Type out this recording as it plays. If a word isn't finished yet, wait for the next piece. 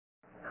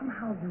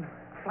somehow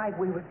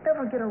we would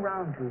never get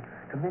around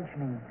to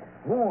mentioning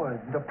wars,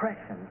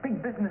 depression,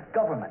 big business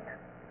government,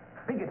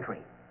 bigotry.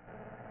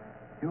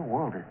 Your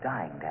world is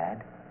dying,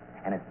 Dad,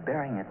 and it's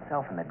burying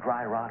itself in the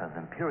dry rot of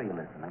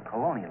imperialism and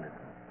colonialism.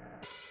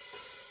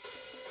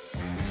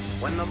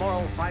 When the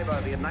moral fiber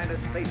of the United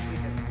States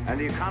weakens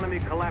and the economy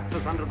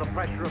collapses under the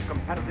pressure of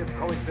competitive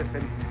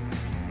coexistence,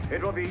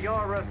 it will be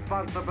your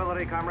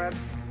responsibility, comrades,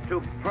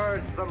 to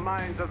purge the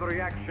minds of the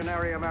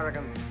reactionary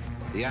Americans.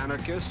 The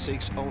anarchist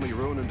seeks only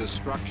ruin and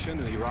destruction,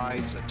 and he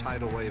rides a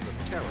tidal wave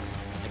of terror.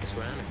 I guess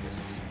we're anarchists.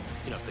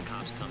 You know, if the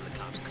cops come, the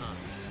cops come.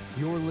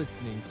 You're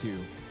listening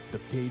to the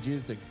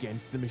Pages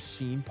Against the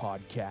Machine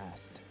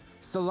podcast.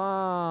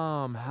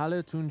 Salam,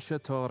 halatun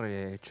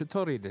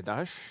chatori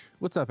dedash.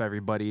 What's up,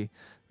 everybody?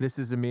 This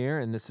is Amir,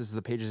 and this is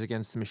the Pages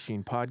Against the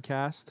Machine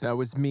podcast. That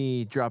was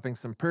me dropping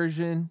some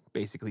Persian,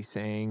 basically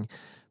saying,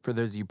 for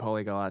those of you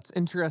polyglots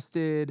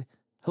interested,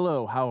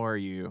 hello, how are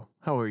you?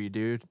 How are you,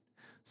 dude?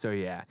 So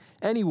yeah,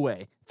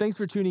 anyway, thanks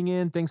for tuning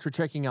in. Thanks for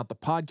checking out the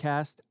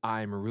podcast.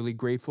 I'm really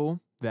grateful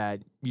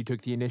that you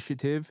took the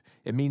initiative.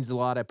 It means a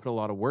lot. I put a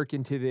lot of work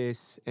into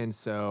this, and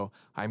so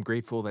I'm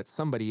grateful that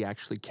somebody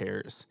actually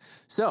cares.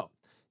 So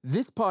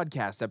this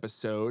podcast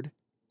episode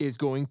is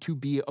going to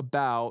be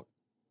about,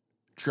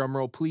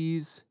 drumroll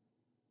please,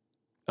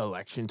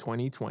 election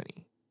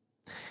 2020.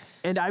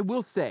 And I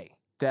will say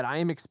that I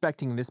am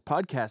expecting this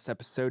podcast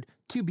episode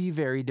to be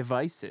very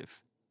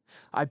divisive.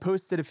 I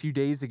posted a few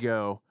days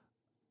ago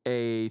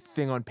a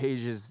thing on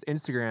Page's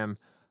Instagram.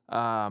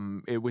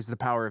 It was the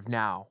power of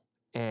now.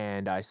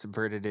 And I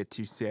subverted it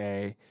to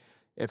say,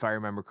 if I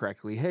remember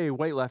correctly, hey,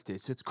 white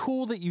leftists, it's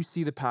cool that you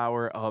see the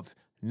power of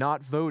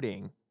not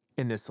voting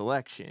in this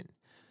election.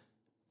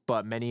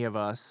 But many of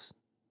us,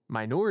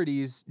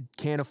 minorities,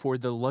 can't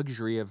afford the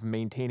luxury of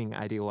maintaining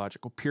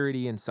ideological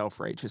purity and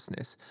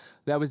self-righteousness.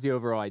 That was the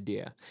overall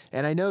idea.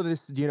 And I know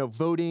this,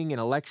 voting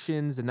and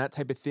elections and that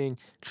type of thing,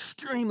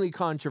 extremely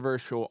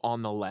controversial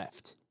on the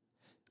left.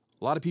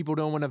 A lot of people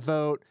don't want to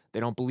vote.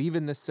 They don't believe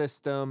in the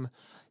system.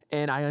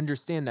 And I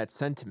understand that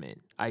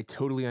sentiment. I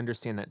totally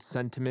understand that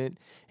sentiment.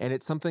 And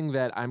it's something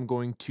that I'm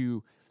going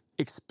to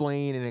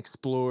explain and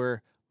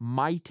explore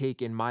my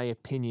take and my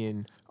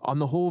opinion on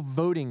the whole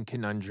voting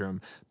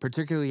conundrum,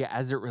 particularly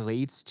as it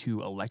relates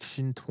to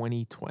election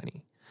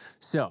 2020.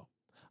 So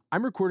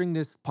I'm recording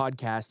this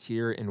podcast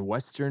here in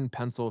Western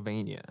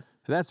Pennsylvania.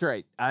 That's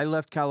right. I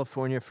left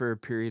California for a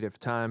period of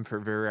time for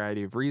a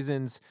variety of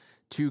reasons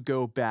to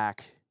go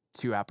back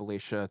to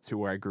Appalachia, to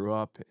where I grew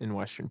up in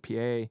Western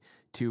PA,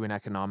 to an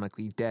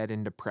economically dead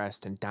and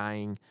depressed and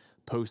dying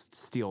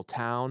post-steel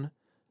town,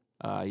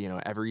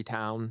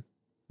 Everytown,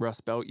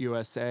 Rust Belt,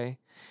 USA.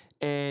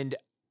 And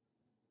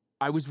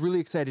I was really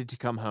excited to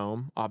come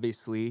home,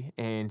 obviously,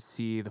 and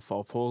see the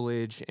fall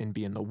foliage and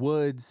be in the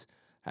woods.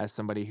 As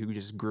somebody who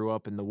just grew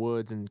up in the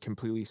woods and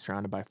completely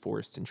surrounded by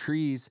forests and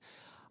trees,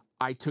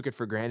 I took it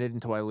for granted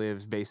until I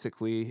lived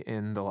basically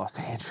in the Los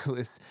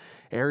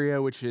Angeles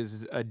area, which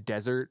is a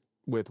desert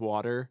with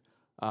water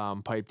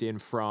piped in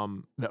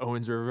from the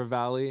Owens River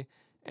Valley.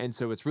 And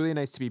so it's really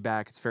nice to be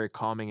back. It's very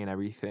calming and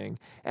everything.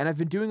 And I've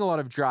been doing a lot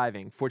of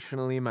driving.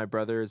 Fortunately, my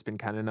brother has been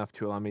kind enough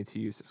to allow me to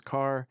use his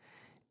car.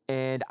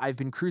 And I've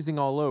been cruising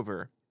all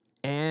over.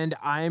 And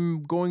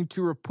I'm going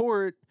to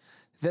report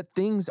that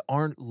things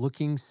aren't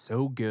looking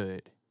so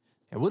good.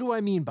 And what do I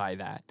mean by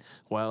that?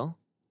 Well,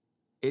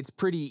 it's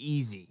pretty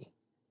easy.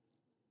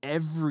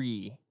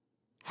 Every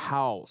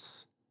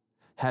house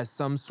has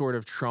some sort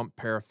of Trump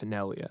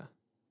paraphernalia.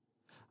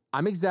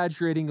 I'm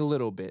exaggerating a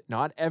little bit,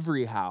 not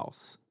every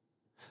house,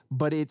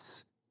 but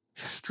it's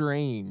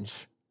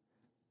strange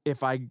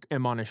if I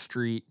am on a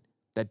street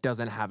that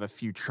doesn't have a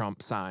few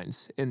Trump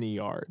signs in the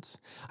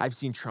yards. I've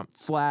seen Trump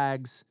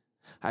flags,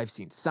 I've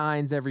seen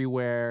signs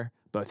everywhere,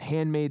 both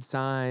handmade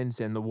signs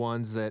and the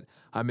ones that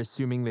I'm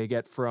assuming they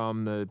get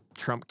from the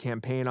Trump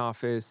campaign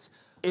office.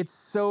 It's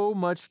so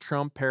much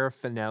Trump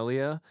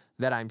paraphernalia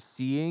that I'm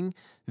seeing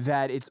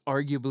that it's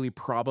arguably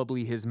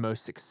probably his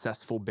most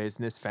successful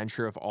business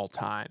venture of all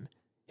time.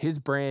 His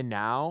brand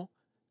now,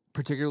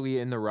 particularly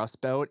in the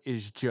Rust Belt,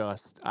 is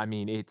just,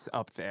 it's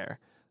up there.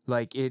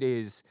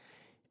 It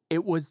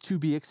was to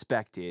be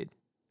expected.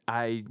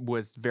 I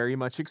was very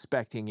much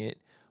expecting it,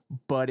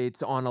 but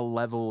it's on a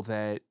level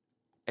that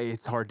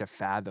it's hard to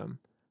fathom.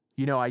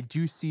 I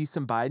do see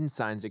some Biden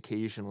signs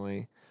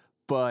occasionally,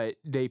 but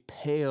they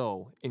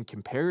pale in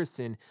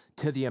comparison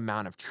to the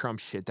amount of Trump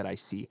shit that I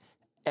see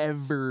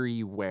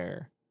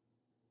everywhere.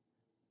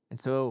 And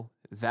so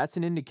that's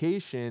an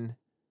indication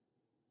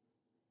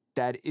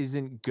that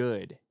isn't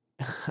good.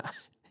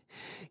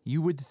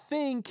 You would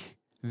think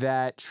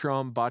that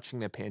Trump botching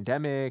the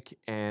pandemic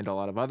and a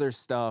lot of other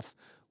stuff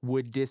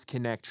would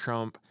disconnect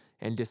Trump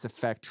and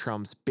disaffect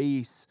Trump's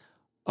base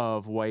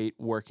of white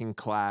working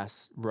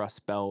class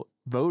Rust Belt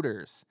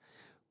voters.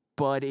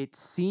 But it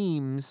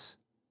seems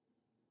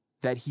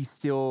that he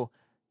still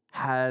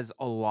has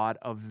a lot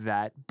of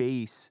that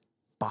base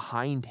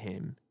behind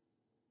him.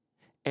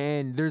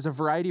 And there's a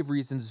variety of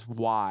reasons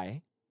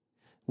why,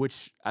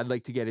 which I'd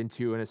like to get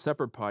into in a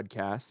separate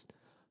podcast.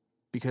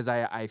 because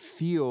I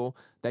feel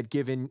that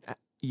given,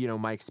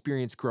 my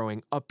experience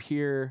growing up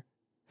here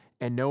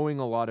and knowing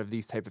a lot of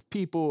these type of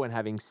people and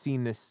having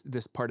seen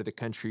this part of the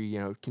country,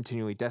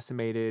 continually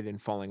decimated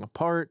and falling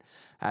apart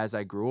as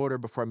I grew older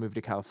before I moved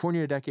to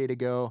California a decade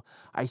ago,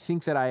 I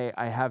think that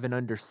I have an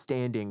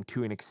understanding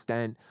to an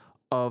extent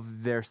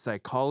of their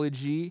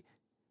psychology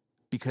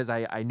because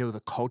I know the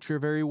culture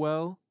very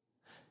well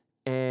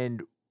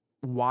and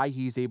why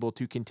he's able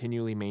to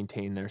continually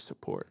maintain their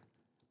support.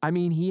 I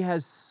mean, he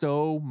has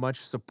so much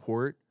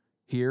support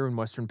here in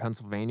Western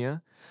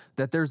Pennsylvania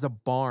that there's a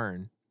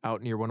barn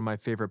out near one of my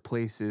favorite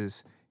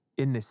places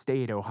in the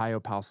state, Ohio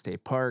Pal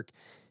State Park.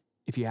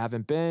 If you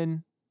haven't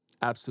been,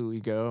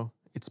 absolutely go.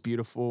 It's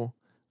beautiful.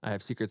 I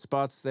have secret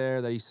spots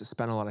there that I used to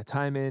spend a lot of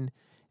time in.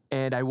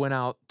 And I went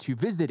out to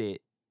visit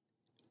it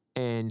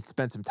and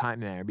spent some time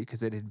there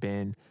because it had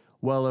been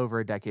well over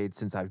a decade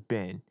since I've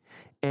been.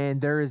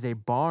 And there is a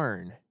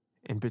barn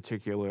in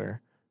particular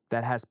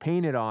that has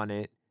painted on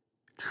it,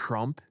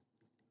 "Trump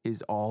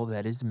is all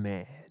that is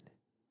man."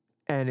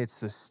 And it's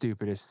the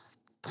stupidest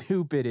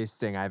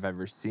thing I've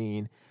ever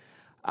seen.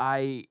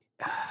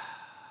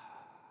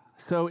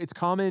 So it's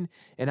common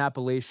in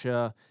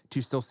Appalachia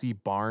to still see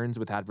barns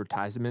with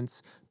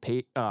advertisements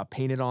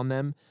painted on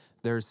them.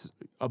 There's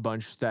a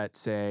bunch that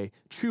say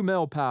 "Chew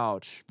Mel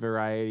Pouch,"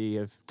 variety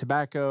of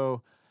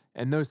tobacco,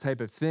 and those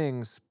type of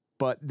things.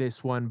 But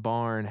this one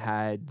barn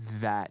had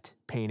that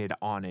painted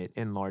on it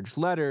in large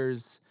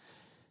letters.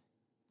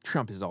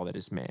 "Trump is all that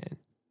is man."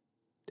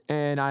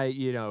 And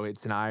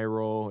it's an eye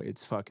roll.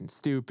 It's fucking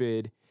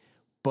stupid.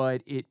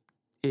 But it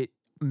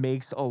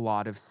makes a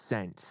lot of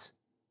sense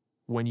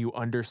when you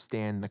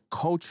understand the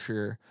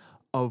culture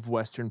of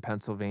Western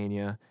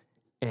Pennsylvania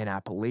and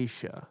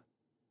Appalachia.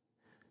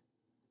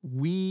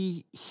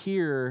 We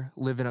here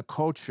live in a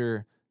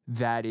culture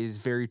that is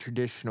very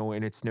traditional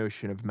in its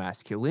notion of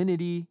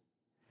masculinity.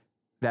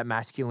 That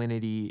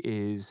masculinity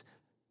is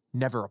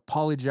never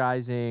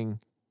apologizing.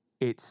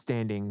 It's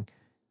standing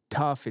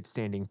tough. It's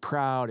standing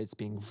proud. It's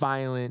being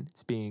violent.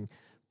 It's being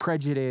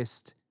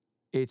prejudiced.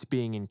 It's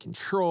being in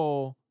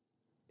control.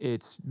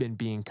 It's been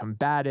being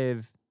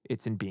combative.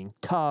 It's in being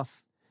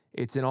tough.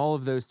 It's in all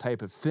of those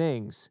type of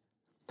things.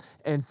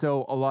 And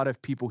so a lot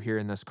of people here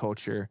in this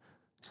culture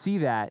see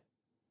that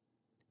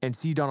and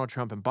see Donald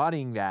Trump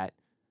embodying that,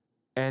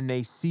 and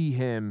they see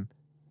him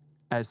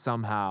as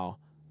somehow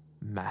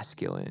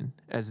masculine,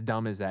 as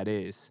dumb as that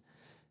is.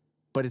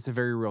 But it's a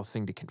very real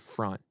thing to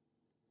confront.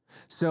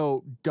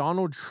 So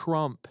Donald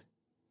Trump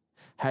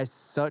has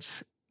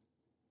such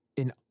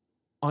an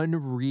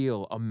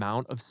unreal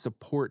amount of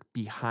support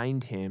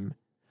behind him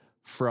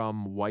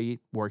from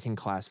white working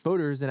class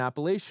voters in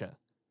Appalachia.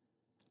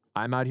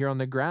 I'm out here on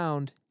the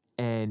ground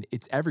and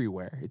it's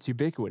everywhere. It's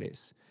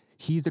ubiquitous.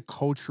 He's a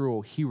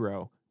cultural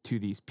hero to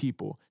these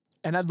people.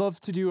 And I'd love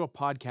to do a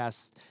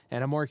podcast,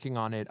 and I'm working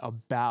on it,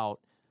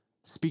 about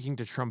speaking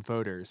to Trump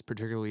voters,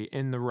 particularly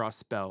in the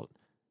Rust Belt,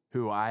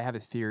 who I have a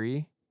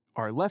theory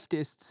are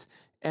leftists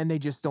and they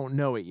just don't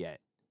know it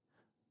yet.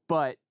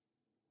 But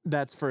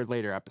that's for a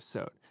later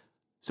episode.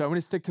 So I'm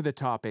going to stick to the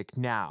topic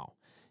now.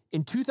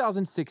 In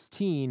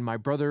 2016, my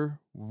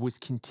brother was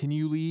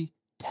continually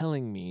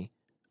telling me,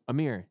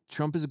 "Amir,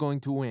 Trump is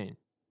going to win."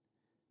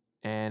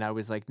 And I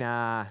was like,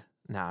 nah,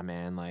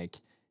 man, like,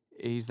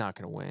 he's not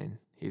going to win.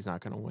 He's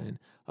not going to win.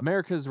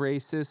 America's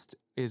racist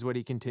is what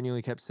he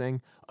continually kept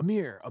saying.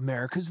 "Amir,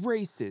 America's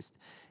racist."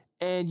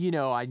 And,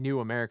 I knew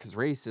America's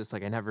racist.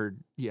 Like,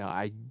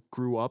 I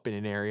grew up in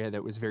an area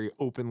that was very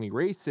openly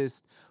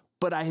racist,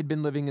 but I had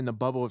been living in the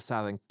bubble of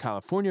Southern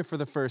California for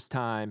the first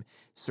time,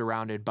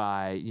 surrounded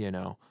by,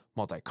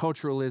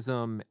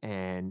 multiculturalism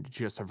and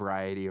just a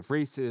variety of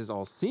races,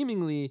 all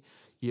seemingly,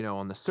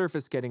 on the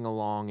surface getting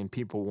along, and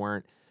people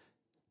weren't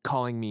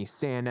calling me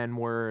San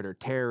N-word or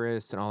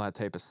terrorist and all that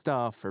type of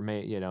stuff, or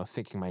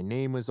thinking my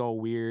name was all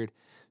weird.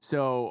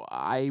 So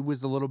I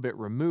was a little bit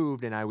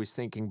removed, and I was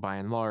thinking, by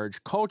and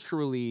large,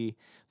 culturally,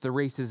 the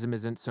racism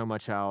isn't so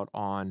much out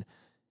on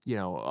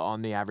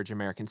the average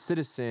American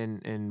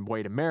citizen in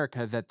white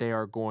America that they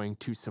are going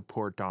to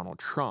support Donald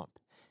Trump.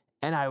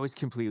 And I was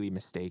completely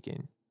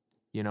mistaken.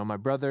 My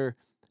brother,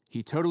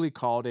 he totally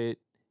called it.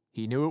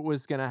 He knew it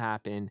was going to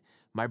happen.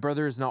 My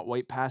brother is not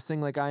white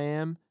passing like I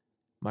am.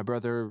 My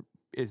brother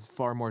is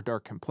far more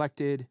dark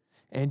complected,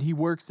 and he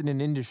works in an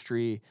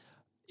industry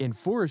in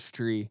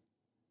forestry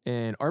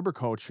and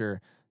arboriculture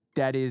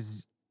that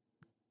is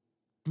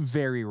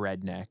very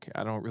redneck.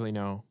 I don't really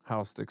know how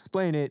else to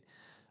explain it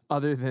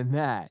other than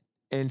that.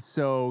 And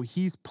so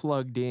he's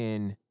plugged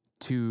in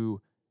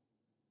to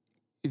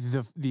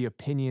the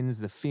opinions,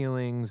 the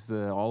feelings,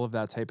 all of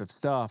that type of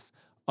stuff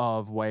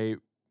of white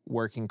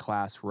working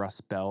class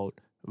Rust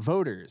Belt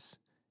voters.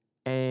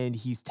 And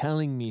he's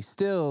telling me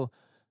still,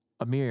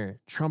 "Amir,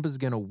 Trump is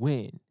going to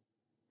win."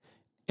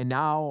 And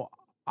now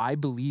I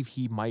believe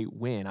he might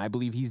win. I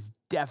believe he's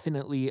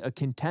definitely a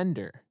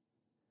contender.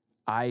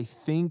 I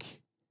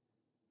think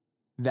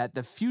that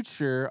the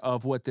future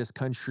of what this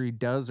country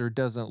does or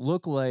doesn't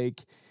look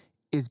like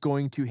is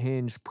going to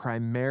hinge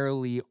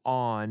primarily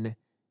on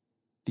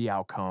the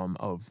outcome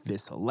of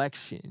this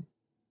election.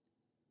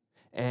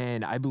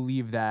 And I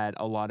believe that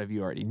a lot of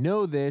you already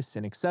know this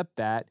and accept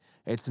that.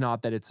 It's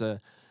not that it's a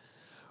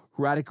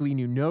radically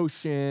new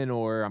notion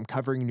or I'm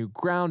covering new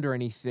ground or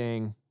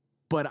anything,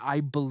 but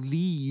I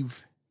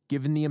believe,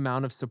 given the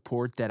amount of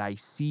support that I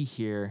see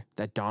here,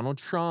 that Donald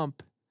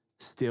Trump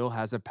still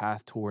has a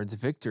path towards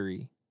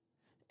victory.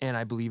 And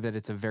I believe that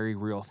it's a very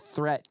real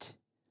threat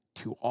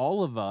to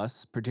all of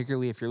us,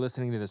 particularly if you're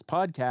listening to this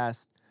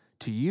podcast,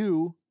 to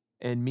you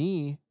and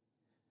me,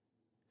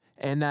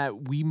 and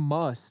that we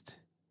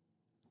must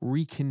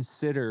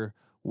reconsider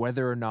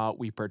whether or not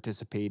we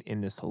participate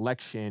in this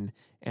election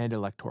and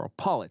electoral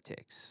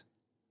politics.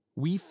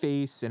 We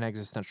face an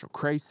existential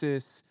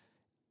crisis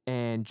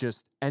and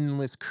just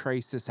endless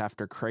crisis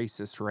after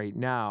crisis right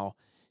now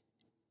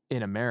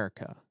in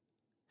America.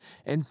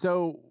 And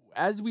so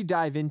as we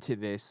dive into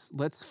this,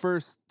 let's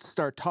first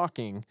start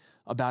talking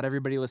about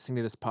everybody listening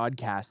to this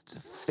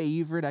podcast's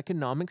favorite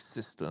economic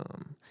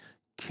system,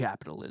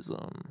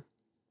 capitalism.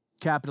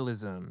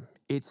 Capitalism,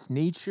 its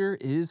nature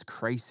is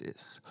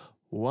crisis,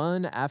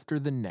 one after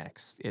the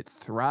next. It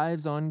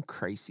thrives on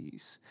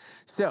crises.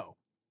 So,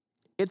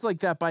 it's like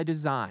that by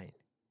design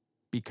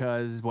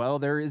because, well,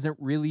 there isn't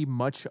really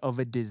much of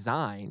a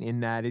design in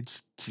that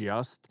it's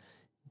just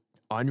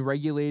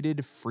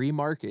unregulated free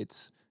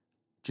markets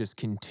just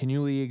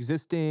continually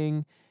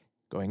existing,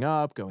 going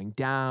up, going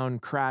down,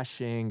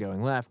 crashing,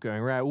 going left,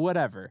 going right,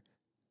 whatever.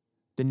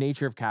 The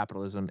nature of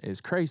capitalism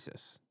is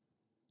crisis.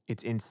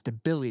 It's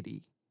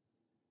instability.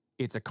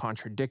 It's a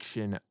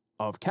contradiction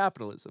of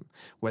capitalism.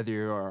 Whether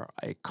you're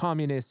a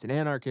communist, an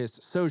anarchist,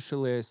 a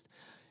socialist,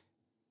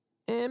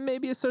 and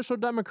maybe a social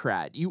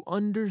democrat, you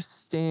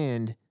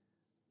understand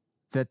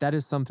that that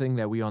is something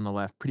that we on the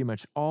left pretty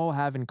much all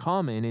have in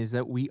common, is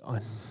that we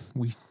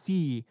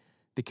see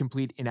the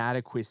complete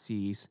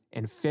inadequacies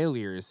and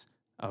failures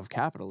of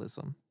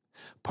capitalism,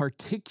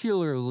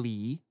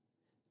 particularly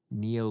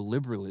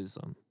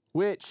neoliberalism,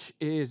 which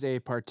is a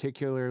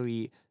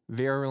particularly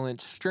virulent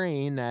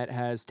strain that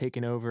has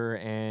taken over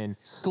and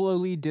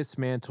slowly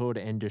dismantled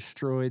and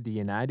destroyed the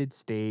United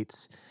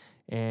States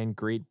and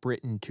Great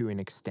Britain to an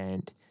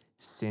extent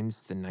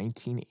since the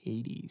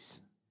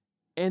 1980s.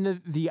 And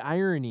the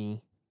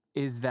irony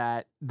is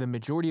that the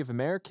majority of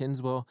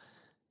Americans, well,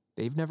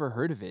 they've never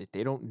heard of it.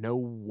 They don't know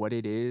what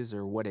it is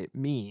or what it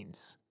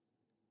means.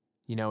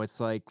 You know, it's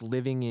like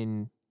living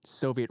in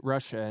Soviet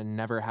Russia and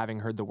never having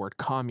heard the word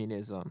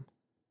communism.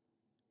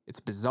 It's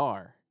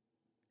bizarre.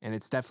 And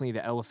it's definitely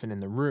the elephant in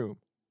the room.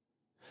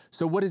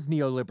 So what is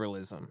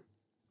neoliberalism?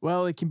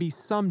 Well, it can be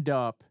summed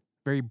up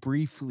very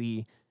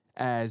briefly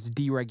as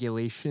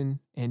deregulation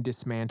and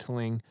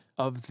dismantling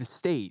of the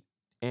state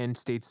and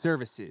state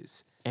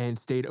services and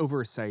state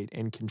oversight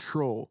and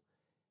control.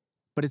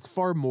 But it's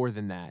far more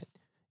than that.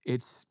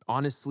 It's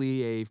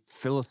honestly a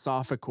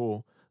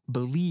philosophical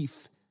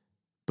belief,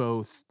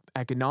 both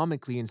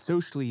economically and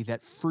socially,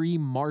 that free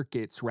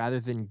markets rather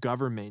than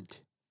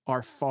government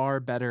are far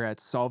better at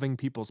solving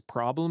people's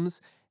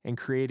problems and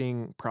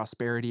creating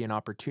prosperity and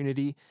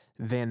opportunity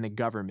than the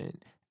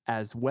government,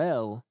 as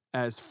well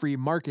as free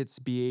markets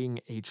being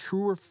a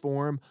truer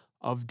form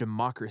of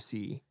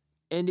democracy.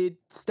 And it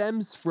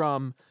stems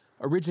from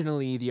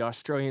originally the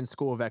Australian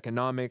School of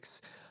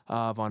Economics,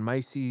 von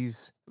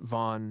Mises,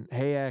 von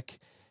Hayek,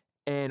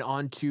 and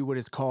onto what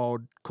is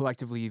called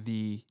collectively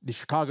the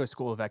Chicago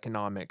School of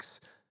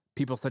Economics,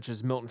 people such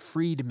as Milton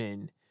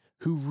Friedman,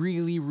 who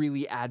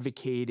really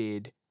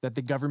advocated that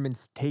the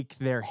governments take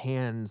their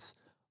hands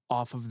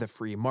off of the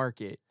free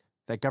market,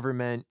 that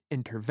government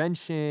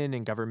intervention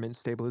and government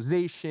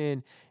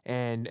stabilization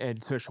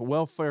and social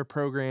welfare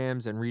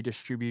programs and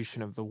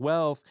redistribution of the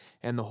wealth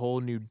and the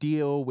whole New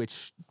Deal,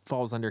 which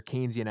falls under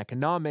Keynesian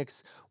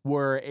economics,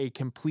 were a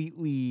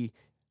completely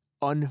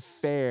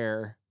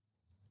unfair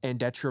and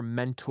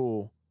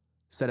detrimental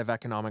set of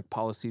economic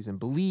policies and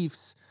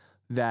beliefs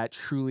that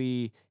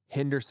truly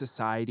hinder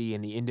society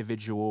and the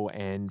individual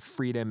and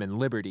freedom and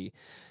liberty.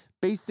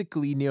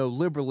 Basically,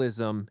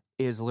 neoliberalism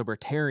is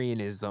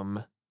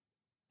libertarianism's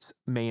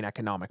main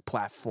economic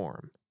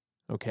platform,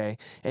 okay?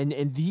 And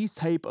these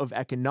type of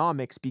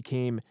economics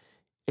became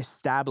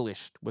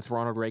established with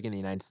Ronald Reagan in the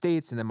United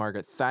States and then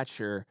Margaret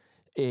Thatcher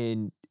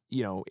in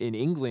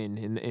England,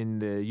 in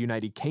the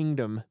United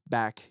Kingdom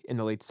back in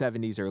the late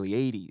 70s, early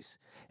 80s.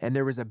 And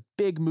there was a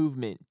big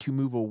movement to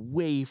move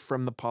away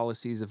from the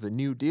policies of the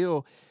New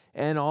Deal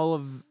and all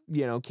of,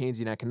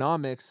 Keynesian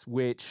economics,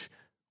 which,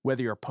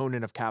 whether you're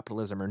opponent of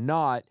capitalism or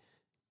not,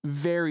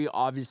 very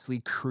obviously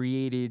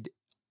created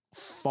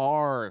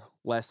far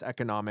less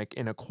economic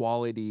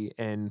inequality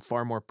and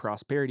far more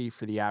prosperity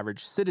for the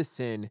average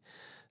citizen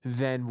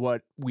than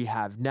what we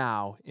have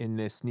now in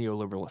this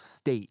neoliberal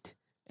state.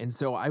 And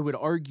so I would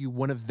argue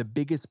one of the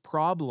biggest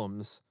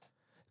problems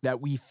that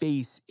we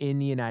face in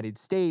the United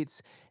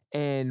States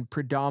and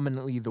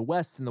predominantly the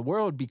West and the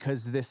world,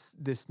 because this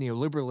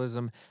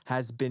neoliberalism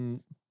has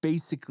been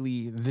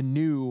basically the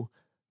new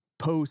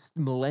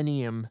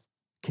post-millennium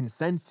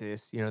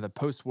consensus, the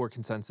post-war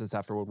consensus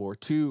after World War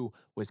II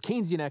was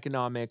Keynesian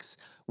economics.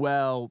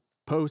 Well,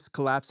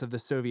 Post-collapse of the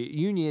Soviet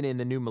Union in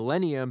the new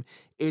millennium,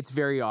 it's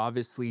very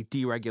obviously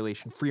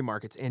deregulation, free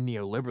markets, and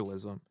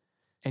neoliberalism.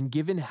 And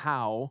given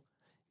how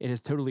it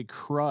has totally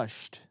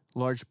crushed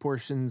large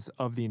portions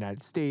of the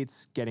United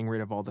States, getting rid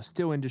of all the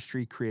steel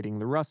industry, creating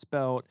the Rust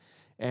Belt,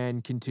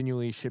 and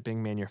continually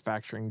shipping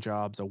manufacturing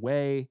jobs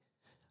away,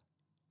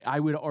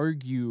 I would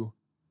argue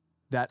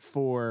that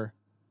for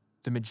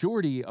the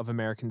majority of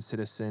American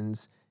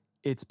citizens,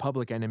 it's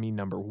public enemy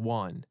number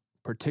one,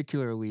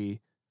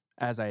 particularly,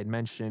 as I had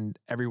mentioned,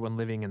 everyone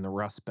living in the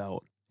Rust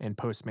Belt and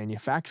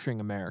post-manufacturing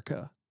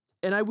America.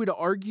 And I would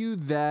argue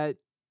that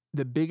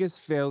the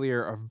biggest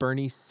failure of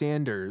Bernie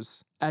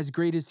Sanders, as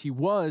great as he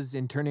was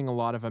in turning a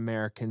lot of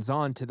Americans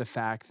on to the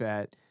fact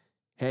that,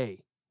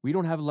 hey, we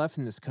don't have left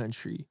in this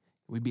country.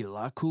 We'd be a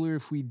lot cooler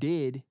if we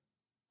did.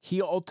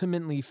 He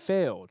ultimately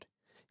failed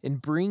in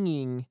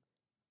bringing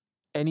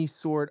any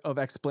sort of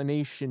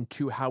explanation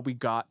to how we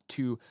got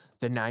to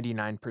the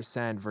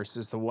 99%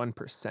 versus the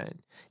 1%.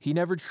 He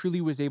never truly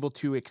was able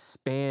to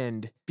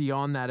expand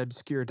beyond that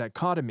obscure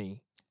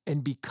dichotomy.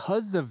 And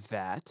because of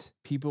that,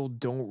 people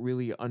don't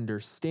really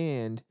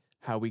understand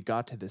how we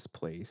got to this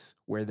place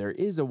where there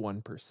is a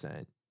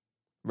 1%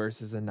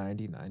 versus a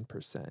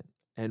 99%,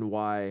 and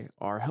why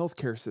our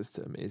healthcare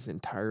system is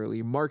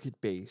entirely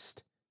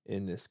market-based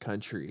in this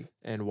country,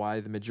 and why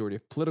the majority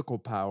of political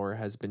power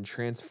has been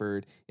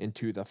transferred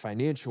into the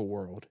financial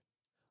world.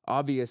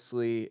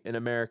 Obviously, an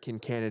American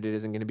candidate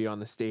isn't going to be on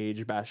the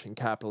stage bashing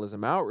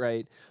capitalism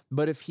outright,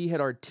 but if he had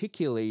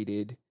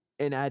articulated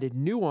and added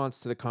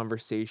nuance to the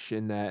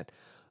conversation that,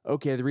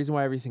 okay, the reason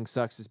why everything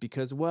sucks is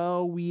because,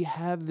 well, we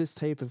have this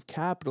type of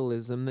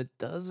capitalism that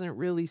doesn't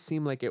really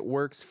seem like it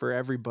works for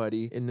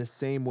everybody in the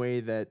same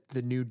way that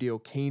the New Deal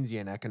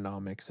Keynesian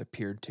economics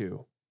appeared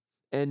to.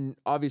 And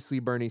obviously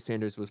Bernie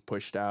Sanders was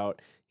pushed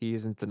out. He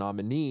isn't the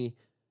nominee,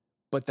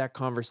 but that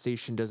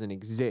conversation doesn't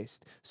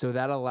exist. So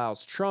that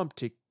allows Trump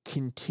to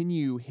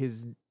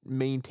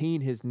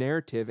maintain his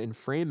narrative and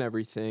frame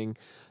everything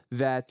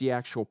that the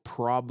actual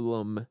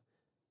problem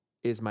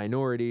is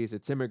minorities,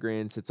 it's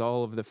immigrants, it's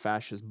all of the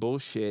fascist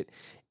bullshit,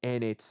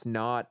 and it's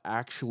not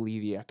actually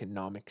the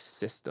economic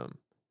system.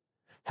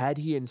 Had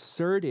he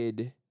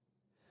inserted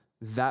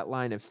that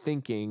line of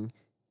thinking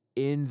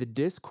in the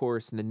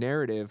discourse and the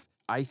narrative,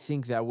 I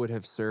think that would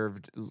have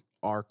served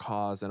our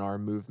cause and our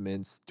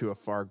movements to a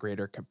far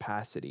greater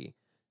capacity,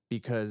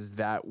 because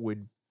that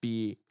would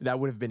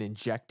have been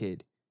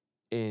injected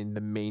in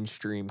the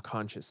mainstream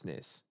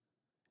consciousness,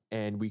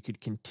 and we could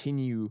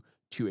continue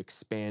to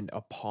expand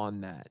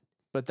upon that.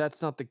 But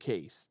that's not the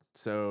case.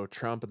 So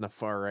Trump and the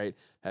far right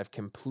have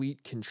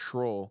complete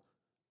control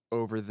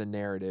over the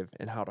narrative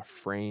and how to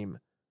frame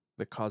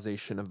the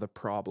causation of the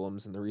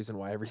problems and the reason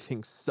why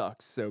everything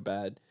sucks so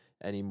bad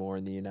anymore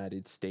in the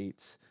United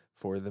States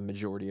for the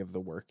majority of the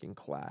working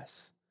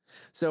class.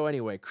 So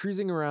anyway,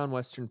 cruising around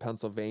Western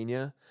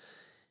Pennsylvania,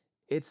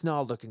 it's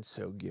not looking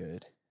so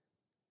good.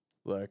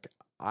 Look,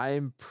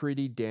 I'm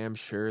pretty damn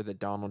sure that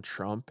Donald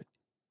Trump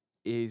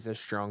is a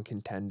strong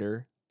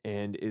contender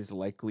and is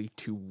likely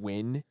to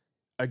win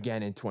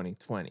again in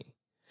 2020.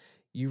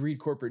 You read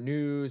corporate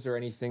news or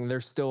anything, they're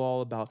still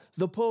all about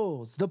the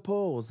polls.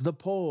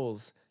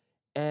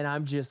 And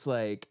I'm just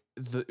like,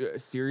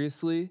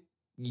 seriously?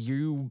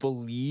 You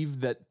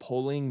believe that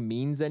polling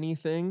means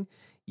anything?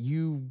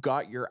 You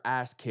got your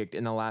ass kicked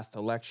in the last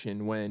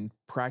election when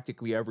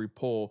practically every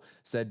poll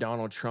said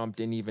Donald Trump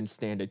didn't even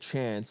stand a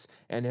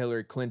chance and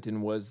Hillary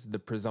Clinton was the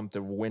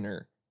presumptive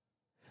winner.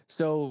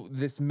 So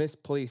this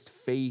misplaced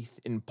faith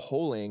in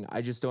polling,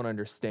 I just don't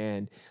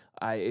understand.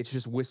 It's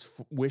just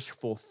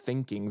wishful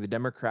thinking. The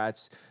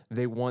Democrats,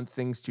 they want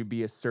things to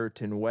be a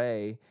certain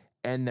way,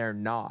 and they're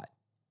not.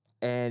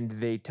 And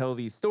they tell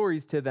these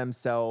stories to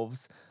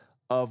themselves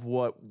of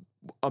what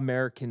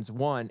Americans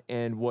want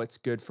and what's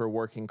good for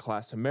working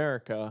class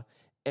America,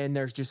 and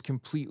they're just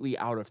completely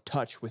out of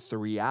touch with the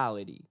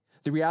reality.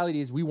 The reality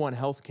is we want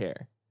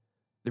healthcare.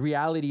 The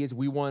reality is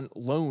we want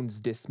loans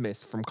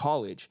dismissed from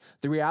college.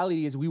 The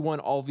reality is we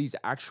want all these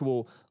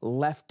actual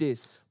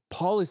leftist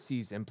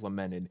policies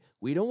implemented.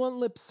 We don't want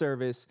lip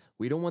service.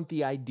 We don't want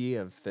the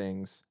idea of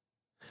things.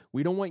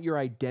 We don't want your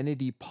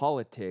identity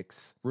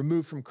politics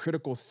removed from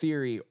critical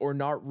theory or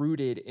not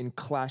rooted in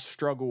class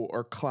struggle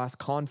or class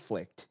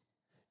conflict.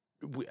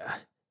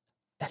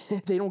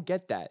 They don't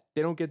get that.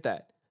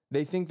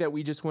 They think that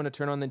we just want to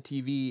turn on the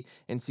TV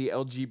and see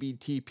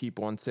LGBT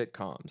people on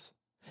sitcoms,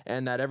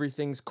 and that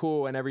everything's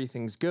cool and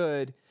everything's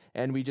good,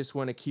 and we just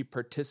want to keep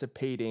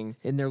participating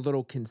in their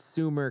little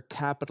consumer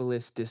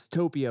capitalist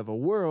dystopia of a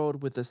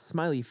world with a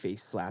smiley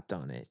face slapped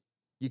on it.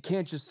 You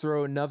can't just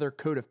throw another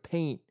coat of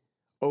paint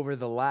over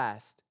the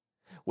last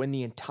when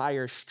the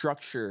entire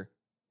structure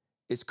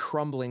is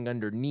crumbling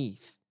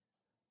underneath.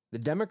 The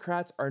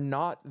Democrats are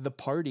not the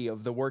party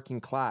of the working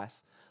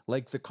class,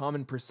 like the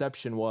common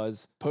perception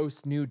was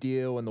post-New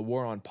Deal and the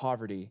war on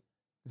poverty.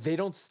 They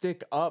don't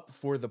stick up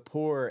for the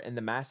poor and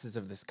the masses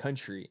of this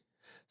country.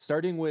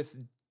 Starting with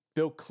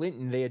Bill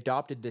Clinton, they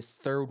adopted this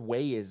third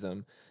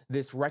wayism,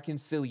 this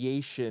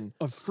reconciliation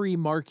of free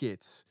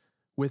markets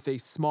with a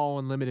small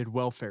and limited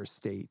welfare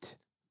state.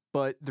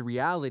 But the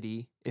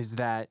reality is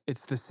that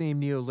it's the same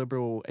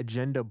neoliberal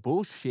agenda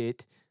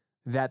bullshit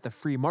that the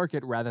free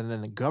market rather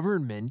than the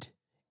government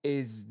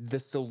is the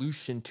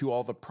solution to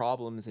all the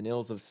problems and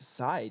ills of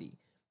society.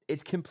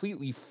 It's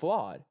completely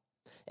flawed.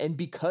 And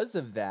because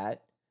of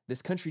that,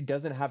 this country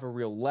doesn't have a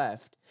real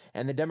left,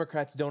 and the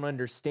Democrats don't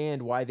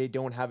understand why they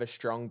don't have a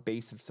strong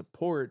base of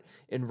support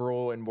in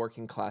rural and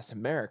working class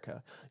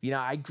America.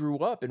 I grew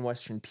up in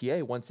Western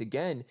PA, once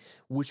again,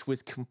 which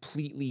was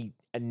completely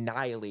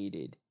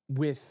annihilated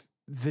with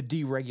the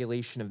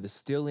deregulation of the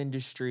steel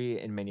industry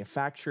and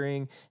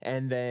manufacturing,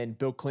 and then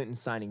Bill Clinton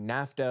signing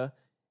NAFTA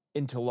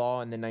into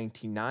law in the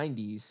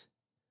 1990s.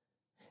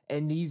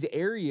 And these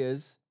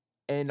areas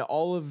and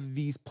all of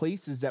these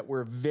places that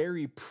were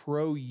very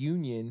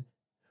pro-union,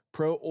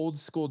 pro-old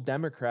school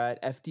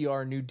Democrat,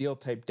 FDR New Deal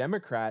type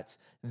Democrats,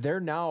 they're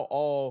now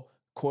all,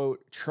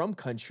 quote, Trump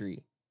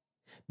country,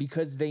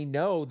 because they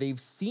know they've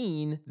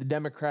seen the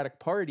Democratic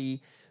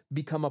Party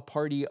become a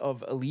party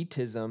of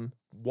elitism,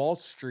 Wall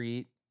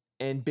Street,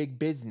 and big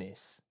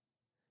business.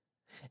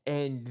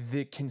 And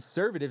the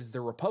conservatives,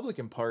 the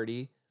Republican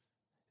Party,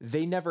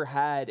 they never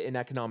had an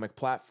economic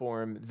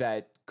platform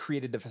that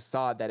created the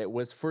facade that it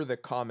was for the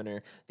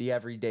commoner, the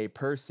everyday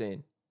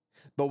person.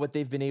 But what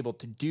they've been able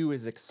to do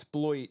is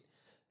exploit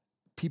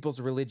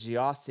people's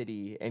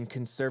religiosity and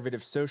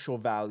conservative social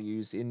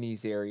values in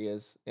these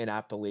areas in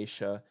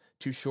Appalachia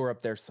to shore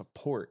up their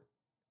support.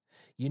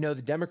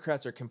 The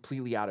Democrats are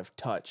completely out of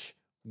touch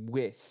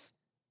with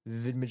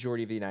the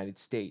majority of the United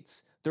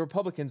States. The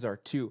Republicans are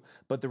too,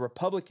 but the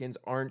Republicans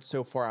aren't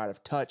so far out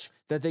of touch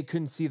that they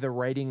couldn't see the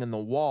writing on the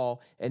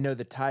wall and know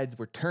the tides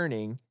were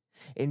turning.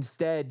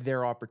 Instead,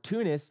 they're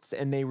opportunists,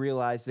 and they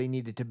realized they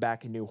needed to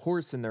back a new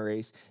horse in the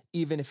race,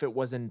 even if it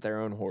wasn't their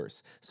own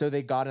horse. So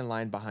they got in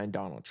line behind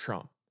Donald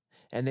Trump.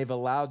 And they've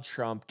allowed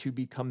Trump to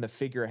become the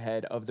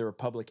figurehead of the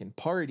Republican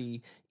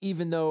Party,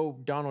 even though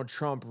Donald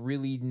Trump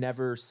really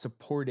never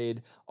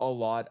supported a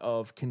lot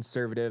of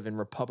conservative and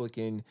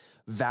Republican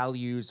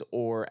values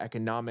or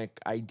economic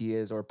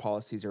ideas or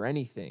policies or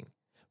anything.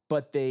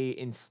 But they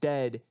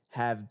instead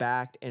have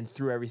backed and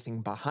threw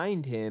everything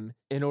behind him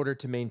in order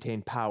to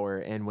maintain power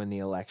and win the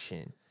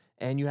election.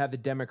 And you have the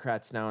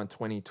Democrats now in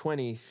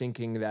 2020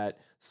 thinking that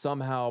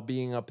somehow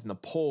being up in the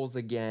polls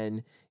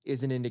again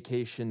is an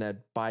indication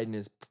that Biden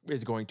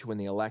is going to win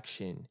the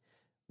election,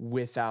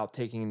 without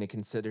taking into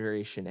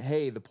consideration,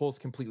 hey, the polls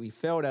completely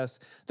failed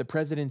us. The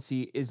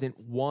presidency isn't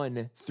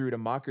won through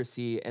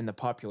democracy and the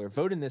popular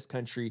vote in this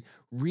country.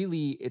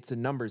 Really, it's a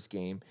numbers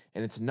game.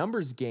 And it's a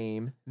numbers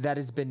game that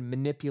has been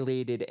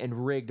manipulated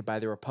and rigged by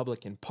the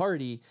Republican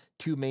Party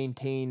to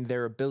maintain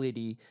their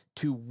ability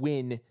to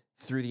win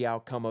through the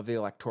outcome of the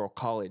Electoral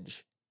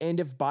College. And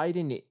if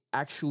Biden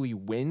actually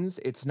wins,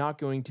 it's not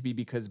going to be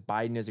because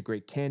Biden is a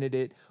great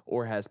candidate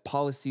or has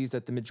policies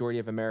that the majority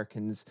of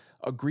Americans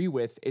agree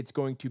with. It's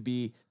going to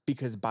be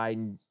because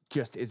Biden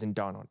just isn't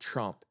Donald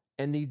Trump.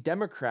 And these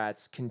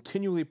Democrats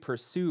continually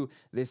pursue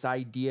this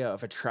idea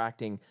of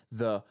attracting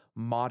the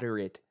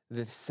moderate,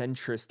 the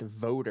centrist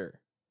voter.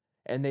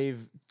 And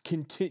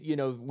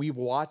we've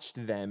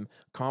watched them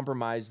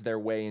compromise their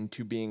way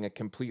into being a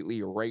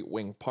completely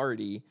right-wing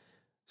party,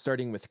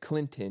 starting with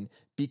Clinton,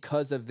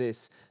 because of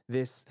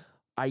this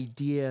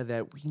idea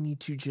that we need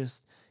to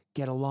just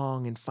get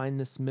along and find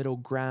this middle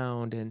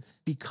ground and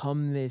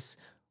become this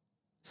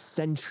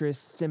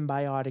centrist,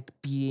 symbiotic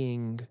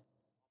being.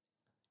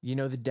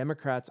 The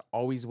Democrats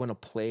always want to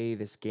play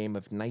this game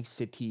of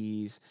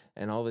niceties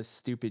and all this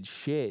stupid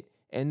shit,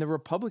 and the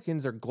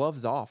Republicans are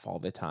gloves off all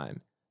the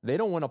time. They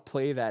don't want to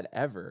play that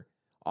ever.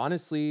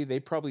 Honestly, they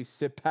probably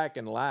sit back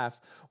and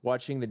laugh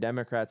watching the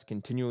Democrats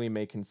continually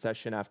make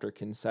concession after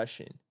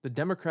concession. The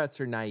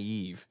Democrats are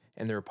naive,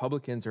 and the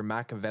Republicans are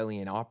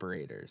Machiavellian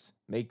operators.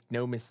 Make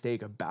no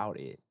mistake about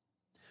it.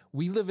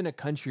 We live in a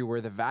country where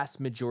the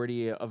vast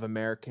majority of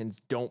Americans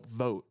don't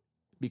vote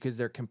because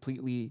they're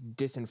completely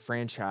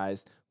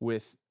disenfranchised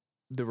with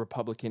the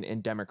Republican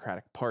and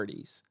Democratic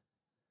parties.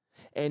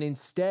 And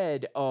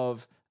instead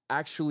of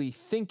actually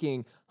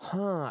thinking,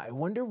 I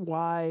wonder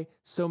why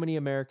so many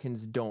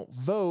Americans don't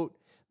vote,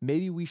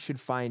 maybe we should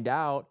find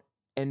out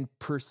and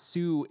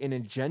pursue an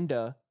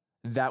agenda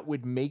that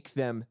would make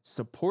them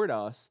support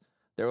us.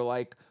 They're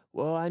like,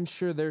 well, I'm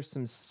sure there's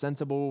some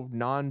sensible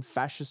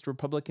non-fascist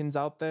Republicans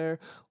out there.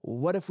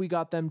 What if we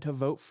got them to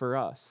vote for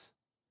us?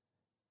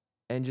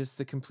 And just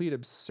the complete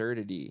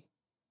absurdity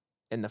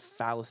and the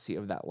fallacy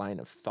of that line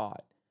of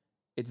thought.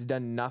 It's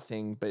done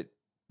nothing but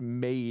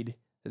made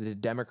the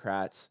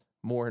Democrats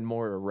more and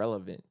more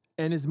irrelevant.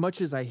 And as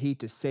much as I hate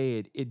to say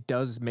it, it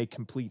does make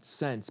complete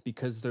sense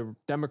because the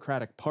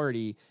Democratic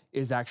Party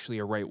is actually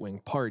a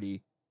right-wing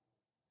party.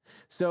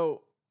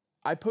 So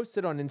I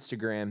posted on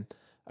Instagram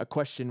a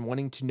question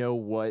wanting to know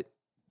what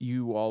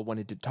you all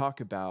wanted to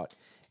talk about.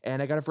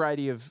 And I got a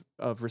variety of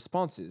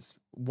responses.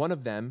 One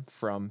of them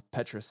from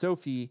Petra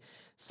Sophie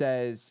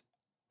says,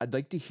 I'd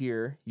like to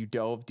hear you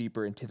delve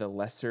deeper into the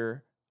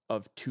lesser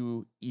of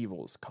two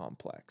evils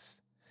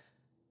complex.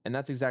 And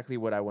that's exactly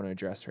what I want to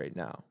address right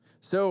now.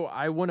 So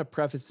I want to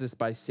preface this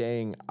by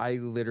saying I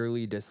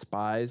literally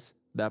despise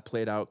that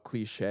played out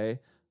cliche.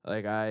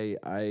 Like I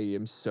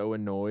am so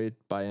annoyed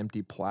by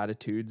empty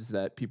platitudes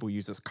that people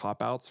use as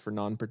cop-outs for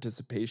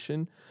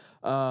non-participation.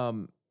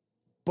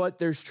 But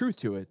there's truth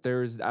to it.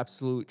 There's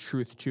absolute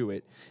truth to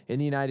it. In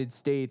the United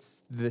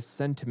States, the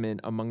sentiment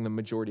among the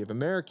majority of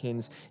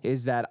Americans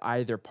is that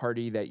either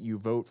party that you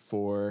vote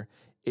for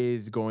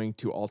is going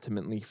to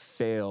ultimately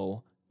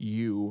fail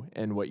you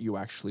and what you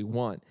actually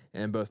want,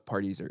 and both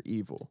parties are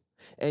evil.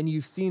 And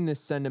you've seen this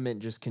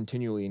sentiment just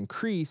continually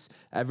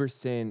increase ever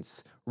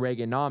since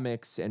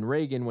Reaganomics and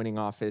Reagan winning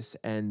office,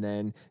 and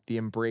then the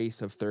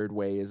embrace of third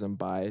wayism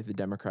by the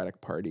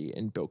Democratic Party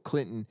and Bill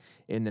Clinton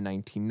in the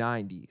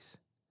 1990s.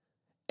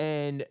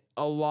 And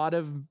a lot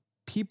of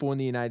people in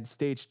the United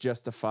States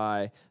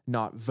justify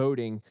not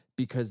voting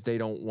because they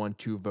don't want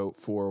to vote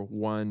for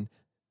one,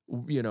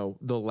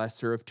 the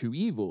lesser of two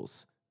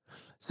evils.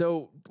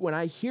 So when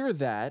I hear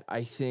that,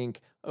 I think,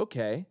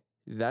 okay,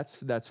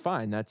 that's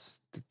fine.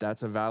 That's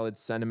a valid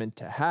sentiment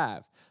to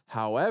have.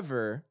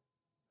 However,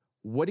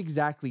 what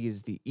exactly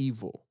is the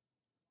evil?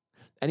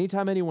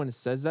 Anytime anyone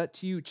says that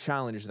to you,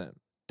 challenge them.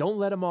 Don't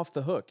let them off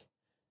the hook.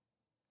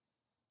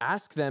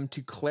 Ask them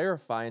to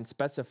clarify and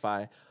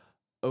specify,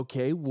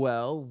 okay,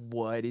 well,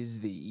 what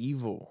is the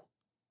evil?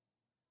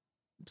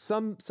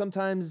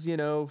 Sometimes,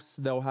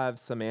 they'll have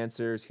some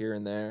answers here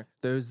and there.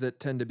 Those that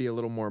tend to be a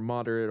little more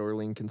moderate or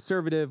lean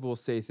conservative will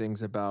say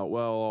things about,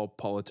 well, all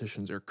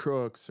politicians are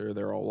crooks or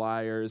they're all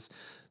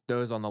liars.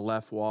 Those on the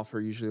left will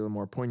offer usually a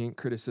more poignant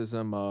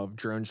criticism of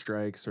drone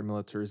strikes or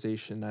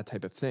militarization, that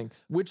type of thing,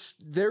 which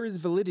there is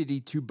validity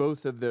to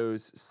both of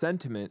those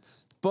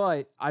sentiments.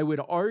 But I would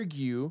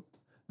argue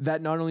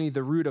that not only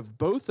the root of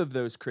both of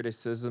those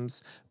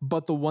criticisms,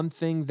 but the one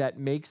thing that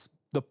makes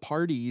the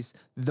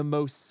parties the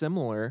most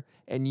similar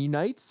and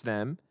unites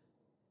them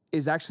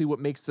is actually what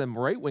makes them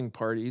right-wing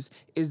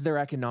parties is their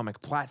economic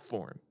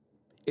platform.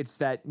 It's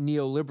that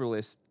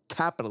neoliberalist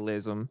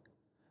capitalism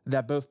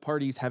that both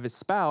parties have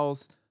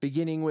espoused,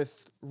 beginning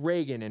with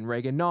Reagan and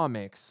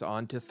Reaganomics,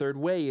 on to third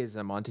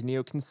wayism, on to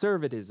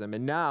neoconservatism,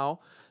 and now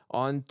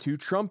on to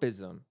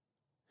Trumpism.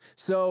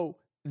 So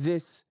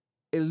this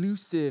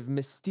elusive,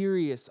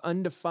 mysterious,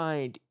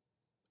 undefined,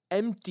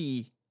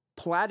 empty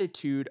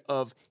platitude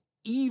of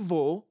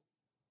evil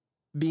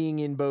being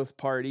in both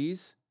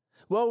parties,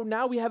 well,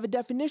 now we have a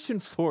definition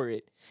for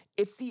it.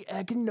 It's the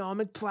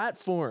economic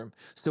platform.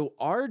 So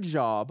our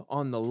job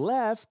on the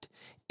left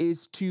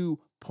is to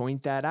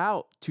point that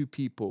out to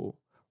people,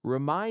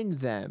 remind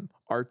them,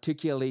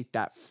 articulate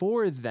that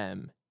for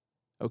them,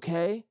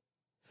 okay?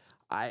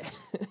 I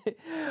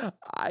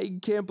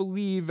can't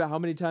believe how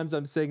many times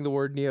I'm saying the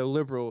word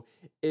neoliberal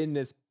in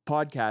this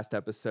podcast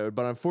episode,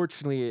 but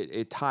unfortunately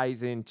it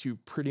ties into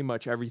pretty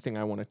much everything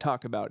I want to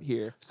talk about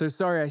here. So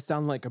sorry I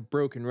sound like a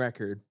broken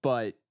record,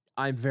 but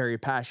I'm very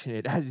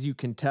passionate, as you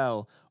can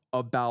tell,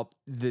 about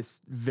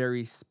this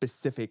very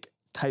specific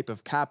type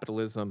of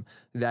capitalism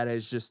that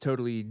has just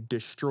totally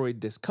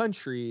destroyed this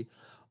country,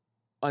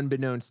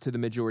 unbeknownst to the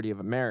majority of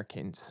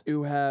Americans,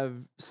 who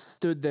have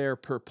stood there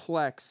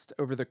perplexed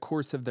over the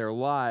course of their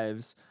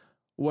lives,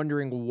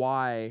 wondering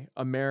why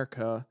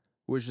America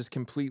was just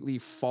completely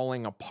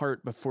falling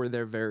apart before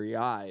their very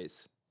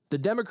eyes. The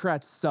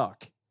Democrats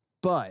suck,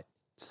 but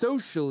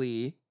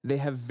socially, they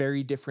have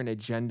very different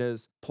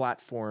agendas,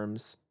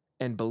 platforms,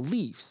 and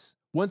beliefs.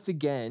 Once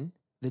again,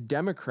 the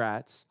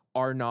Democrats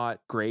are not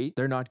great,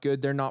 they're not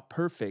good, they're not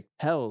perfect.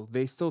 Hell,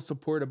 they still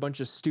support a bunch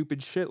of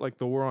stupid shit like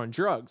the war on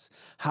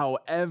drugs.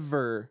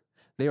 However,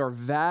 they are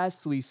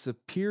vastly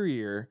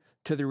superior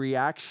to the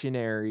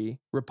reactionary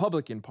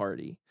Republican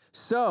Party.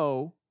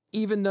 So,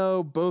 even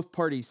though both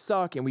parties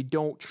suck and we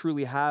don't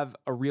truly have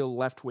a real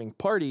left-wing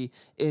party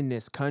in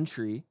this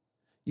country,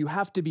 you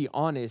have to be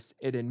honest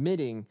in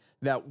admitting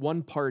that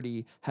one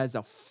party has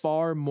a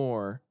far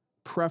more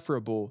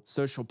preferable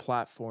social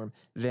platform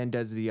than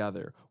does the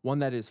other, one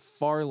that is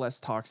far less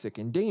toxic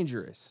and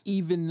dangerous,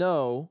 even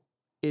though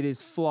it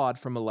is flawed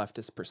from a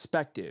leftist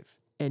perspective.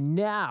 And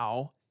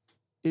now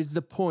is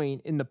the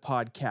point in the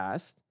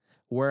podcast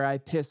where I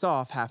piss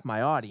off half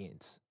my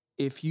audience.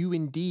 If you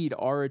indeed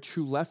are a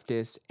true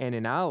leftist and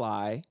an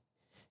ally,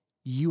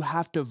 you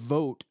have to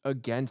vote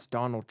against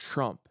Donald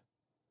Trump.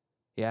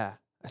 Yeah,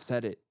 I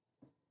said it.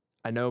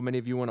 I know many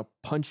of you want to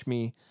punch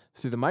me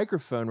through the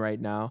microphone right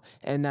now,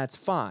 and that's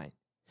fine.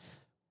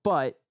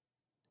 But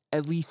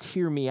at least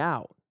hear me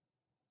out.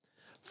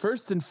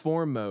 First and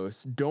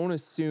foremost, don't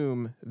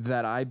assume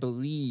that I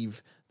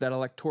believe that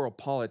electoral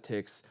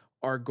politics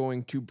are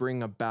going to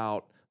bring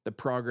about the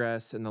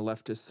progress and the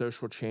leftist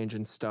social change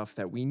and stuff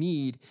that we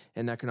need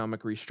in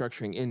economic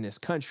restructuring in this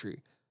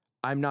country.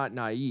 I'm not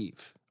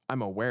naive.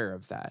 I'm aware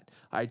of that.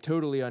 I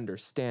totally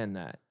understand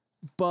that.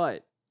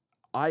 But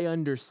I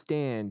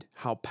understand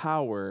how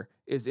power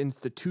is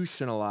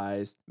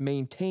institutionalized,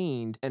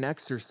 maintained, and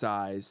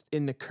exercised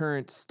in the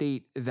current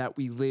state that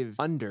we live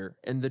under,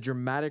 and the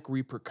dramatic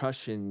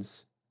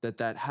repercussions that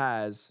that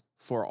has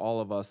for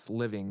all of us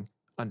living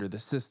under the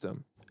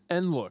system.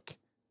 And look,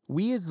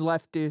 we as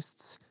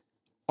leftists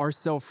are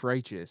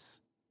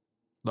self-righteous,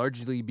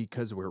 largely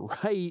because we're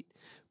right,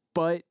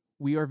 but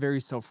we are very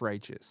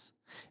self-righteous.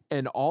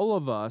 And all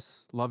of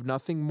us love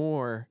nothing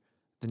more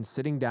than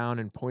sitting down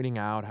and pointing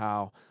out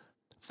how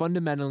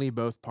fundamentally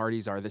both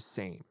parties are the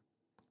same,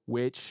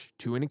 which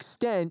to an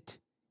extent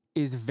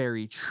is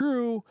very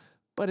true,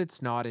 but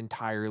it's not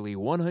entirely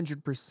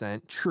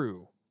 100%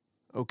 true,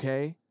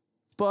 okay?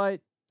 But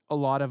a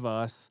lot of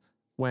us,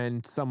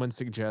 when someone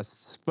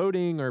suggests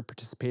voting or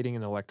participating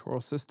in the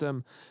electoral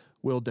system,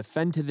 will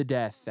defend to the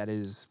death that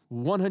is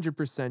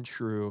 100%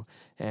 true,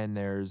 and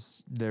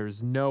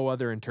there's no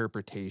other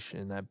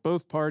interpretation, that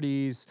both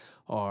parties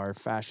are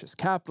fascist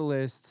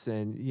capitalists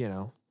and, you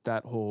know,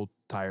 that whole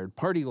tired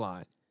party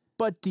line.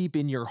 But deep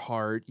in your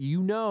heart,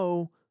 you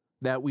know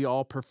that we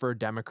all prefer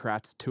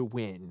Democrats to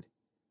win,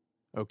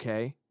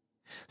 okay?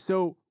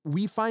 So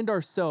we find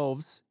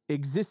ourselves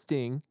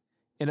existing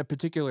in a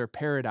particular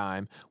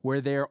paradigm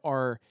where there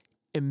are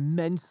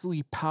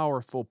immensely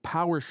powerful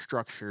power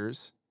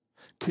structures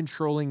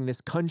controlling this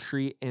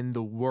country and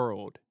the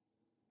world.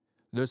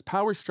 Those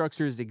power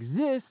structures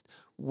exist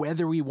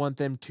whether we want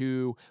them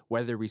to,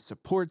 whether we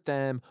support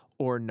them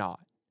or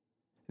not.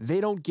 They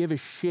don't give a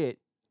shit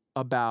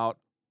about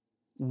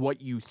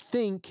what you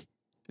think.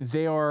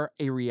 They are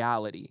a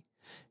reality.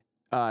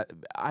 I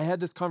had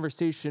this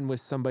conversation with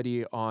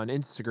somebody on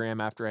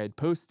Instagram after I had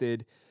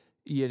posted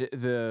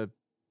the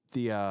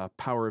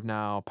Power of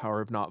Now,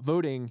 Power of Not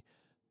Voting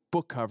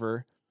book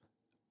cover,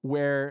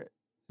 where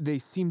they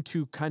seem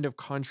to kind of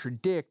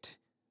contradict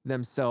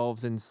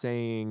themselves in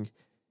saying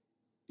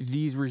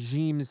these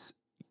regimes,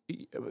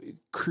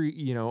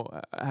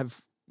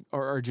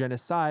 are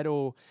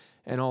genocidal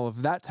and all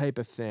of that type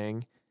of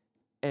thing.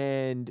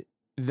 And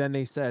then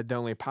they said the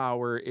only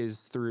power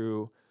is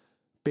through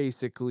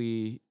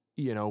basically,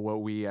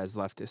 what we as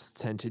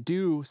leftists tend to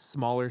do,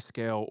 smaller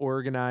scale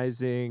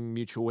organizing,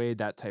 mutual aid,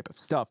 that type of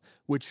stuff,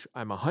 which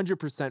I'm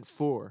 100%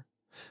 for.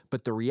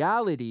 But the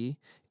reality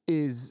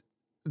is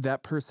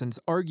that person's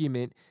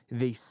argument,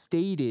 they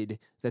stated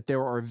that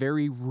there are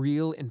very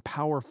real and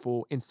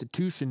powerful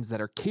institutions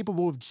that are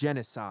capable of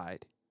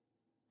genocide.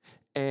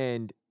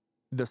 And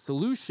the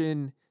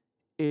solution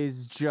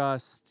is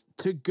just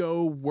to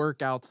go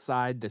work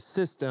outside the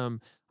system.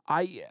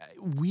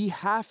 We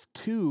have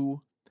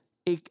to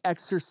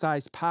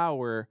exercise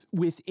power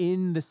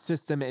within the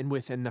system and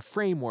within the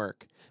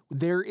framework.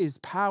 There is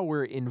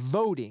power in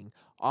voting.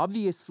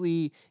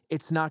 Obviously,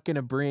 it's not going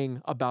to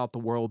bring about the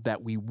world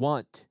that we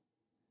want,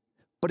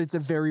 but it's a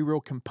very real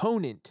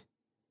component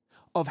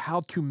of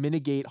how to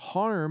mitigate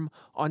harm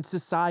on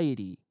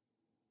society.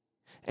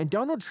 And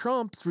Donald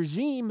Trump's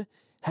regime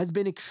has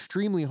been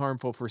extremely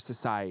harmful for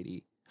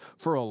society,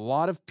 for a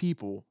lot of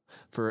people,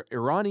 for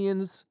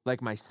Iranians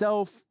like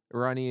myself,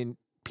 Iranian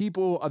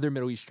people, other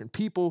Middle Eastern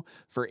people,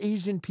 for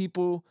Asian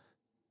people,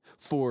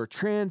 for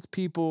trans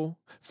people,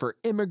 for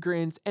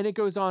immigrants, and it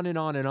goes on and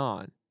on and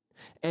on.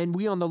 And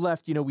we on the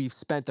left, we've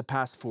spent the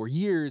past 4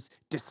 years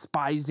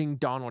despising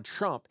Donald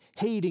Trump,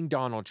 hating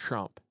Donald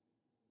Trump,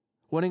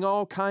 wanting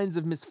all kinds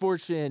of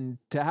misfortune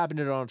to happen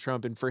to Donald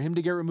Trump and for him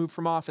to get removed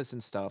from office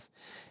and stuff.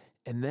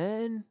 And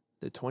then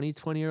the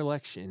 2020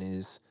 election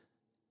is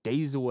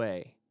days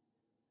away.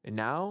 And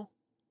now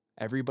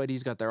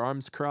everybody's got their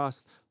arms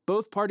crossed.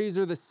 Both parties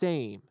are the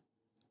same.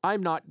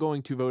 I'm not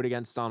going to vote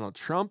against Donald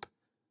Trump.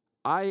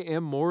 I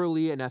am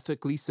morally and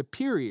ethically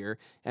superior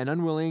and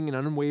unwilling and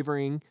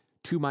unwavering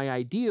to my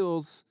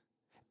ideals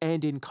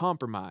and in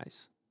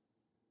compromise.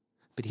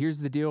 But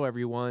here's the deal,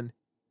 everyone.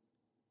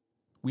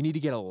 We need to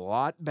get a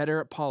lot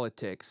better at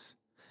politics,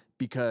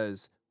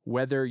 because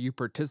whether you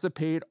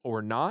participate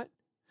or not,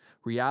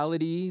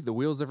 reality, the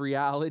wheels of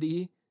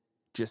reality,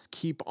 just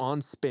keep on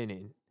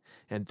spinning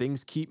and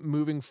things keep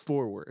moving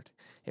forward.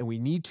 And we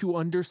need to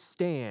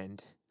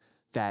understand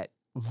that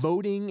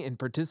voting and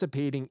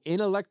participating in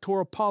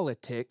electoral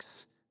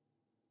politics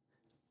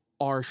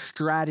are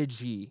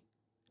strategy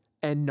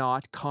and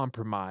not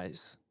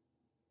compromise.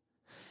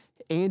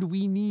 And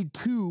we need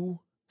to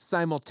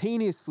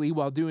simultaneously,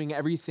 while doing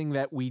everything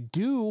that we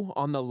do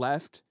on the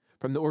left,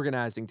 from the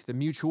organizing to the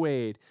mutual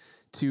aid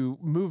to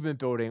movement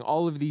building,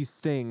 all of these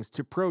things,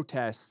 to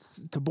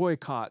protests, to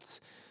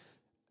boycotts,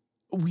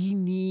 we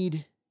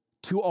need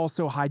to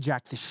also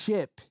hijack the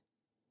ship.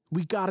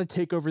 We got to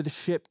take over the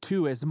ship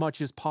too, as much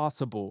as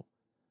possible.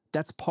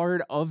 That's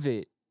part of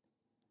it.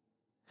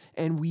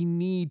 And we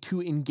need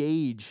to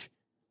engage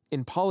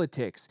in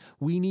politics.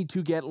 We need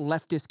to get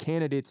leftist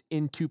candidates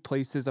into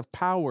places of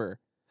power.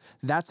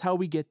 That's how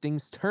we get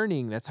things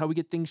turning. That's how we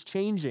get things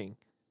changing.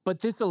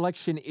 But this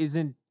election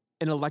isn't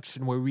an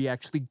election where we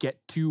actually get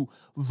to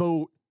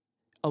vote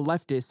a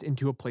leftist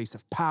into a place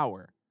of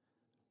power.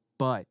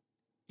 But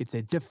it's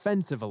a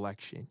defensive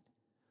election.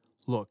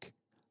 Look,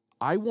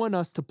 I want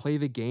us to play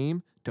the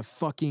game to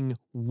fucking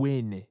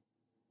win.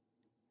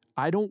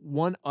 I don't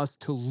want us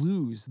to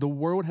lose. The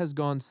world has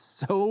gone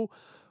so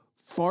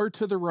far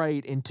to the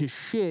right into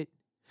shit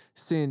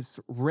since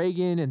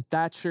Reagan and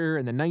Thatcher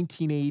in the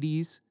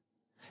 1980s,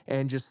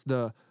 and just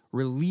the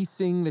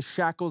releasing the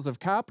shackles of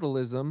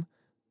capitalism,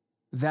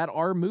 that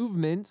our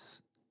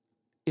movements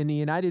in the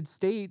United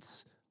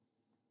States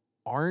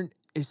aren't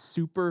as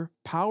super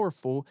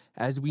powerful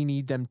as we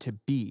need them to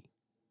be.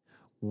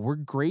 We're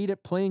great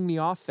at playing the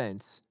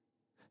offense,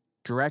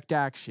 direct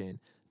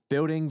action,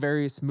 building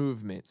various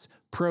movements,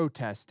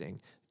 protesting,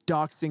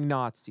 doxing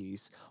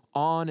Nazis,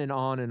 on and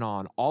on and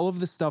on. All of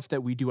the stuff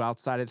that we do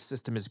outside of the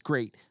system is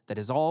great. That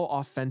is all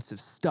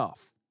offensive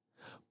stuff.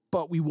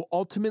 But we will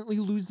ultimately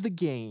lose the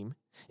game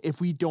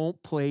if we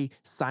don't play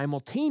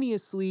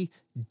simultaneously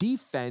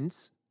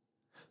defense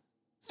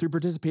through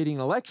participating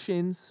in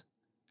elections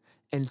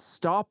and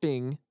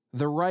stopping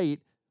the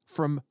right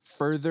from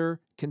further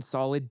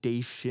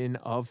consolidation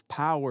of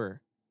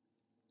power.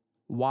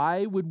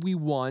 Why would we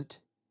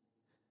want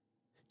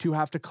to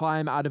have to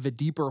climb out of a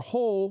deeper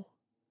hole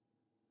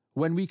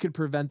when we could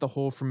prevent the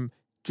hole from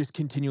just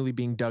continually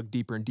being dug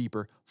deeper and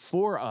deeper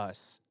for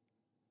us?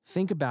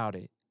 Think about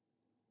it.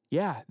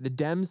 Yeah, the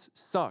Dems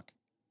suck.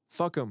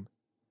 Fuck them.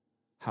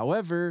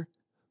 However,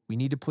 we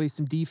need to play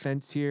some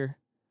defense here.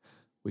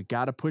 We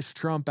got to push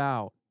Trump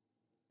out.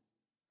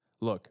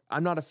 Look,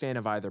 I'm not a fan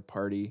of either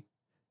party.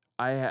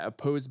 I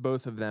oppose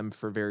both of them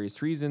for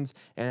various reasons,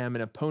 and I'm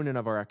an opponent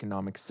of our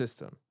economic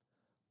system.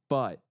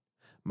 But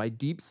my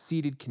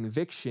deep-seated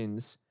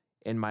convictions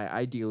and my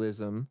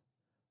idealism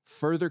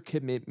further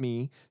commit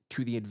me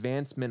to the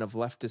advancement of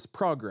leftist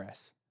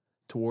progress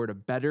toward a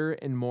better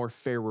and more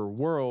fairer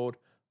world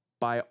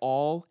by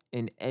all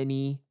and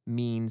any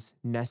means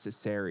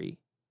necessary.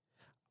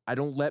 I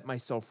don't let my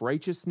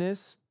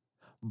self-righteousness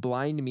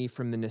blind me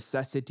from the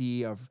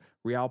necessity of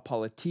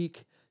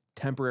realpolitik,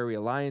 temporary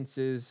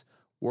alliances,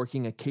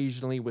 working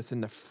occasionally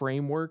within the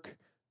framework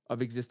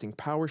of existing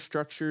power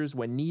structures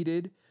when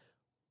needed,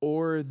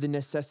 or the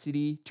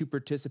necessity to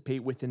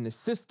participate within the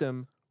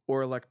system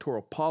or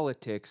electoral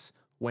politics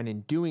when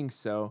in doing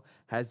so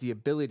has the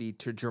ability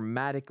to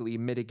dramatically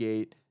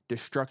mitigate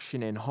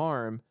destruction and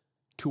harm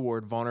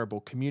toward vulnerable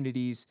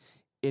communities,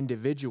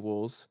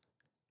 individuals,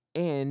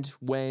 and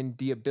when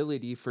the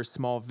ability for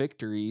small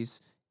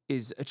victories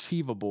is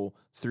achievable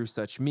through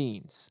such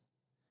means.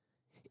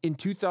 In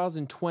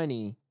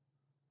 2020,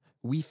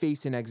 we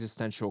face an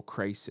existential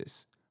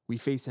crisis. We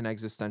face an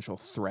existential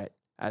threat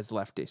as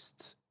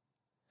leftists.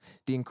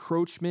 The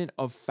encroachment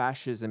of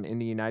fascism in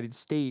the United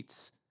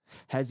States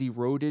has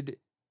eroded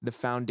the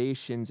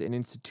foundations and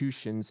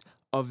institutions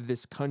of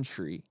this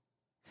country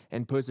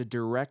and pose a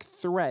direct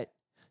threat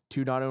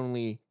to not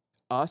only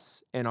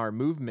us and our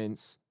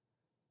movements,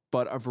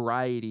 but a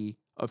variety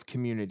of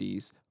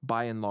communities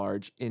by and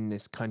large in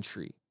this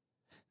country.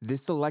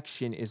 This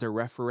election is a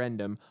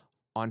referendum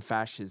on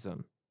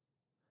fascism.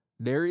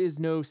 There is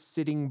no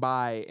sitting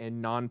by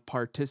and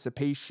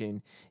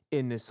non-participation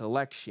in this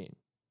election.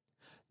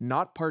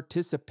 Not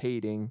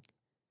participating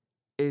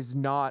is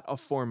not a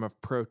form of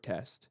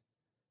protest.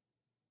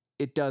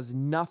 It does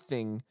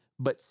nothing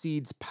but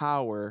cedes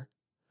power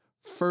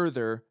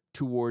further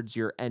towards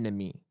your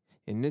enemy,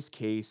 in this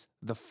case,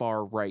 the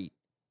far right.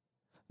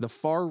 The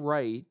far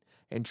right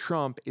and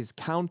Trump is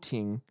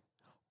counting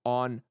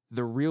on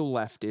the real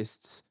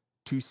leftists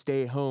to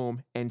stay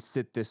home and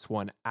sit this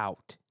one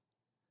out.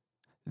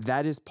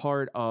 That is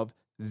part of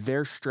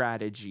their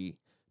strategy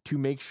to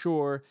make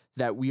sure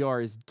that we are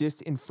as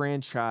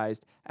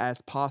disenfranchised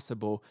as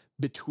possible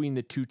between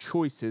the two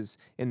choices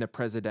in the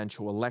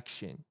presidential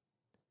election.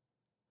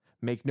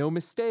 Make no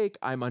mistake,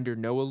 I'm under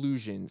no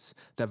illusions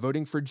that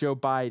voting for Joe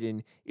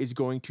Biden is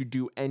going to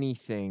do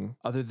anything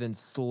other than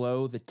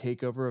slow the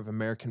takeover of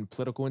American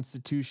political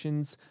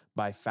institutions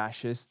by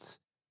fascists.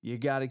 You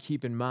gotta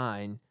keep in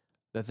mind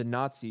that the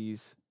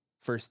Nazis'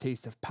 first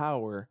taste of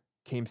power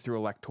came through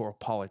electoral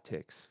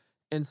politics.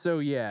 And so,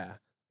 yeah,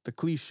 the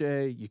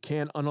cliche, you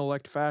can't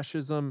unelect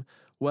fascism,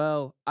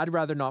 well, I'd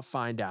rather not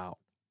find out.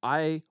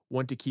 I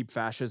want to keep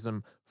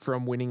fascism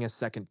from winning a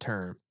second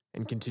term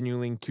and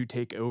continuing to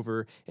take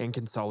over and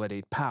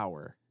consolidate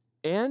power.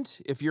 And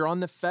if you're on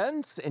the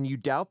fence and you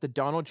doubt that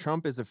Donald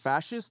Trump is a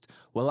fascist,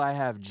 well, I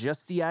have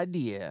just the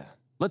idea.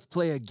 Let's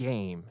play a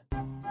game.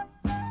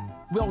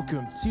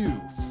 Welcome to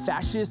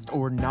Fascist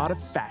or Not a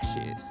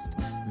Fascist,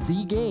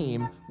 the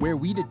game where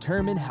we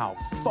determine how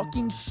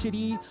fucking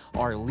shitty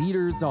our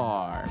leaders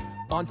are.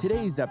 On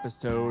today's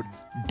episode,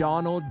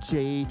 Donald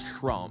J.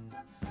 Trump.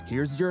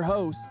 Here's your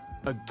host,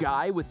 a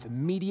guy with a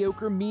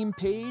mediocre meme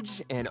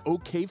page and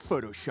okay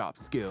Photoshop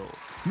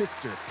skills,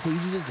 Mr.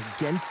 Pages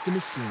Against the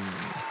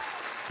Machine.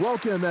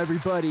 Welcome,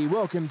 everybody.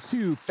 Welcome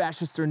to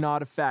Fascist or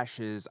Not a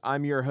Fascist.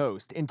 I'm your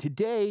host, and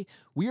today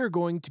we are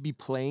going to be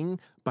playing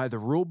by the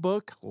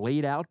rulebook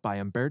laid out by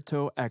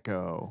Umberto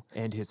Eco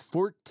and his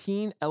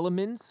 14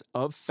 elements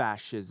of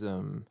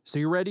fascism. So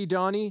you ready,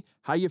 Donnie?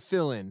 How you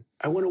feeling?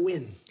 I want to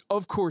win.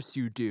 Of course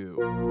you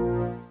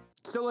do.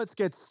 So let's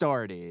get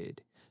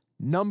started.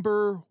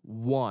 Number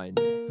 1,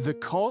 the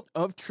cult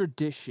of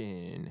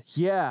tradition.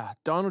 Yeah,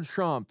 Donald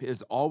Trump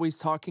is always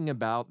talking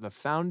about the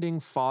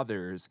founding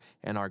fathers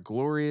and our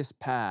glorious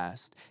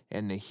past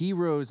and the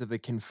heroes of the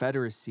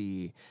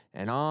Confederacy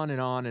and on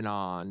and on and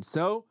on.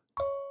 So,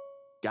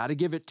 gotta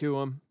give it to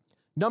him.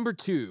 Number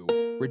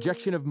 2,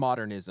 rejection of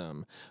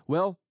modernism.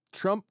 Well,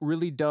 Trump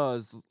really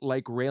does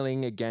like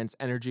railing against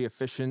energy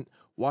efficient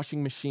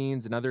washing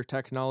machines and other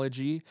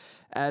technology,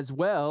 as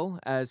well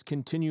as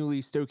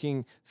continually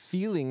stoking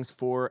feelings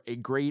for a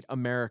great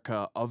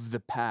America of the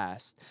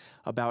past,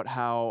 about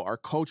how our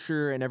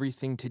culture and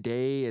everything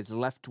today is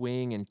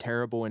left-wing and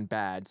terrible and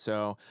bad.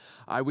 So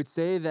I would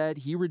say that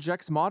he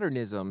rejects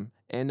modernism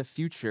and the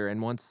future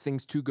and wants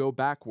things to go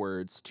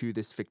backwards to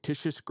this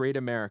fictitious great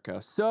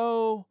America.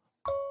 So,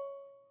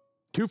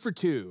 2 for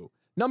 2.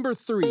 Number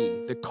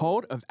 3, the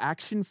cult of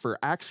action for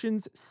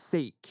action's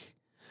sake.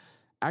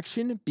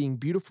 Action, being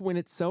beautiful in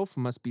itself,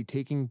 must be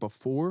taken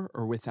before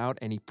or without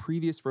any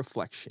previous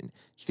reflection.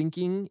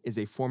 Thinking is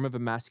a form of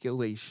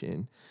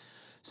emasculation.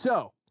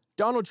 So,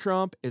 Donald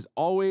Trump is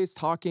always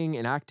talking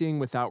and acting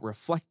without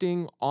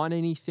reflecting on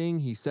anything.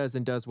 He says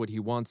and does what he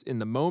wants in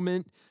the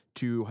moment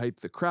to hype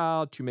the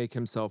crowd, to make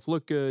himself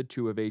look good,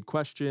 to evade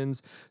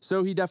questions.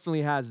 So he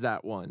definitely has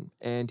that one.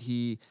 And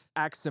he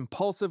acts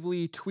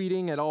impulsively,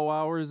 tweeting at all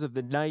hours of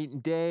the night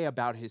and day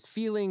about his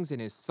feelings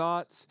and his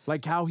thoughts,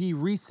 like how he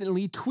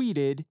recently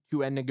tweeted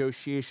to end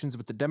negotiations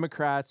with the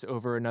Democrats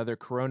over another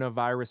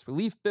coronavirus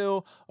relief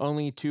bill,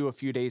 only to a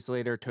few days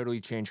later totally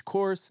change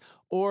course,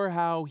 or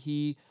how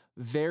he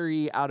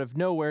very out of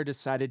nowhere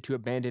decided to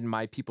abandon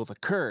my people, the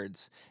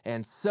Kurds.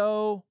 And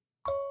so,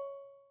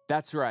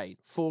 that's right,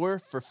 4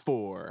 for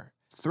 4.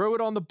 Throw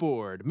it on the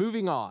board.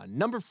 Moving on.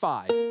 Number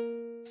 5,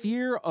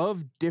 fear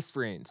of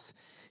difference.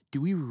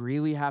 Do we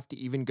really have to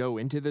even go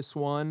into this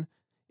one?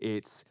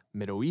 It's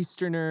Middle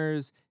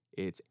Easterners,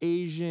 it's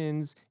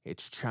Asians,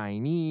 it's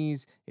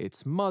Chinese,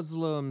 it's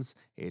Muslims,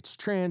 it's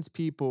trans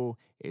people,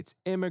 it's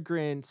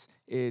immigrants,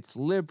 it's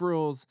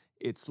liberals,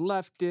 it's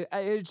leftists.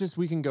 It's just,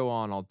 we can go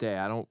on all day.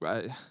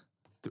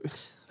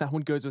 That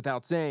one goes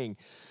without saying.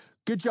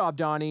 Good job,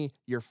 Donnie.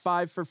 You're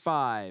 5 for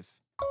 5.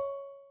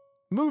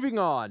 Moving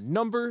on,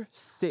 number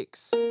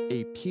 6,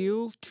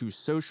 appeal to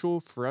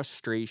social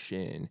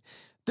frustration.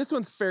 This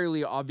one's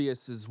fairly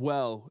obvious as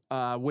well.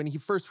 When he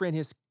first ran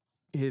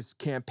his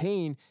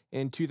campaign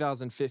in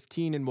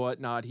 2015 and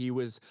whatnot, he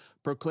was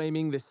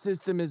proclaiming the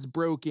system is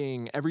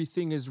broken,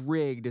 everything is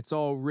rigged, it's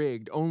all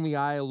rigged, only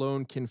I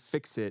alone can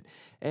fix it.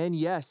 And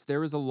yes,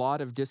 there is a lot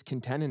of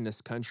discontent in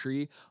this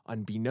country.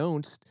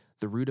 Unbeknownst,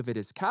 the root of it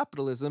is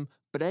capitalism.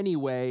 But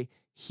anyway,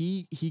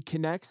 he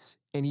connects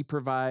and he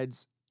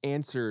provides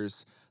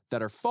answers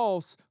that are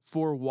false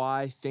for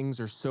why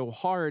things are so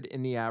hard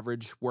in the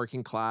average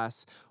working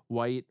class,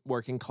 white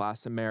working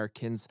class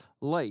American's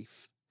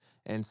life.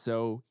 And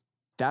so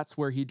that's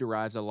where he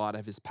derives a lot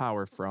of his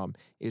power from,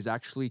 is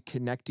actually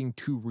connecting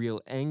to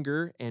real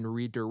anger and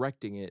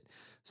redirecting it.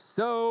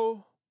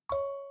 So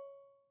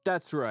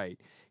that's right.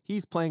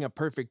 He's playing a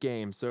perfect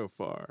game so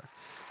far.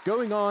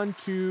 Going on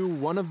to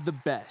one of the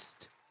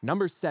best.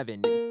 Number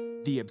 7,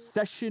 the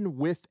obsession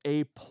with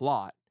a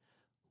plot.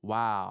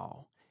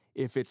 Wow.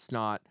 If it's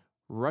not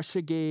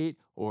Russiagate,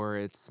 or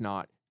it's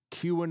not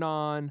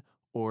QAnon,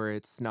 or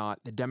it's not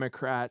the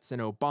Democrats and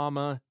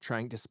Obama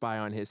trying to spy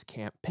on his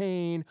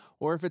campaign,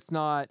 or if it's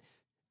not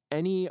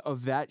any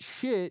of that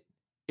shit,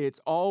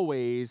 it's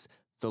always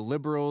the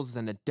liberals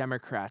and the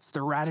Democrats,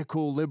 the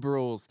radical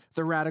liberals,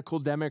 the radical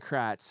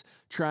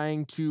Democrats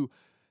trying to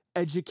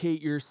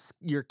educate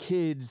your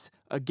kids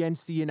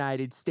against the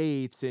United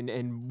States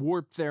and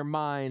warp their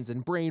minds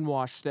and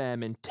brainwash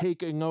them and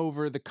taking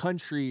over the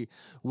country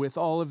with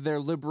all of their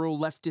liberal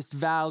leftist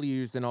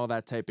values and all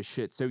that type of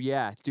shit. So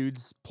yeah,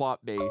 dude's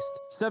plot-based.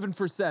 7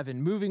 for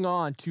 7. Moving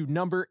on to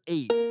number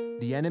 8.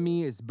 The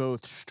enemy is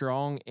both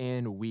strong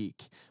and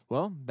weak.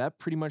 Well, that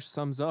pretty much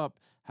sums up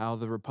how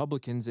the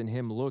Republicans and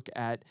him look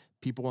at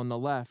people on the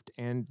left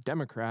and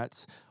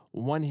Democrats.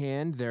 On one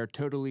hand, they're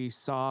totally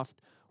soft,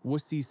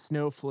 wussy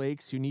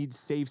snowflakes who need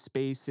safe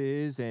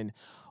spaces and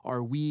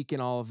are weak and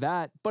all of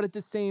that. But at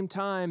the same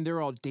time, they're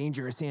all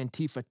dangerous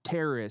Antifa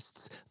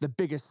terrorists, the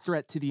biggest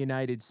threat to the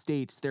United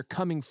States. They're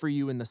coming for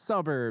you in the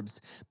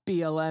suburbs.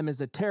 BLM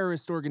is a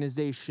terrorist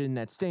organization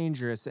that's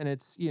dangerous. And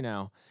it's,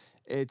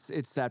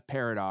 it's that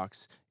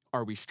paradox.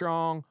 Are we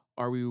strong?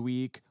 Are we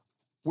weak?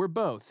 We're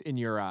both in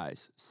your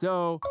eyes.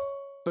 So,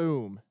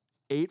 boom,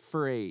 8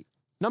 for 8.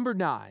 Number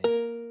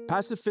 9,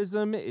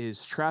 pacifism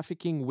is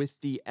trafficking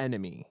with the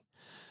enemy.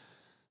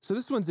 So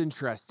this one's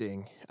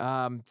interesting.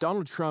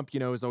 Donald Trump,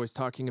 is always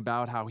talking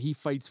about how he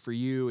fights for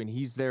you and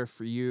he's there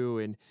for you.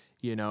 And,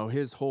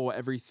 his whole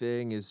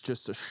everything is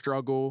just a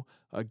struggle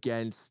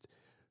against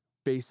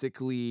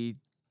basically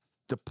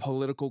the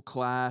political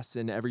class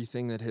and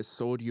everything that has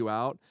sold you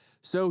out.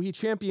 So he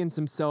champions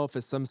himself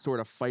as some sort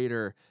of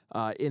fighter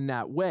in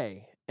that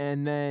way.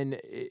 And then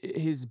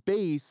his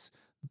base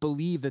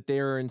believe that they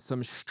are in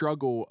some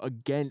struggle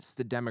against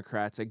the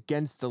Democrats,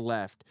 against the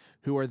left,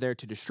 who are there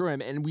to destroy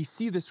him. And we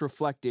see this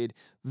reflected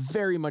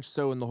very much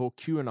so in the whole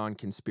QAnon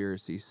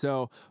conspiracy.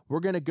 So we're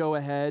going to go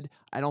ahead,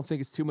 I don't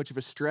think it's too much of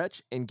a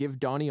stretch, and give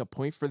Donnie a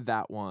point for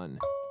that one.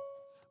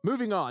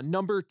 Moving on,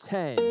 number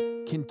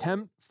 10,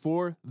 contempt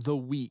for the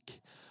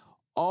weak.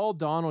 All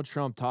Donald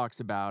Trump talks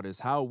about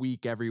is how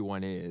weak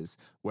everyone is,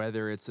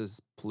 whether it's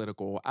his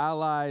political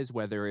allies,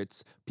 whether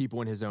it's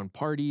people in his own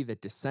party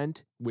that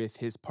dissent with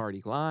his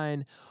party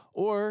line,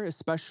 or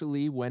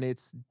especially when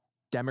it's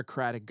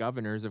Democratic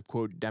governors of,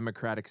 quote,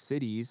 Democratic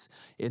cities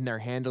in their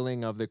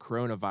handling of the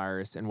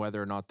coronavirus and whether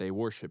or not they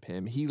worship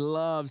him. He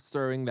loves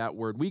throwing that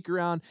word weak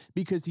around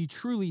because he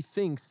truly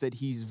thinks that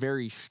he's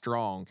very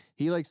strong.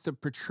 He likes to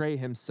portray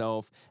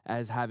himself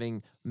as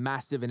having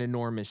massive and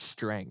enormous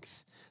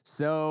strength.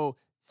 So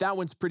that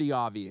one's pretty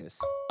obvious.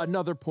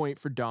 Another point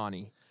for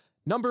Donnie.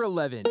 Number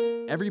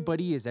 11,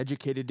 everybody is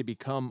educated to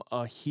become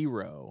a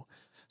hero.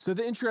 So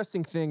the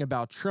interesting thing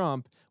about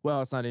Trump,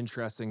 well, it's not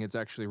interesting, it's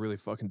actually really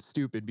fucking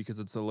stupid because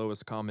it's the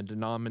lowest common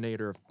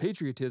denominator of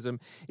patriotism,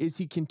 is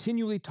he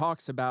continually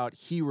talks about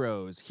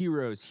heroes,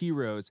 heroes,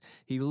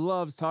 heroes. He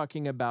loves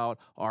talking about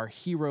our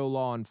hero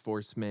law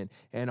enforcement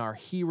and our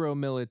hero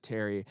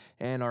military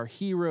and our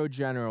hero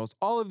generals.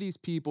 All of these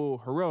people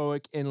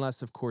heroic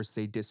unless, of course,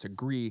 they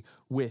disagree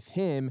with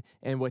him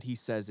and what he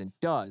says and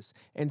does.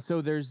 And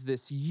so there's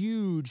this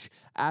huge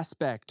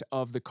aspect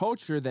of the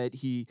culture that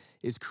he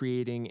is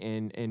creating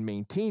and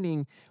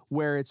maintaining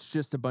where it's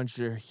just a bunch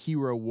of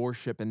hero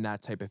worship and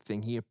that type of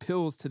thing. He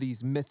appeals to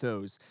these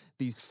mythos,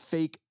 these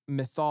fake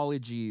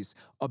mythologies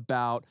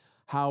about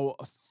how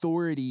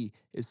authority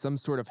is some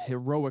sort of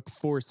heroic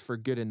force for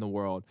good in the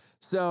world.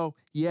 So,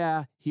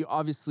 yeah, he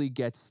obviously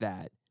gets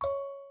that.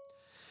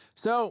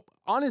 So,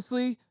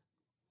 honestly,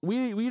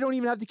 we don't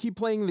even have to keep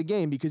playing the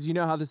game because you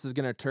know how this is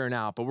going to turn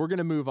out. But we're going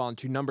to move on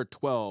to number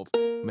 12,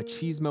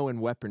 machismo and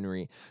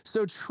weaponry.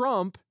 So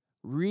Trump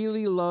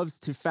really loves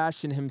to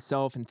fashion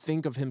himself and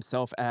think of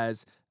himself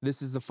as,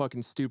 this is the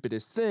fucking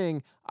stupidest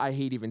thing. I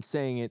hate even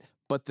saying it,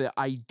 but the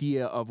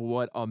idea of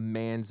what a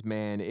man's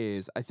man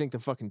is. I think the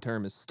fucking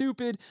term is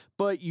stupid,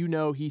 but you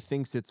know he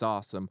thinks it's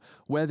awesome.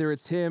 Whether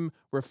it's him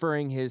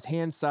referring his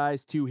hand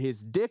size to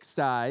his dick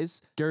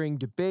size during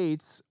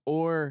debates,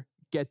 or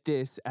get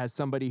this, as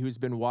somebody who's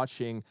been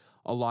watching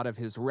a lot of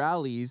his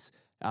rallies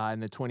in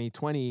the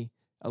 2020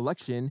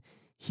 election,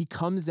 he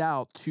comes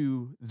out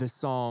to the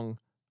song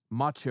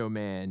Macho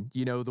Man,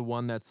 you know, the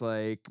one that's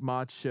like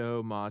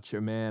macho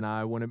man,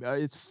 I want to,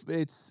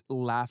 it's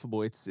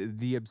laughable. It's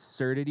the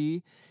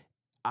absurdity.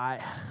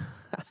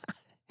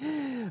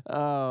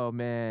 Oh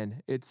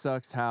man, it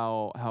sucks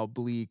how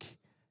bleak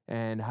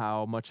and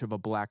how much of a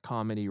black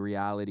comedy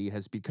reality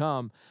has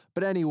become.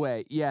 But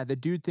anyway, yeah, the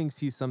dude thinks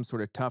he's some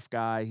sort of tough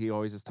guy. He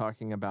always is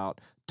talking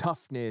about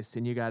toughness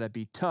and you got to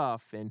be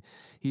tough. And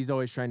he's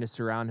always trying to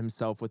surround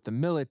himself with the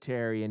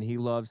military. And he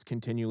loves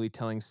continually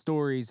telling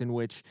stories in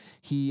which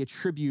he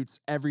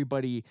attributes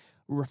everybody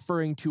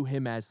referring to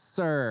him as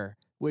sir,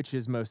 which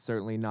is most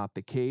certainly not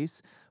the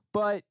case.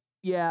 But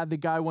yeah, the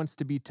guy wants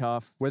to be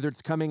tough, whether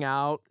it's coming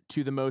out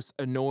to the most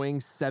annoying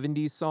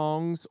 70s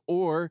songs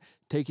or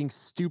taking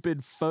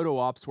stupid photo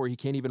ops where he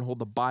can't even hold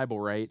the Bible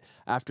right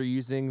after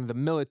using the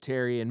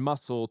military and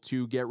muscle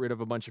to get rid of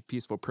a bunch of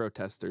peaceful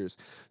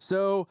protesters.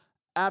 So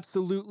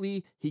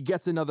absolutely, he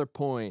gets another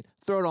point.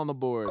 Throw it on the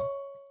board.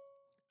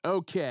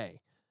 Okay,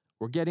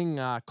 we're getting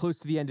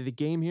close to the end of the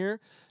game here.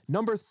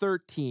 Number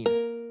 13,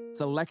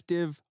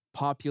 selective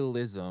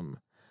populism.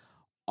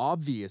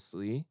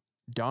 Obviously,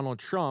 Donald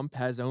Trump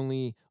has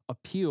only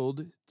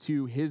appealed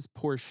to his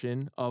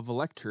portion of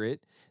electorate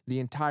the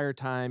entire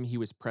time he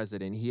was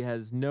president. He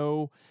has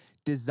no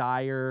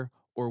desire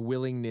or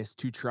willingness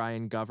to try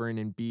and govern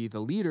and be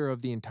the leader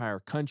of the entire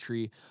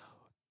country.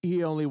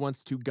 He only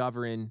wants to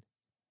govern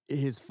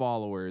his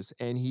followers,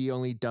 and he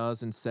only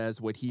does and says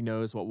what he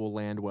knows what will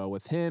land well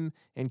with him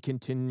and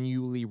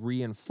continually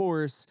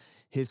reinforce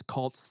his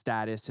cult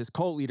status, his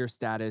cult leader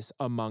status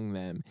among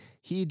them.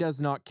 He does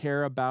not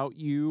care about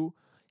you.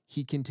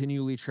 He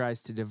continually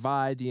tries to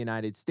divide the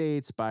United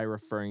States by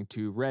referring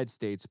to red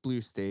states,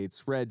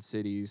 red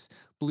cities,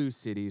 blue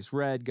cities,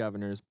 red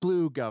governors,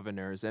 blue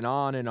governors, and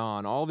on and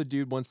on. All the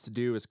dude wants to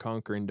do is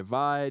conquer and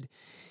divide.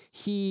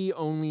 He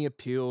only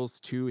appeals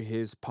to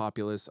his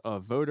populace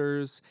of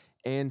voters,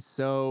 and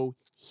so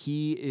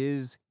he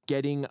is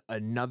getting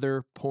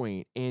another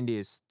point and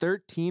is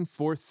 13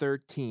 for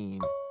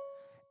 13.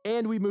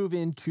 And we move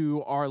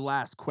into our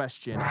last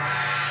question.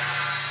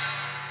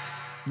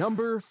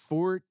 Number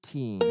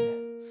 14,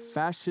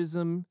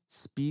 fascism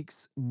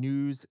speaks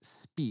news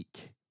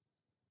speak.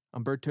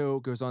 Umberto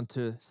goes on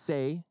to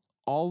say,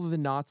 all of the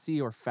Nazi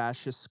or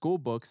fascist school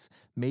books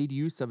made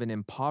use of an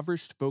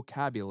impoverished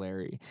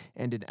vocabulary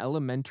and an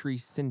elementary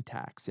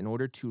syntax in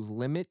order to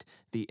limit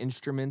the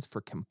instruments for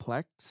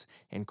complex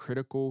and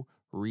critical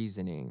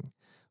reasoning.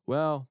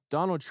 Well,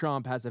 Donald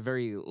Trump has a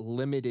very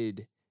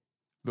limited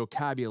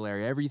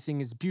vocabulary. Everything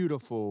is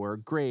beautiful or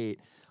great.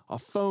 a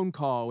phone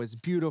call is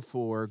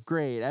beautiful or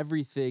great.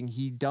 Everything,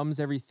 he dumbs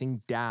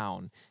everything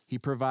down. He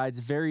provides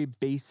very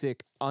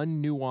basic,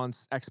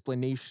 unnuanced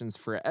explanations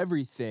for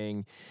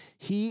everything.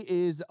 He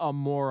is a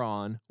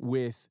moron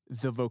with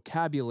the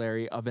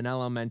vocabulary of an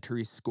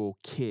elementary school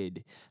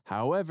kid.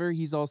 However,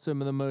 he's also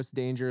the most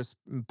dangerous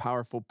and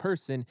powerful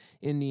person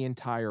in the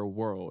entire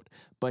world.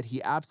 But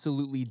he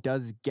absolutely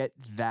does get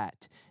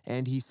that.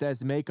 And he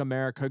says, "Make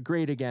America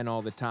great again"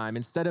 all the time,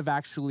 instead of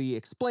actually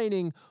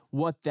explaining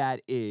what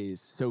that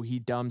is. So he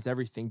dumbs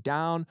everything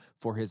down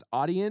for his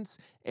audience.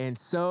 And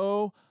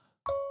so,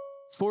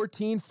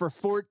 14 for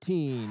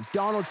 14.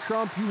 Donald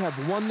Trump, you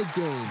have won the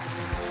game.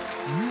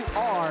 You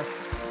are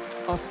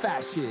a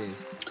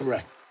fascist.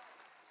 Correct.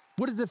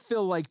 What does it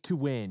feel like to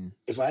win?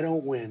 If I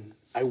don't win,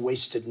 I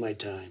wasted my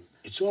time.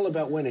 It's all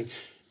about winning,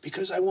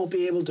 because I won't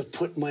be able to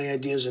put my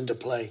ideas into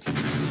play.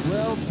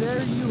 Well,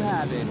 there you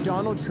have it.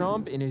 Donald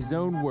Trump in his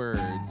own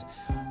words.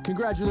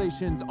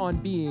 Congratulations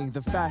on being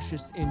the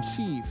fascist in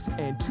chief,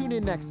 and tune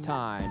in next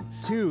time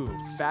to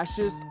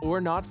Fascist or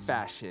Not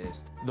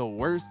Fascist, the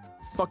worst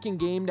fucking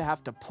game to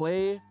have to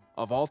play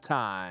of all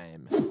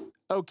time.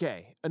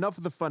 Okay, enough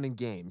of the fun and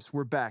games.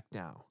 We're back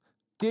now.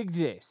 Dig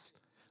this.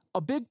 A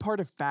big part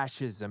of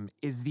fascism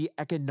is the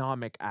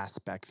economic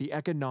aspect, the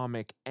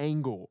economic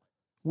angle,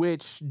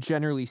 which,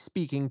 generally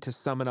speaking, to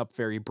sum it up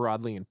very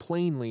broadly and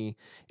plainly,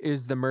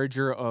 is the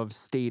merger of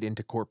state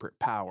into corporate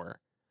power.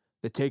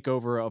 The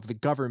takeover of the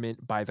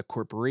government by the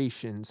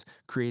corporations,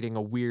 creating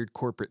a weird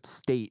corporate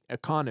state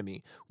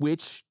economy,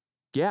 which,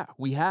 yeah,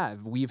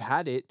 we've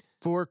had it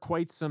for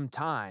quite some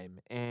time,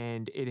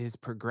 and it has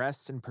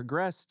progressed and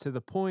progressed to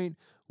the point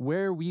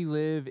where we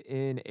live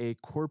in a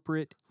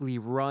corporately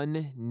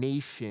run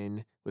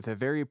nation with a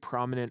very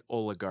prominent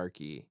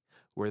oligarchy,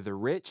 where the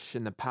rich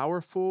and the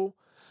powerful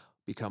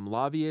become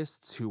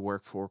lobbyists who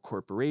work for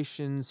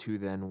corporations, who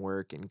then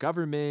work in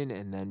government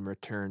and then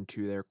return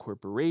to their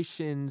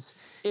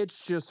corporations.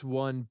 It's just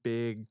one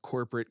big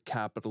corporate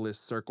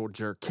capitalist circle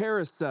jerk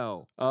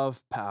carousel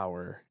of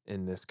power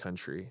in this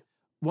country.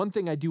 One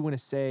thing I do want to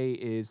say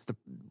is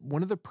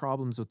one of the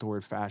problems with the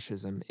word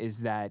fascism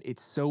is that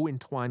it's so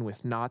entwined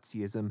with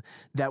Nazism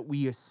that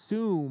we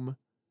assume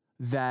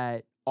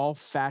that all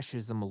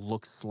fascism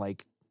looks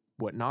like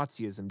what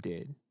Nazism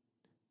did.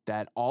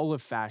 That all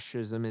of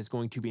fascism is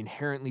going to be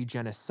inherently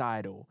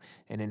genocidal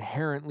and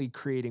inherently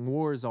creating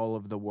wars all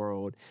over the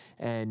world,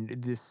 and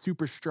this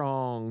super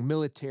strong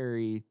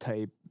military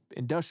type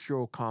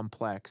industrial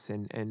complex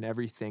and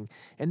everything.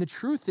 And the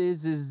truth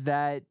is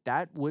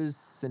that was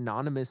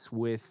synonymous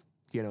with,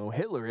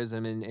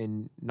 Hitlerism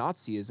and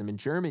Nazism in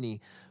Germany.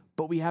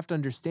 But we have to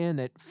understand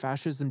that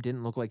fascism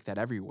didn't look like that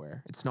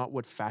everywhere. It's not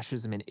what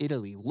fascism in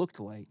Italy looked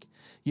like.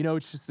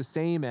 It's just the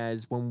same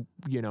as when,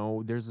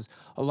 there's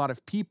a lot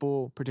of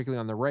people, particularly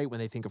on the right, when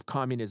they think of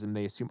communism,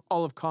 they assume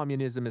all of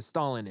communism is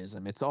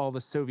Stalinism. It's all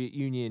the Soviet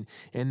Union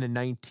in the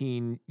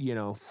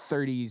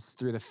 30s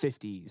through the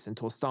 50s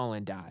until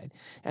Stalin died.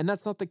 And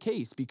that's not the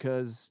case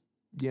because,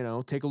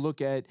 take a look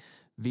at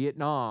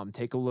Vietnam,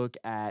 take a look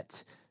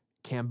at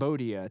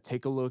Cambodia,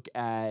 take a look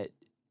at,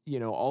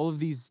 all of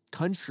these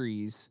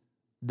countries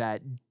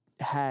that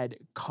had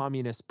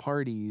communist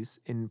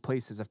parties in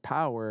places of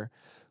power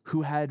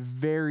who had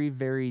very,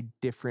 very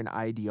different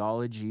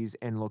ideologies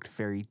and looked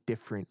very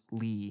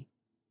differently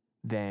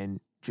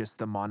than just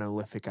the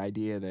monolithic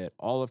idea that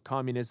all of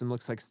communism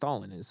looks like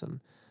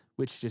Stalinism,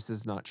 which just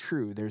is not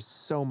true. There's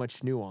so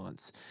much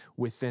nuance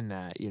within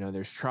that.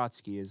 There's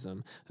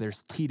Trotskyism,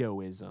 there's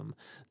Titoism,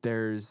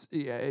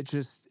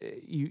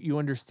 you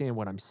understand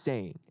what I'm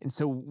saying. And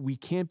so we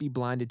can't be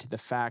blinded to the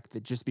fact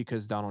that just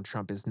because Donald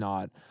Trump is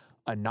not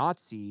a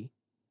Nazi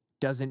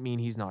doesn't mean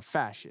he's not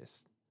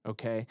fascist,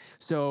 okay?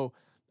 So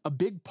a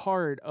big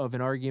part of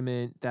an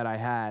argument that I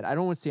had, I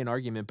don't want to say an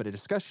argument, but a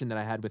discussion that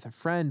I had with a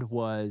friend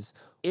was,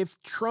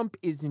 if Trump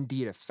is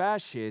indeed a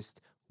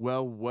fascist,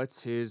 well,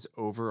 what's his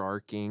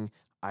overarching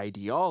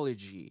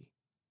ideology?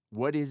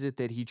 What is it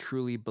that he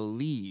truly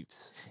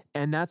believes?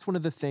 And that's one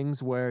of the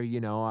things where,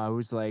 I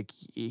was like,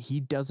 he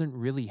doesn't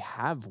really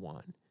have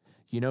one.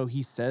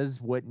 He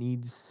says what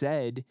needs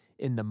said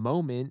in the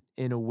moment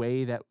in a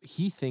way that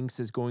he thinks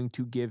is going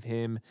to give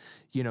him,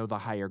 the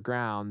higher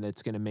ground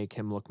that's going to make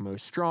him look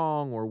most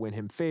strong or win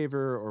him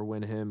favor or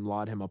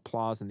laud him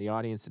applause in the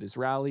audience at his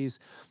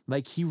rallies.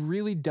 Like, he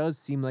really does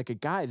seem like a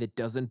guy that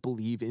doesn't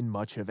believe in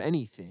much of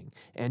anything.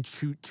 And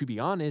to be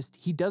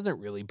honest, he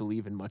doesn't really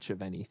believe in much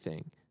of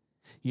anything.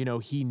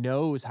 He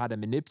knows how to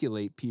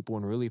manipulate people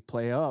and really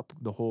play up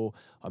the whole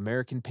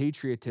American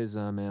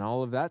patriotism and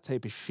all of that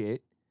type of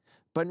shit.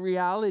 But in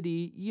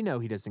reality,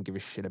 he doesn't give a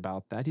shit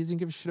about that. He doesn't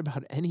give a shit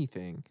about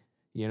anything.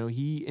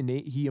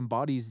 He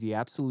embodies the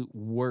absolute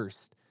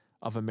worst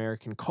of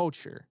American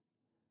culture.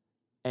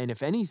 And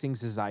if anything's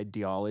his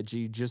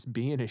ideology, just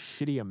being a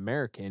shitty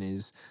American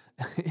is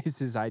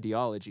his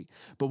ideology.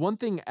 But one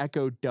thing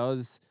Echo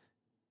does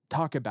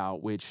talk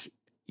about, which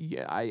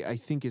I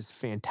think is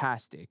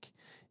fantastic,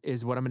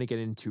 is what I'm going to get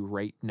into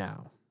right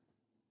now.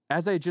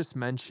 As I just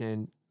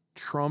mentioned,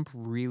 Trump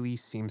really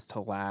seems to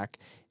lack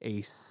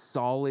a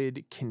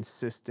solid,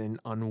 consistent,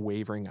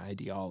 unwavering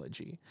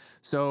ideology.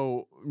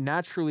 So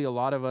naturally, a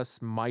lot of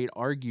us might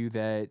argue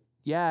that,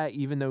 yeah,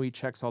 even though he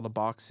checks all the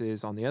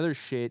boxes on the other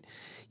shit,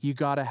 you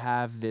gotta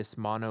have this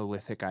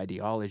monolithic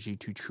ideology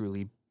to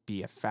truly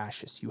be a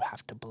fascist. You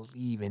have to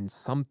believe in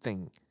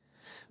something.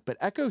 But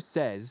Eco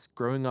says,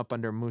 growing up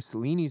under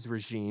Mussolini's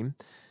regime,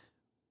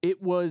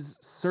 it was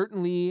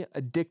certainly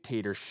a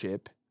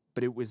dictatorship,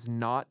 but it was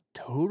not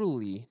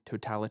totally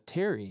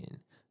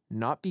totalitarian,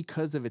 not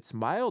because of its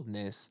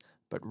mildness,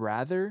 but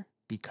rather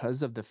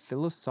because of the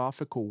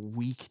philosophical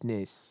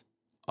weakness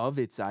of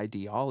its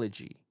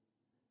ideology.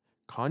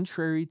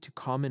 Contrary to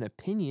common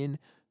opinion,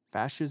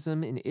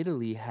 fascism in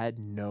Italy had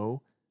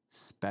no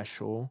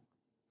special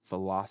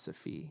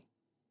philosophy.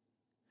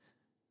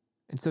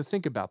 And so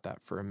think about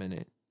that for a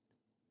minute.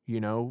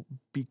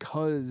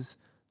 Because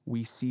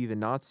we see the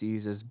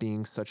Nazis as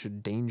being such a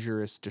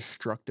dangerous,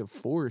 destructive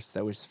force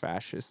that was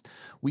fascist,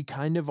 we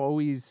kind of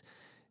always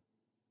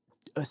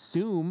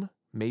assume,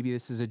 maybe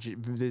this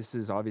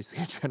is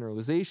obviously a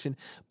generalization,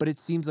 but it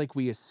seems like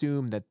we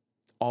assume that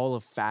all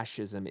of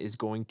fascism is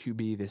going to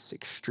be this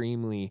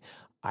extremely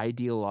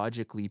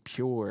ideologically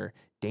pure,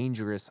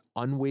 dangerous,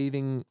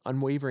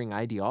 unwavering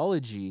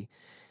ideology,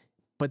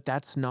 but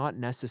that's not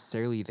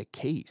necessarily the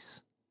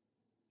case.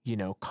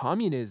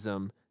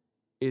 Communism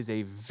is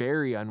a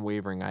very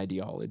unwavering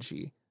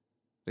ideology.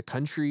 The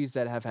countries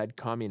that have had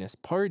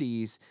communist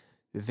parties,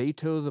 they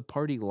toe the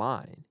party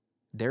line.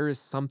 There is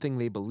something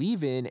they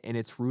believe in, and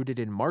it's rooted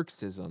in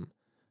Marxism.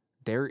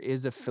 There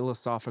is a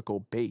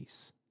philosophical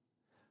base.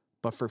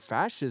 But for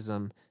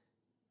fascism,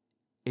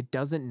 it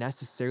doesn't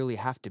necessarily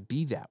have to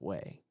be that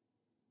way.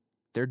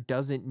 There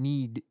doesn't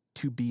need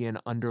to be an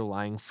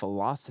underlying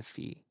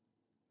philosophy.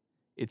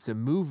 It's a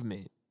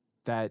movement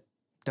that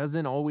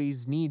doesn't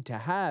always need to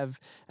have,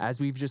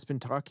 as we've just been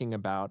talking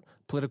about,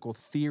 political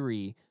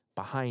theory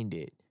behind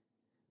it.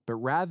 But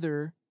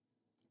rather,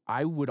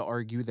 I would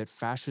argue that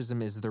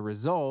fascism is the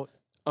result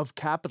of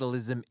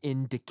capitalism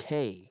in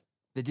decay.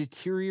 The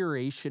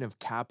deterioration of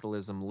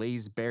capitalism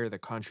lays bare the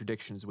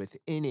contradictions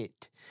within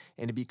it,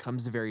 and it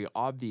becomes very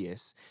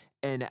obvious.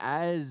 And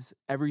as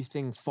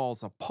everything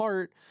falls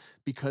apart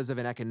because of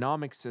an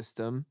economic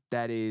system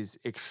that is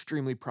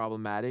extremely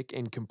problematic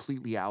and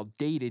completely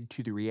outdated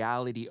to the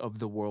reality of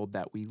the world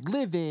that we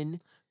live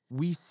in,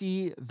 we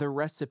see the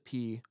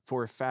recipe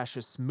for a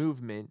fascist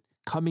movement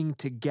coming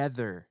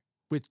together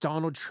with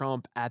Donald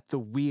Trump at the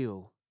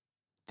wheel.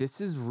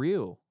 This is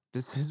real.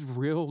 This is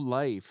real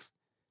life.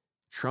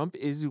 Trump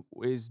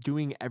is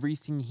doing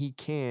everything he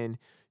can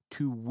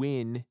to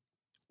win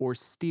or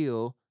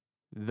steal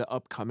the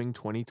upcoming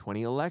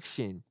 2020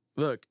 election.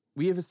 Look,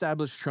 we have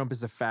established Trump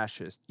as a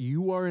fascist.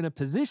 You are in a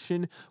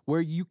position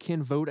where you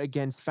can vote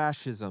against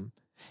fascism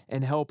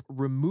and help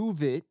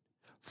remove it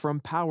from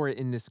power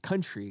in this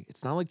country.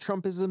 It's not like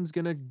Trumpism is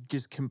going to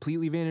just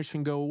completely vanish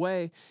and go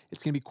away.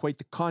 It's going to be quite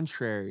the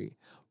contrary.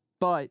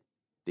 But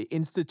the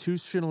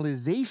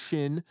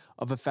institutionalization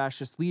of a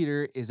fascist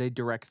leader is a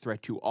direct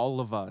threat to all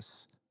of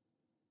us.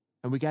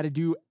 And we got to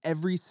do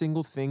every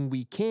single thing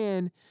we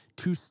can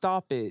to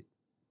stop it.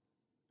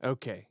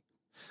 Okay,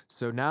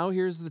 so now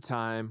here's the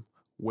time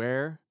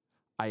where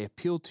I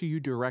appeal to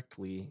you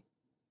directly,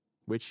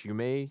 which you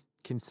may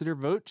consider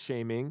vote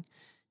shaming,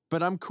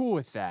 but I'm cool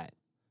with that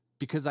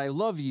because I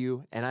love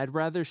you and I'd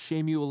rather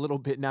shame you a little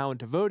bit now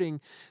into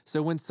voting.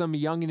 So when some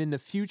youngin' in the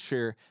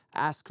future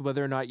asks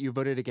whether or not you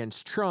voted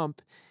against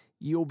Trump,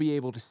 you'll be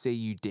able to say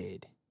you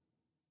did.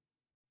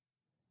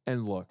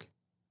 And look,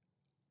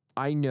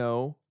 I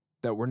know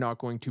that we're not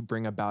going to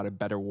bring about a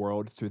better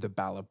world through the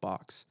ballot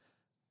box.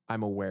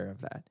 I'm aware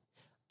of that.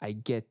 I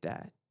get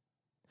that.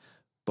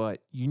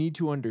 But you need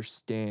to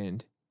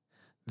understand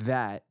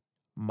that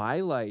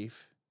my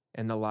life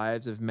and the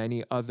lives of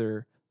many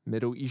other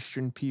Middle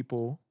Eastern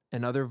people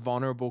and other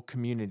vulnerable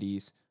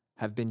communities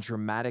have been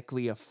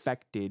dramatically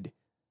affected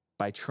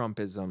by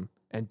Trumpism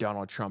and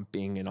Donald Trump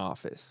being in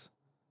office.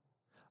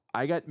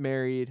 I got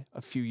married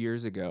a few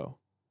years ago,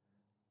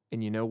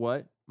 and you know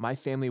what? My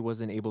family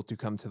wasn't able to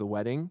come to the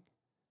wedding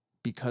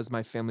because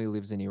my family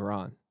lives in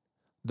Iran.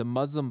 The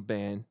Muslim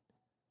ban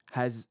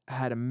has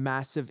had a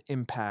massive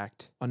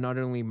impact on not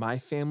only my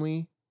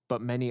family,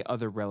 but many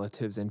other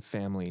relatives and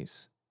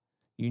families.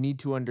 You need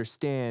to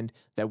understand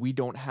that we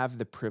don't have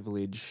the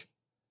privilege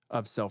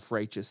of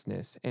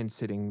self-righteousness and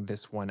sitting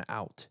this one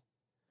out.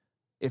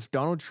 If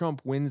Donald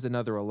Trump wins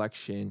another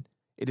election,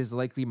 it is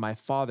likely my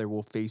father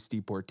will face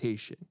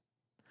deportation.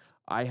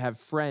 I have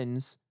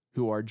friends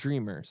who are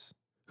dreamers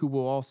who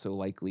will also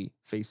likely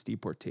face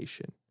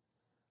deportation.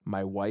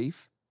 My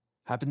wife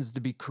happens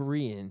to be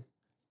Korean,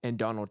 and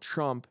Donald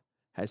Trump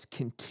has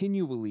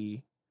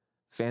continually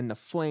fanned the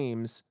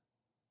flames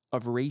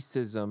of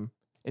racism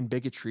and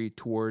bigotry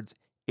towards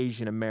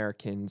Asian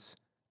Americans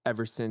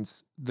ever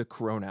since the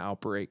corona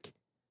outbreak.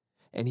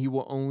 And he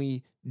will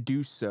only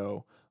do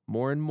so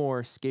more and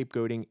more,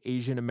 scapegoating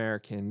Asian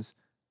Americans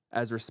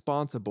as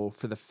responsible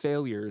for the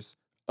failures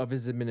of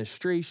his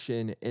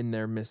administration in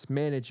their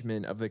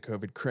mismanagement of the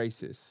COVID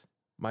crisis.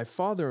 My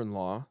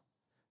father-in-law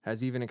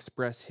has even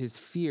expressed his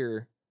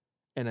fear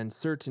and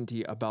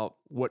uncertainty about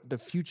what the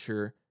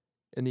future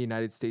in the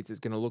United States is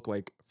going to look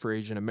like for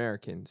Asian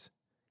Americans.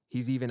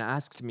 He's even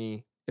asked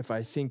me if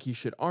I think he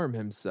should arm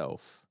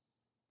himself.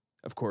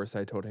 Of course,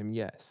 I told him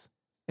yes.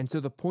 And so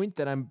the point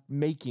that I'm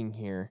making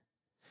here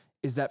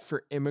is that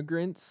for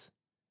immigrants,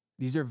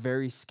 these are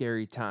very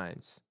scary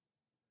times.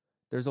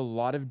 There's a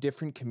lot of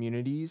different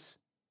communities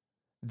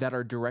that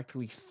are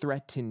directly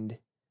threatened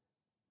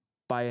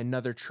by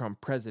another Trump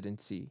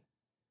presidency.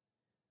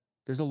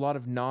 There's a lot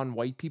of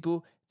non-white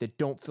people that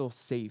don't feel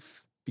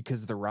safe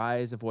because of the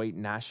rise of white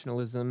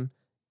nationalism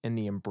and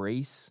the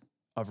embrace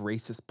of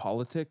racist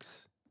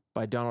politics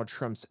by Donald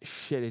Trump's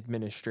shit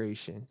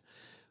administration.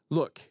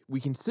 Look, we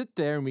can sit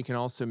there and we can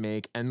also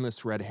make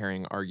endless red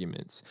herring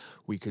arguments.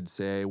 We could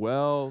say,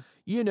 well,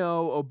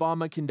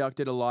 Obama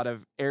conducted a lot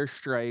of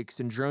airstrikes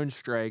and drone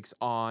strikes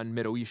on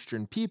Middle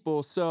Eastern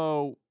people,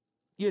 so,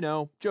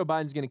 Joe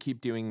Biden's going to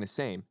keep doing the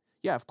same.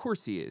 Yeah, of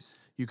course he is.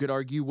 You could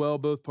argue, well,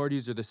 both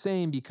parties are the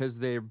same because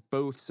they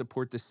both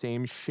support the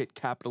same shit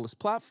capitalist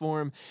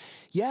platform.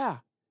 Yeah,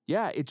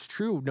 it's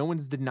true. No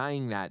one's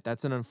denying that.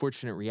 That's an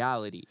unfortunate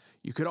reality.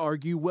 You could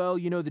argue, well,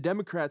 the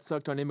Democrats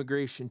sucked on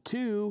immigration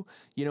too.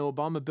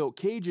 Obama built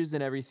cages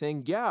and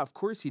everything. Yeah, of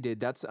course he did.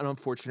 That's an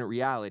unfortunate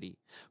reality.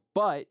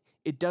 But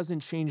it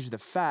doesn't change the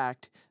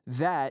fact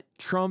that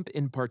Trump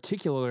in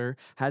particular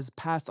has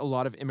passed a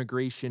lot of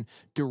immigration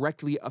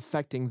directly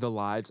affecting the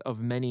lives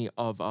of many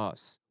of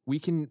us. We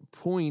can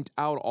point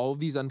out all of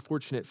these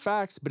unfortunate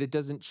facts, but it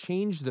doesn't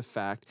change the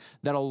fact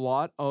that a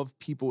lot of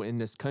people in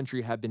this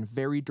country have been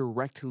very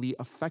directly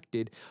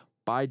affected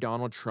by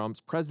Donald Trump's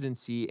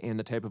presidency and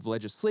the type of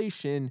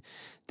legislation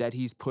that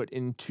he's put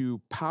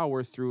into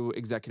power through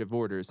executive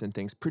orders and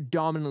things,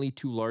 predominantly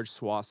to large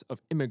swaths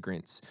of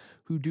immigrants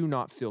who do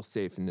not feel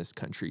safe in this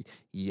country.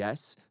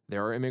 Yes,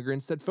 there are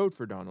immigrants that vote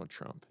for Donald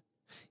Trump.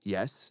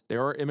 Yes,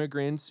 there are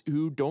immigrants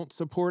who don't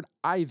support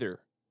either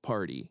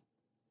party.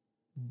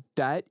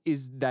 That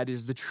is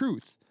the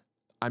truth.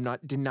 I'm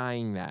not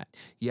denying that.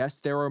 Yes,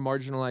 there are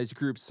marginalized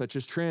groups such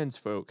as trans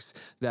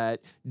folks that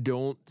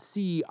don't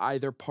see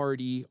either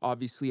party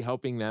obviously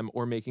helping them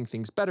or making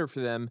things better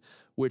for them,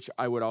 which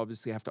I would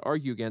obviously have to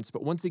argue against.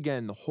 But once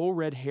again, the whole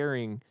red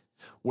herring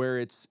where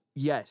it's,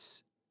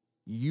 yes,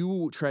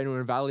 you try to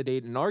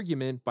invalidate an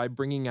argument by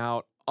bringing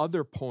out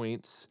other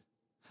points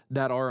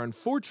that are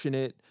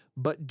unfortunate,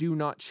 but do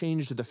not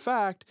change the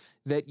fact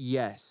that,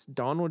 yes,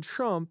 Donald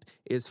Trump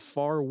is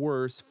far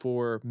worse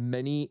for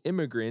many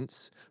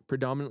immigrants,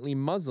 predominantly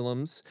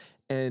Muslims,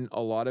 and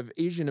a lot of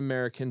Asian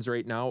Americans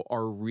right now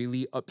are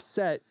really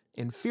upset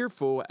and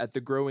fearful at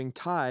the growing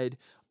tide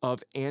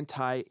of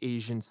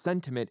anti-Asian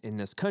sentiment in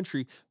this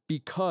country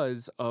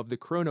because of the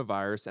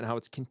coronavirus and how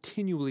it's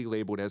continually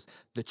labeled as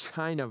the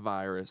China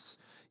virus.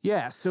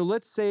 Yeah, so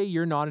let's say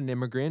you're not an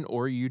immigrant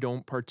or you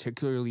don't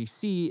particularly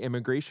see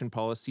immigration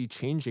policy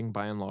changing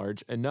by and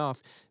large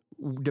enough,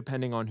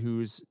 depending on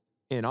who's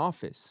in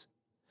office.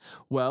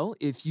 Well,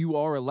 if you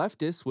are a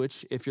leftist,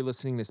 which if you're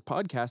listening to this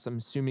podcast, I'm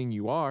assuming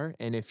you are,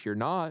 and if you're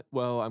not,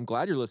 well, I'm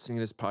glad you're listening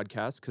to this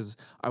podcast because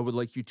I would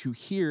like you to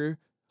hear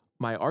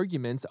my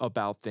arguments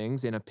about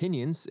things and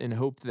opinions and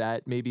hope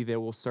that maybe they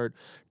will start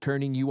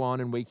turning you on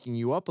and waking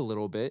you up a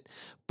little bit.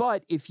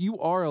 But if you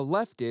are a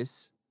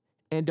leftist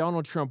and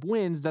Donald Trump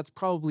wins, that's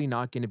probably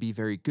not going to be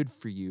very good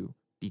for you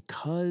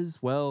because,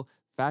 well,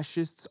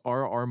 fascists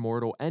are our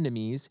mortal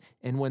enemies,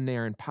 and when they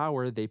are in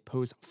power, they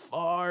pose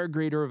far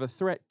greater of a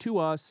threat to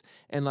us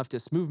and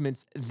leftist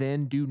movements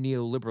than do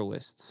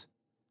neoliberalists.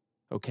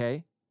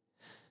 Okay?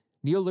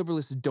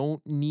 Neoliberalists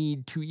don't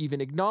need to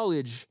even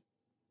acknowledge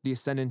the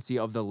ascendancy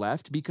of the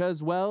left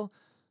because, well,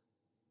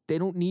 they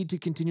don't need to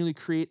continually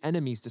create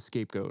enemies to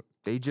scapegoat.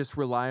 They just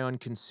rely on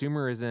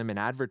consumerism and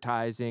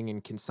advertising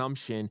and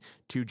consumption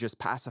to just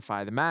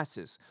pacify the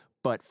masses.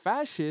 But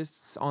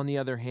fascists, on the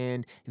other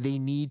hand, they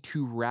need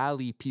to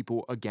rally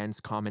people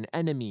against common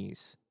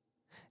enemies.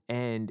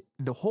 And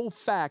the whole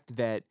fact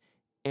that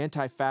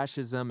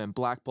anti-fascism and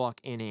Black Bloc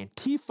and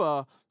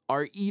Antifa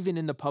are even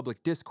in the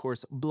public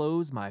discourse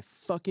blows my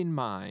fucking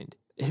mind.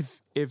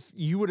 If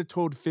you would have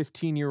told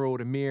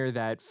 15-year-old Amir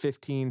that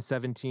 15,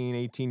 17,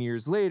 18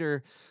 years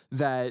later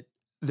that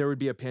there would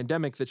be a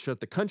pandemic that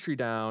shut the country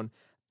down,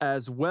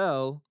 as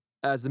well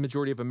as the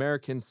majority of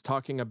Americans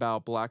talking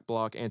about Black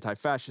Bloc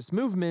anti-fascist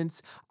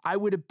movements, I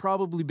would have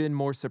probably been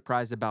more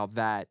surprised about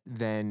that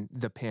than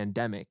the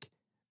pandemic.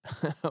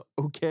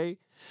 Okay?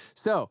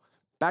 So,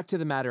 back to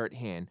the matter at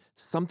hand.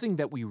 Something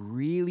that we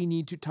really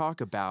need to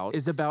talk about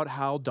is about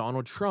how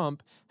Donald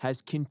Trump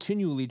has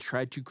continually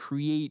tried to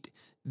create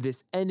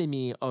this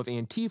enemy of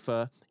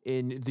Antifa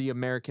in the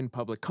American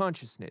public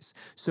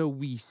consciousness. So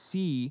we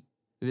see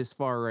this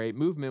far-right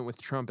movement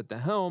with Trump at the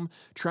helm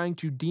trying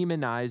to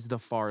demonize the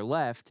far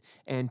left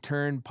and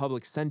turn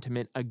public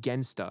sentiment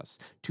against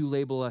us, to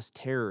label us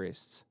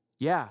terrorists.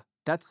 Yeah,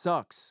 that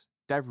sucks.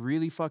 That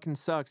really fucking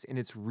sucks, and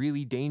it's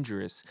really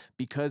dangerous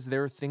because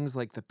there are things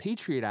like the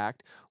Patriot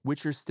Act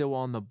which are still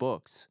on the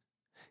books.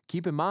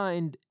 Keep in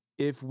mind,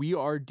 if we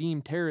are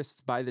deemed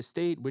terrorists by the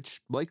state, which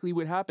likely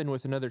would happen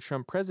with another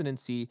Trump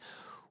presidency,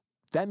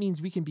 that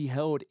means we can be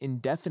held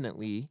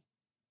indefinitely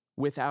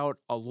without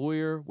a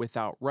lawyer,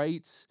 without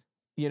rights.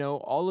 You know,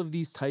 all of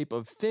these type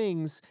of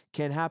things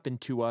can happen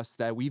to us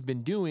that we've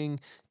been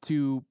doing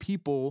to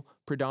people,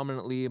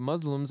 predominantly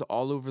Muslims,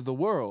 all over the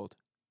world,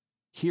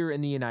 here in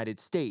the United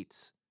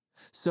States.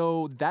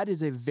 So that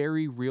is a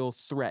very real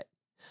threat.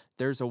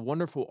 There's a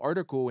wonderful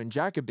article in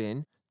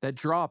Jacobin that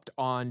dropped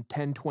on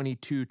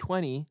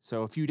 10/22/20,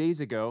 so a few days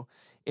ago,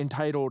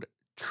 entitled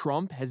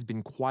 "Trump has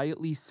been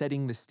quietly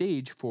setting the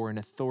stage for an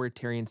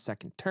authoritarian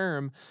second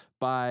term"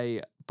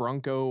 by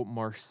Branko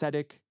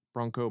Marcetic.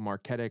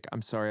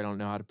 I'm sorry, I don't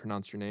know how to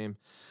pronounce your name.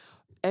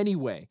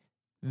 Anyway,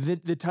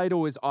 the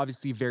title is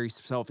obviously very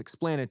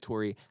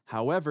self-explanatory.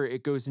 However,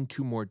 it goes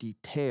into more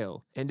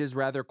detail and is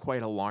rather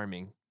quite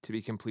alarming, to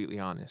be completely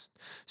honest.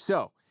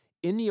 So,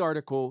 in the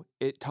article,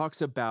 it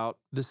talks about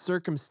the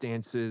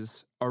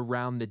circumstances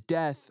around the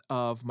death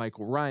of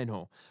Michael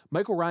Reinhold.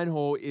 Michael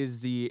Reinhold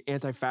is the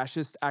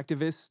anti-fascist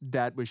activist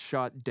that was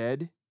shot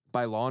dead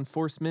by law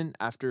enforcement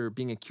after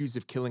being accused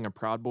of killing a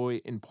Proud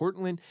Boy in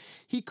Portland.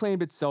 He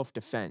claimed it's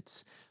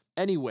self-defense.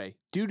 Anyway,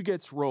 dude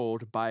gets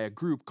rolled by a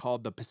group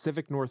called the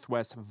Pacific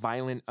Northwest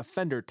Violent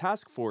Offender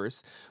Task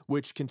Force,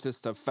 which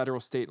consists of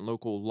federal, state, and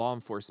local law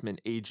enforcement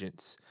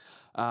agents.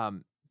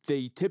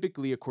 They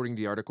typically, according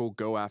to the article,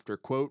 go after,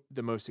 quote,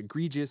 the most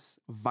egregious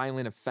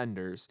violent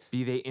offenders,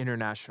 be they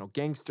international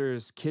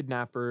gangsters,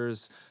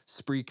 kidnappers,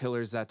 spree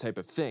killers, that type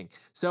of thing.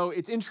 So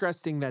it's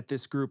interesting that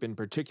this group in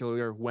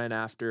particular went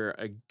after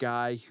a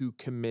guy who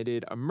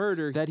committed a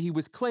murder that he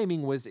was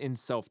claiming was in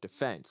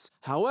self-defense.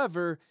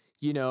 However,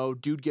 you know,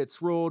 dude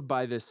gets rolled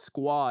by this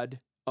squad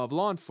of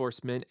law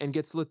enforcement and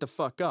gets lit the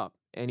fuck up,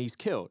 and he's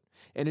killed.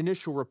 And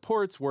initial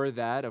reports were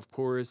that, of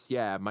course,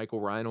 yeah, Michael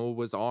Reinhold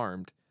was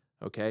armed,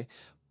 okay?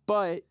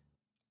 But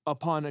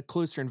upon a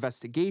closer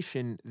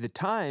investigation, the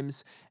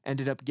Times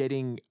ended up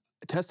getting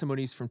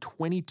testimonies from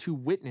 22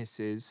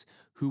 witnesses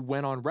who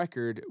went on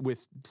record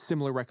with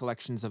similar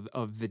recollections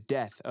of the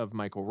death of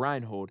Michael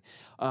Reinhold.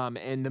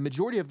 And the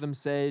majority of them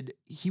said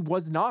he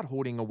was not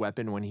holding a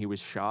weapon when he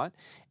was shot,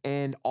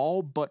 and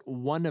all but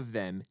one of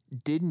them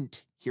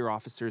didn't hear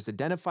officers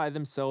identify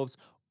themselves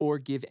or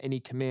give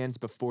any commands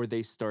before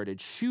they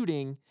started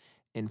shooting,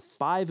 and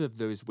 5 of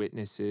those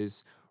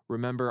witnesses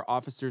remember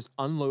officers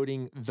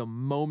unloading the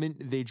moment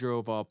they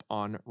drove up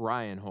on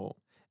Reinhold.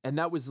 And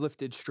that was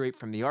lifted straight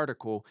from the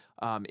article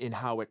in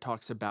how it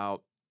talks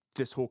about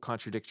this whole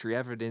contradictory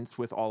evidence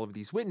with all of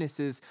these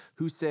witnesses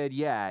who said,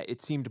 yeah,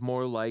 it seemed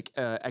more like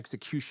an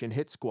execution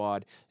hit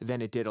squad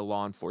than it did a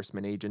law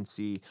enforcement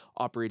agency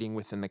operating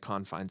within the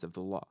confines of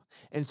the law.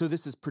 And so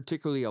this is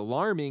particularly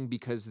alarming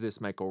because this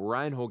Michael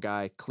Reinhold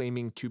guy,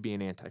 claiming to be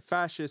an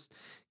anti-fascist,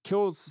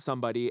 kills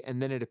somebody,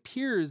 and then it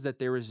appears that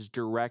there is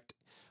direct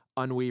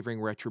unwavering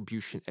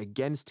retribution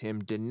against him,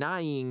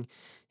 denying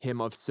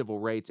him of civil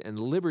rights and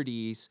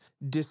liberties,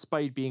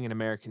 despite being an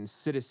American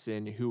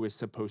citizen who is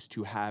supposed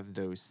to have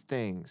those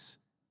things.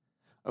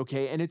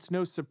 Okay, and it's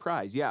no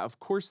surprise. Yeah, of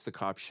course the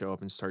cops show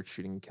up and start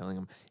shooting and killing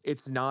him.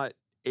 It's not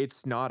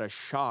a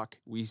shock.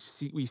 We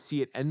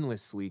see it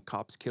endlessly,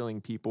 cops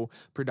killing people,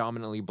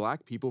 predominantly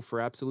black people,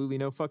 for absolutely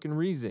no fucking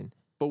reason.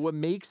 But what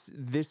makes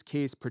this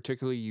case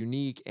particularly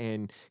unique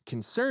and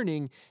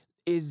concerning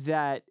is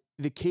that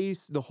the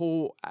case, the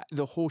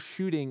whole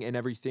shooting and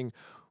everything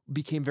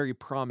became very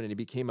prominent. It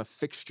became a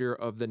fixture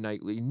of the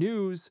nightly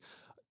news.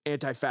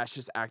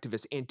 Anti-fascist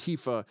activist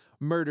Antifa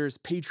murders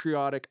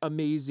patriotic,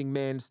 amazing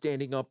man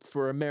standing up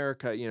for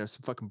America, you know,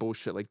 some fucking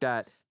bullshit like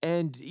that.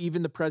 And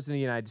even the president of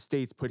the United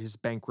States put his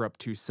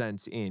bankrupt 2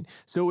 cents in.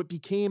 So it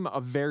became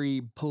a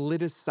very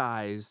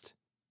politicized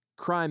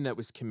crime that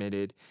was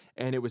committed,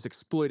 and it was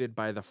exploited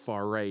by the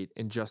far right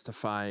in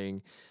justifying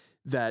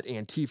that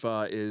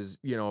Antifa is,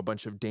 you know, a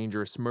bunch of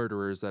dangerous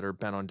murderers that are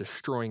bent on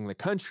destroying the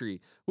country,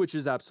 which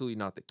is absolutely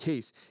not the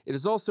case. It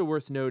is also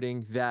worth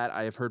noting that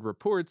I have heard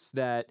reports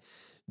that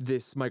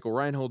this Michael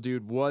Reinhold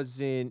dude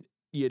wasn't,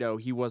 you know,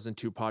 he wasn't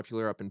too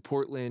popular up in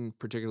Portland,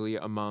 particularly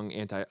among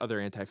other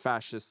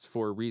anti-fascists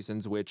for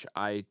reasons which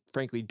I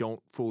frankly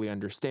don't fully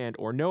understand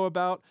or know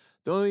about.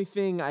 The only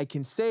thing I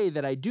can say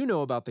that I do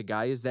know about the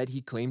guy is that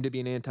he claimed to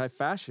be an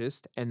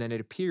anti-fascist, and then it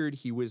appeared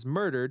he was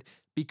murdered,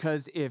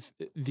 because if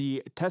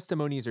the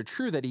testimonies are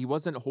true that he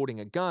wasn't holding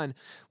a gun,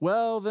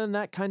 well, then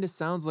that kind of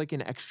sounds like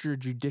an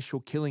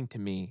extrajudicial killing to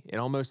me. It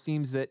almost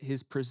seems that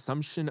his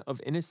presumption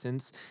of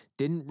innocence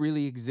didn't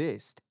really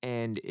exist.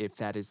 And if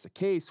that is the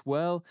case,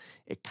 well,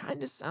 it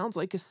kind of sounds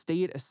like a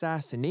state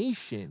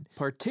assassination,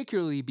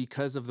 particularly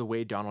because of the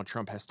way Donald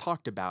Trump has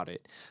talked about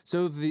it.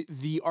 So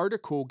the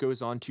article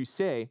goes on to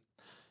say,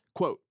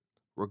 quote,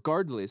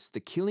 regardless, the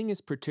killing is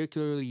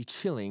particularly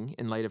chilling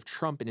in light of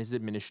Trump and his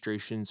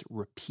administration's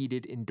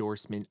repeated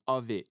endorsement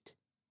of it.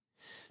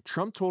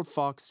 Trump told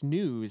Fox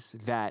News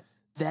that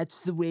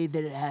that's the way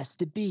that it has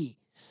to be.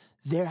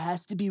 There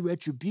has to be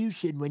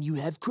retribution when you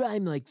have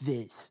crime like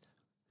this.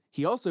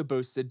 He also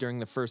boasted during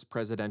the first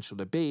presidential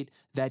debate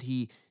that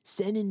he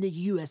sent in the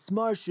U.S.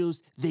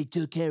 Marshals, they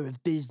took care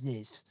of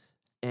business.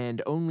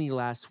 And only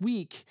last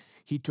week,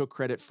 he took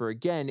credit for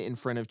again in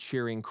front of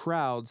cheering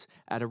crowds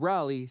at a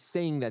rally,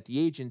 saying that the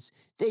agents,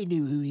 they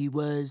knew who he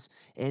was,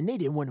 and they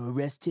didn't want to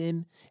arrest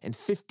him. And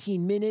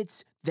 15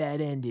 minutes,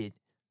 that ended.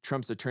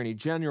 Trump's Attorney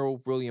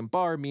General, William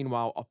Barr,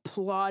 meanwhile,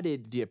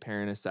 applauded the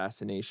apparent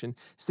assassination,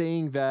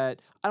 saying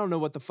that, I don't know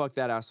what the fuck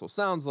that asshole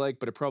sounds like,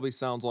 but it probably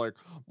sounds like,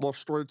 the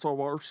streets of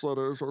our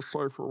cities are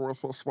safer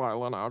with a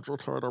violent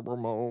agitator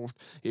removed.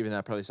 Even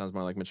that probably sounds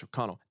more like Mitch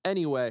McConnell.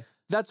 Anyway,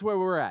 that's where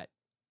we're at.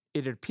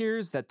 It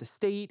appears that the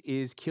state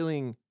is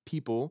killing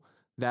people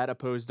that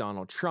oppose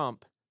Donald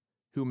Trump,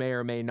 who may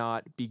or may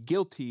not be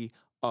guilty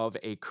of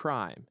a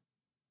crime.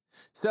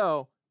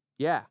 So,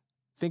 yeah,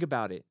 think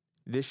about it.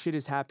 This shit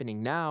is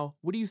happening now.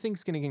 What do you think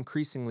is going to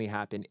increasingly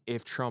happen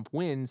if Trump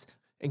wins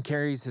and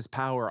carries his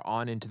power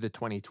on into the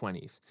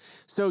 2020s?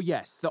 So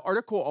yes, the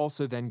article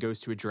also then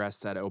goes to address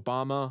that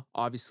Obama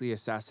obviously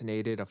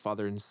assassinated a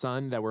father and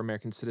son that were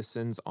American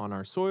citizens on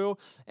our soil.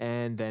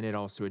 And then it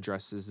also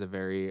addresses the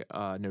very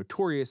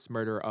notorious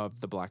murder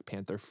of the Black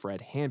Panther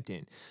Fred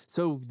Hampton.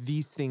 So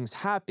these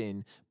things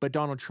happen, but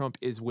Donald Trump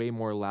is way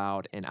more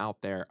loud and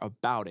out there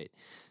about it.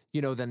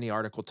 Then the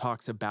article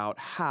talks about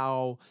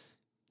how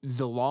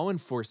the law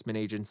enforcement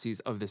agencies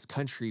of this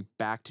country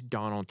backed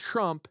Donald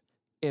Trump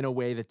in a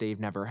way that they've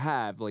never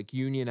have. Like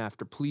union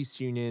after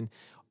police union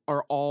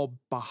are all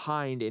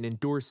behind and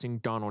endorsing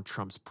Donald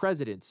Trump's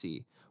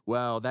presidency.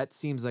 Well, that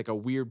seems like a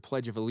weird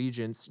pledge of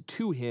allegiance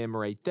to him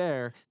right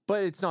there,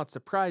 but it's not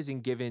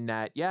surprising given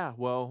that,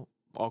 all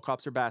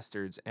cops are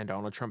bastards and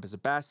Donald Trump is a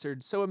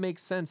bastard, so it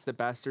makes sense that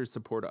bastards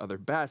support other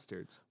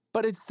bastards.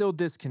 But it's still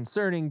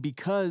disconcerting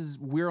because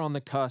we're on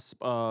the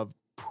cusp of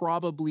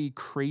probably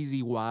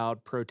crazy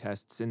wild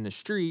protests in the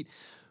street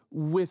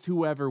with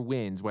whoever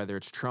wins, whether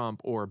it's Trump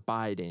or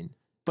Biden.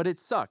 But it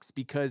sucks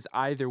because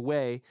either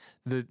way,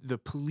 the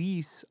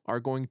police are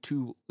going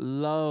to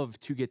love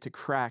to get to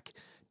crack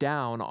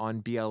down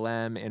on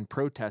BLM and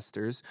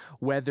protesters,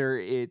 whether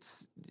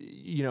it's,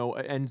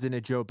 ends in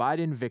a Joe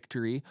Biden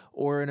victory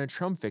or in a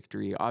Trump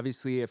victory.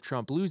 Obviously, if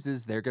Trump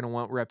loses, they're going to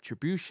want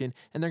retribution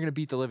and they're going to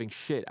beat the living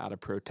shit out of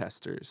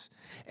protesters.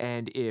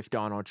 And if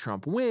Donald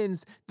Trump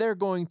wins, they're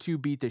going to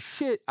beat the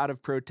shit out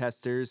of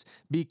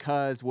protesters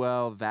because,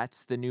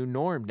 that's the new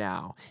norm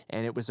now.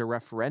 And it was a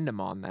referendum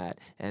on that.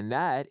 And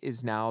that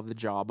is now the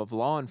job of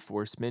law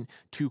enforcement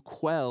to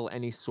quell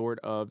any sort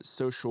of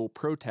social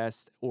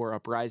protest or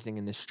uprising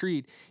in the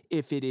street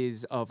if it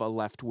is of a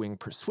left-wing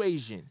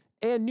persuasion.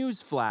 And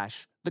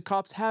newsflash, the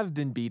cops have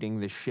been beating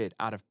the shit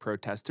out of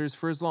protesters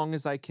for as long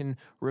as I can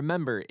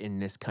remember in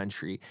this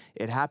country.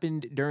 It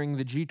happened during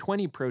the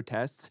G20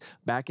 protests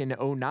back in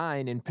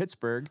 2009 in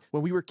Pittsburgh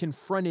when we were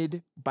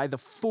confronted by the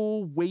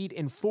full weight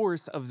and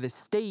force of the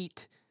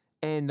state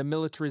and the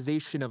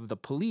militarization of the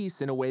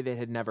police in a way that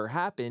had never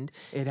happened.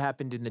 It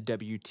happened in the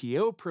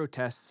WTO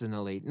protests in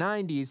the late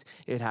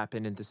 90s. It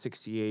happened in the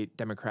 68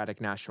 Democratic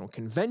National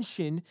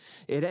Convention.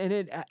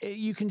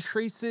 You can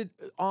trace it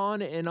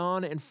on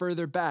and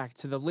further back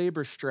to the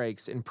labor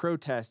strikes and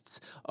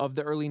protests of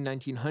the early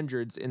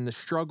 1900s in the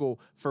struggle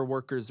for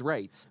workers'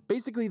 rights.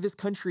 Basically, this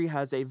country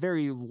has a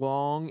very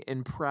long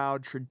and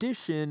proud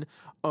tradition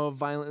of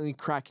violently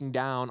cracking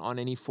down on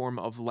any form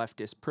of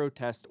leftist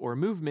protest or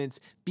movements,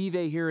 be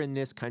they here in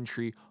this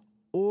country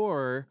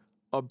or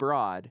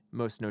abroad,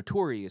 most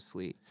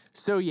notoriously.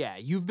 So yeah,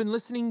 you've been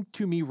listening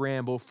to me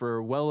ramble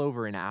for well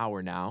over an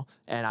hour now,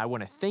 and I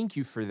want to thank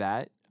you for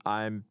that.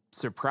 I'm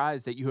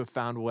surprised that you have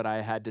found what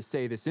I had to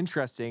say this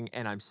interesting,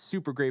 and I'm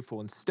super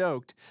grateful and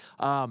stoked.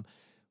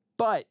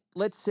 But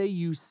let's say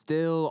you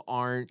still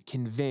aren't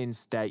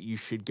convinced that you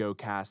should go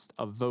cast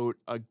a vote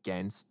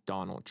against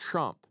Donald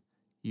Trump.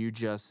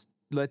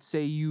 Let's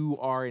say you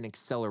are an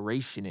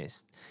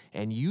accelerationist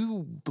and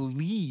you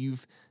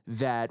believe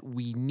that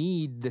we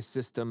need the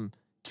system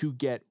to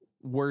get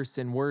worse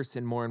and worse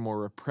and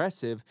more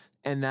repressive,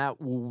 and that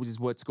is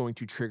what's going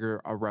to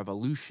trigger a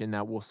revolution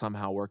that will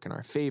somehow work in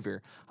our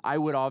favor. I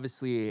would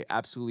obviously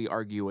absolutely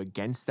argue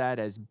against that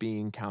as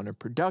being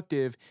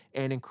counterproductive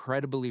and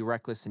incredibly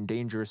reckless and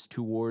dangerous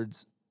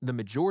towards the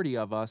majority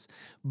of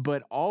us,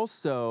 but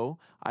also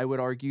I would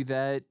argue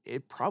that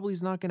it probably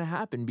is not going to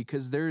happen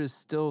because there is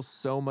still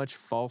so much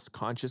false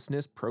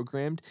consciousness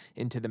programmed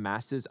into the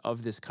masses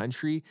of this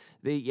country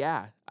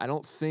that, I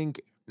don't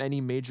think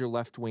any major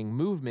left-wing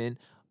movement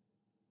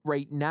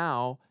right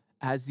now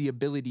has the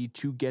ability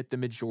to get the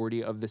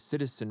majority of the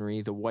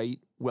citizenry, the white,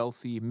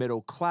 wealthy,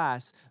 middle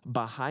class,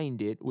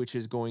 behind it, which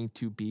is going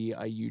to be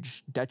a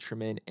huge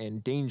detriment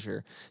and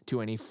danger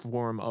to any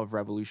form of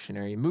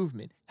revolutionary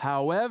movement.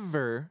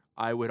 However,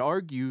 I would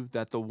argue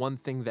that the one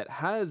thing that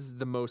has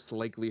the most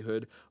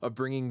likelihood of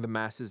bringing the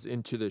masses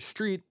into the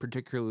street,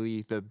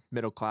 particularly the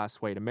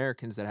middle-class white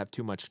Americans that have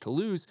too much to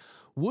lose,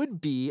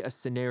 would be a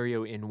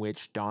scenario in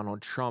which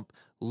Donald Trump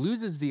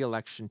loses the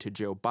election to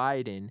Joe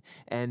Biden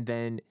and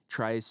then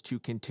tries to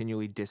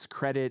continually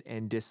discredit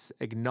and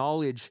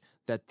disacknowledge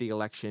that the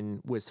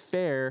election was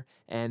fair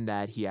and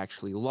that he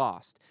actually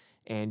lost.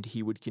 and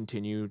he would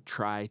continue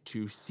try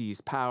to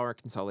seize power,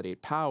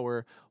 consolidate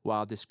power,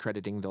 while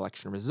discrediting the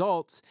election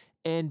results,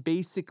 and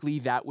basically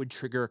that would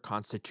trigger a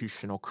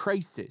constitutional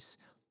crisis.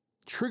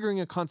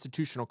 Triggering a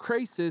constitutional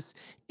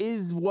crisis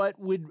is what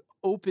would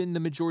open the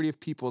majority of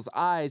people's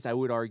eyes, I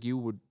would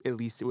argue, at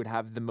least it would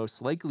have the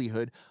most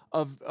likelihood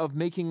of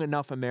making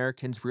enough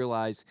Americans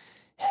realize,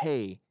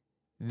 hey,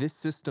 this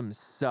system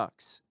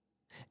sucks,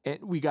 and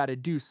we got to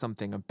do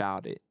something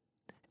about it.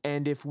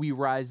 And if we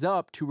rise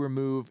up to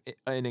remove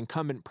an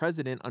incumbent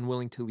president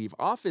unwilling to leave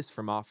office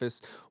from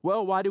office,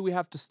 well, why do we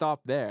have to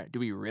stop there? Do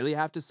we really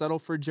have to settle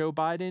for Joe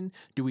Biden?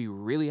 Do we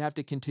really have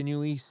to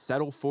continually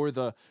settle for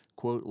the,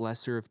 quote,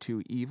 lesser of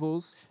two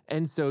evils?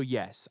 And so,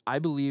 yes, I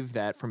believe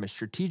that from a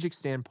strategic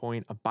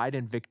standpoint, a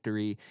Biden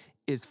victory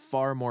is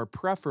far more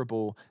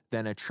preferable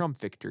than a Trump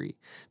victory.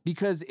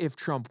 Because if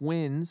Trump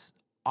wins,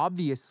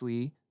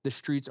 obviously the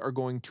streets are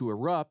going to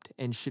erupt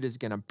and shit is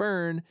going to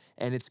burn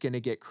and it's going to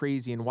get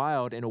crazy and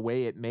wild in a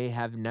way it may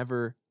have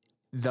never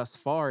thus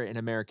far in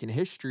American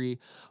history.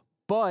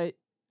 But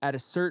at a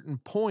certain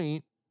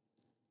point,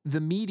 the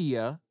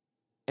media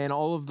and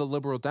all of the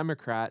liberal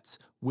Democrats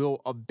will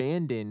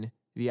abandon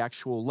the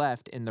actual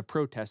left and the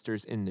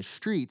protesters in the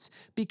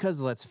streets because,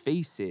 let's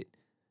face it,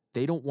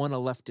 they don't want a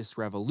leftist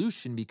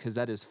revolution because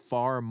that is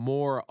far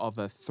more of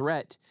a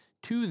threat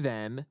to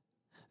them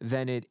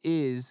than it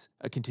is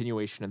a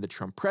continuation of the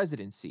Trump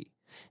presidency.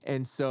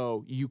 And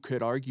so you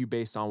could argue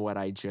based on what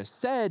I just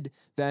said,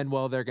 then,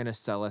 well, they're going to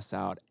sell us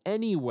out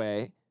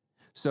anyway.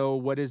 So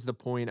what is the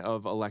point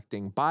of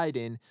electing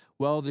Biden?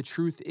 Well, the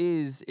truth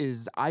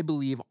is I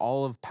believe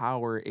all of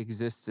power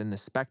exists in the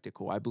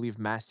spectacle. I believe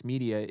mass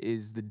media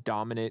is the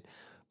dominant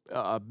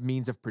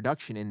means of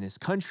production in this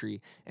country.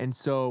 And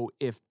so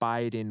if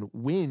Biden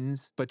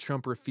wins, but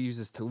Trump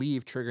refuses to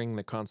leave, triggering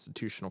the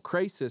constitutional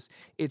crisis,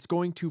 it's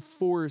going to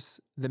force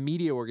the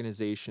media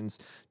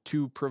organizations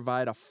to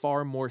provide a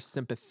far more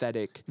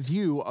sympathetic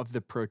view of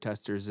the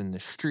protesters in the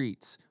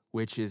streets,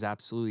 which is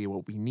absolutely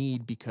what we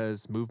need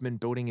because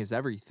movement building is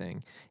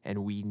everything.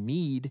 And we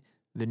need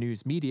the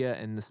news media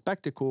and the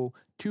spectacle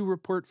to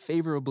report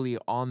favorably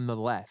on the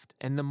left.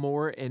 And the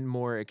more and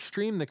more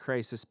extreme the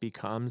crisis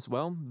becomes,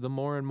 well, the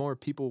more and more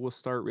people will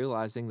start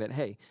realizing that,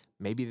 hey,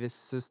 maybe this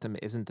system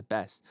isn't the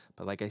best.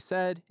 But like I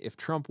said, if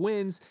Trump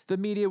wins, the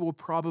media will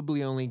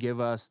probably only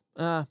give us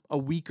a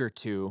week or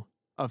two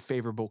of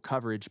favorable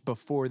coverage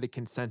before the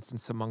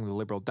consensus among the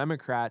liberal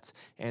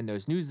Democrats and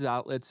those news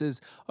outlets is,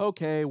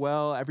 okay,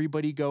 well,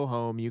 everybody go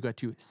home. You got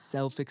to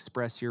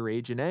self-express your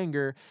rage and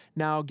anger.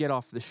 Now get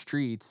off the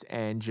streets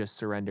and just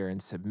surrender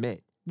and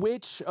submit.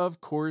 Which,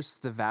 of course,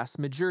 the vast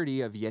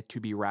majority of yet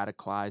to be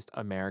radicalized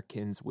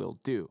Americans will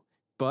do.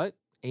 But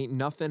ain't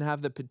nothing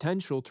have the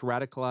potential to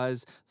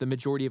radicalize the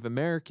majority of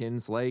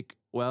Americans like,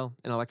 well,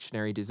 an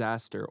electionary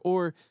disaster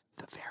or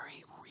the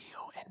very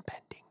real and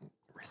pending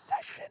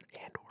recession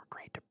and or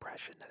Great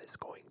Depression that is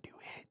going to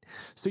hit.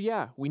 So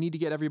yeah, we need to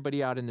get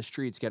everybody out in the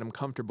streets, get them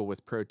comfortable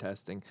with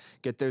protesting,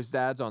 get those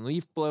dads on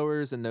leaf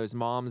blowers and those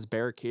moms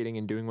barricading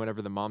and doing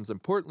whatever the moms in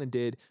Portland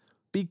did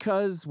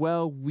because,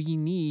 well, we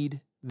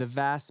need the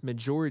vast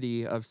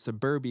majority of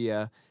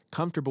suburbia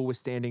comfortable with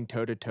standing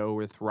toe-to-toe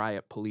with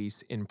riot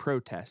police in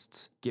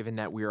protests, given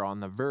that we are on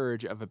the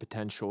verge of a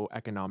potential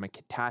economic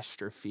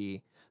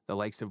catastrophe, the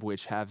likes of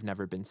which have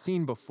never been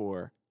seen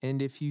before.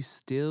 And if you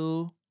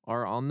still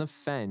are on the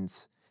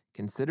fence,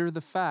 consider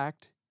the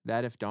fact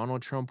that if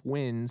Donald Trump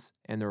wins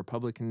and the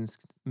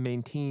Republicans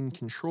maintain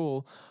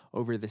control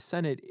over the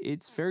Senate,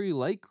 it's very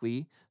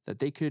likely that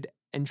they could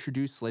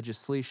introduce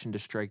legislation to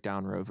strike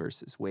down Roe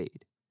versus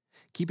Wade.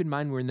 Keep in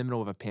mind, we're in the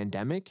middle of a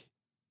pandemic,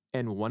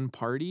 and one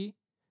party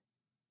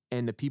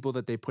and the people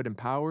that they put in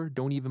power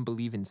don't even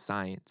believe in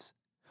science.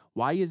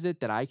 Why is it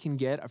that I can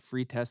get a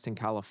free test in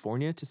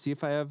California to see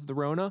if I have the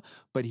Rona,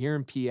 but here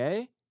in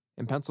PA,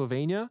 in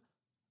Pennsylvania,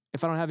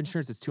 if I don't have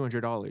insurance, it's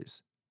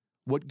 $200.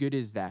 What good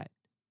is that?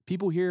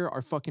 People here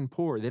are fucking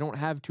poor. They don't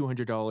have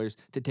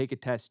 $200 to take a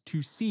test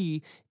to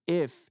see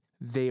if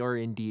they are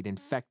indeed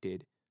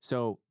infected.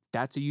 So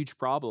that's a huge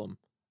problem.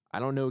 I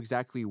don't know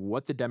exactly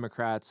what the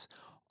Democrats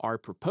are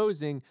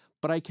proposing,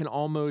 but I can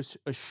almost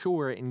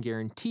assure and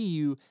guarantee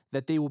you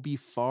that they will be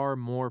far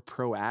more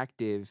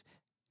proactive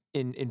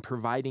in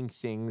providing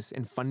things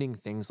and funding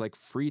things like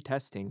free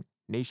testing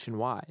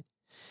nationwide.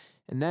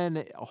 And then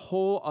a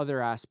whole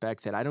other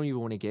aspect that I don't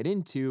even want to get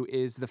into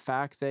is the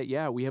fact that,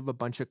 yeah, we have a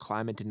bunch of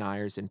climate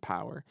deniers in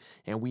power,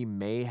 and we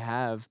may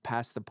have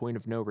passed the point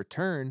of no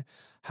return.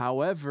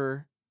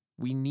 However,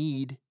 we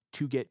need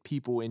to get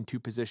people into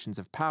positions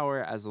of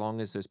power as long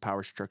as those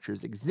power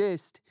structures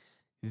exist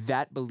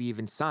that believe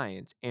in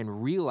science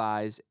and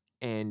realize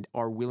and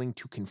are willing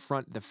to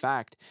confront the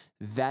fact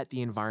that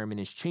the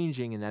environment is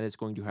changing and that is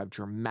going to have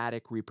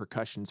dramatic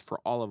repercussions for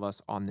all of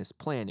us on this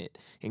planet.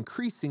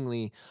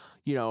 Increasingly,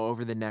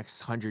 over the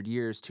next 100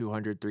 years,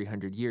 200,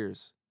 300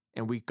 years.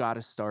 And we got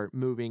to start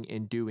moving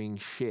and doing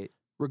shit,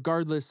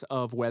 regardless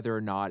of whether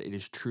or not it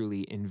is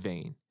truly in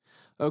vain.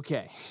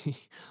 Okay,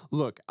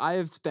 look, I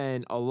have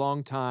spent a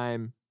long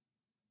time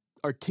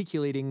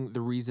articulating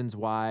the reasons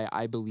why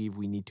I believe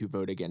we need to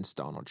vote against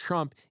Donald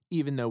Trump,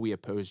 even though we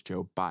oppose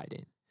Joe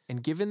Biden.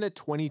 And given that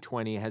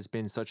 2020 has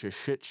been such a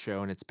shit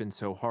show and it's been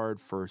so hard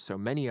for so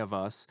many of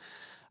us,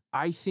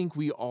 I think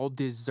we all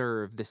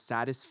deserve the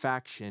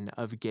satisfaction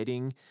of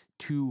getting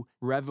to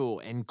revel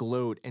and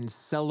gloat and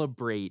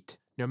celebrate,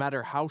 no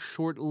matter how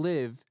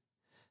short-lived,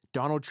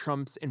 Donald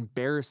Trump's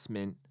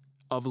embarrassment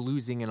of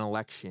losing an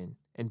election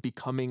and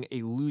becoming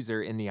a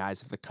loser in the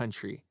eyes of the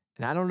country.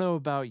 And I don't know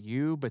about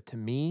you, but to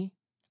me,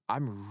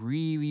 I'm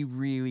really,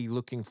 really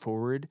looking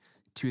forward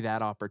to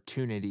that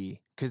opportunity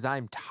because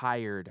I'm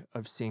tired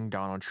of seeing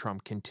Donald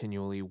Trump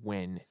continually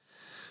win.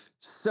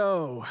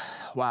 So,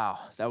 wow,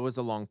 that was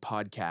a long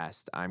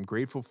podcast. I'm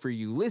grateful for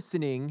you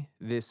listening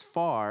this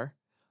far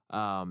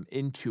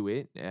into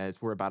it,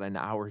 as we're about an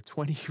hour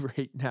 20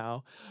 right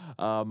now.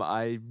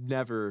 I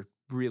never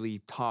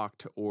really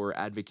talked or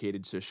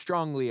advocated so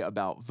strongly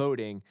about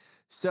voting.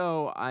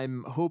 So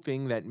I'm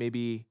hoping that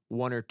maybe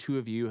one or two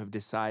of you have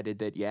decided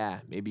that, yeah,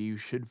 maybe you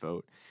should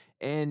vote.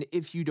 And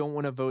if you don't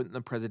want to vote in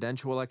the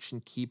presidential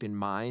election, keep in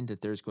mind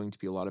that there's going to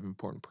be a lot of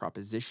important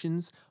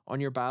propositions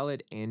on your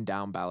ballot and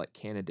down ballot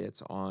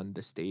candidates on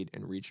the state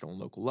and regional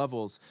and local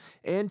levels.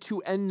 And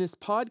to end this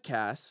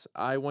podcast,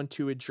 I want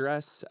to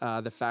address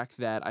the fact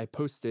that I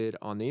posted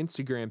on the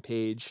Instagram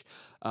page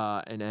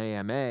an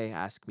AMA,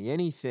 Ask Me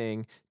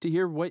Anything, to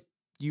hear what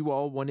you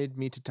all wanted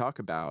me to talk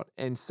about.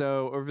 And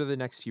so over the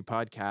next few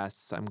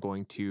podcasts, I'm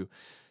going to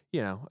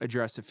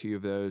address a few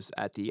of those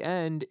at the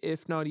end,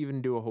 if not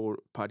even do a whole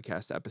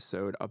podcast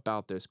episode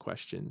about those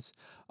questions.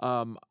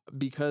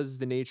 Because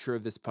the nature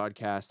of this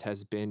podcast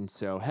has been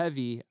so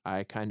heavy,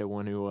 I kind of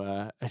want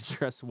to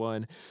address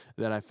one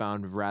that I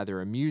found rather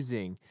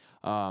amusing.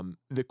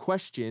 The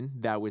question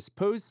that was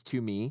posed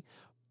to me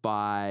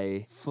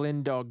by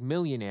Flynn Dog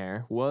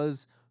Millionaire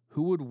was,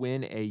 who would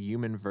win a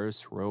human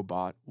versus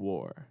robot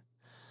war?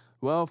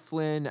 Well,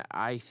 Flynn,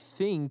 I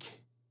think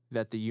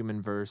that the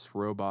human versus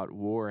robot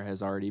war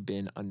has already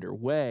been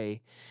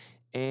underway,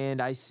 and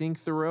I think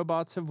the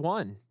robots have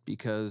won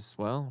because,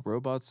 well,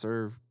 robots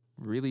are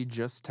really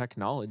just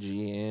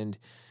technology, and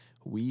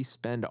we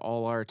spend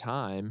all our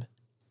time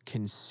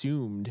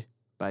consumed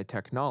by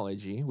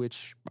technology,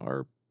 which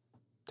are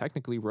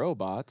technically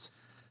robots.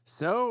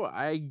 So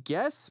I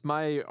guess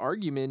my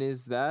argument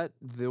is that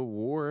the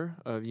war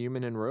of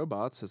human and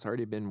robots has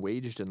already been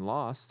waged and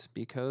lost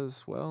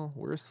because, well,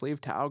 we're a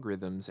slave to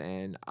algorithms,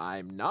 and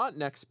I'm not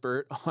an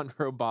expert on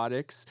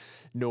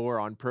robotics, nor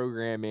on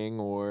programming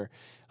or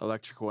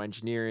electrical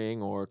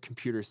engineering or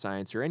computer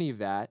science or any of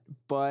that,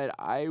 but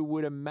I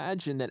would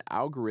imagine that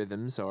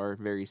algorithms are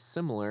very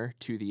similar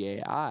to the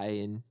AI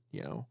and,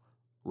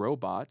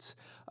 robots.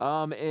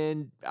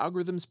 And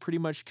algorithms pretty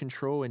much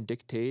control and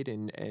dictate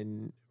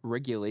and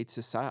regulate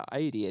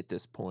society at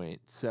this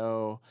point.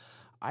 So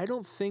I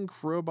don't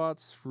think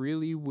robots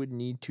really would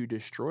need to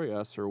destroy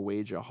us or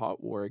wage a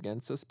hot war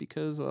against us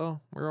because,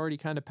 well, we're already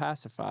kind of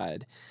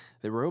pacified.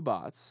 The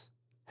robots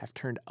have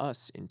turned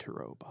us into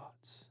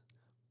robots.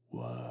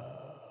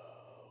 Whoa,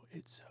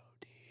 it's so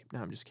deep.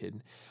 No, I'm just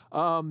kidding.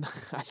 I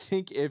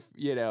think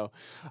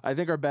I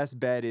think our best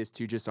bet is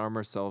to just arm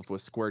ourselves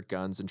with squirt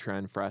guns and try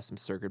and fry some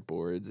circuit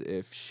boards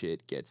if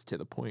shit gets to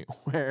the point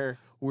where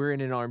we're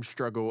in an armed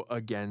struggle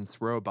against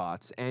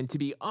robots. And to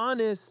be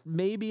honest,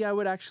 maybe I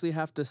would actually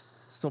have to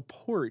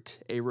support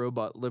a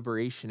robot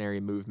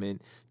liberationary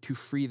movement to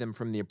free them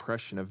from the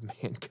oppression of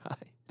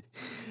mankind.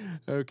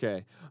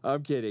 Okay,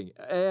 I'm kidding.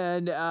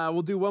 And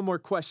we'll do one more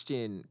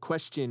question.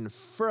 Question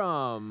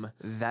from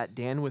That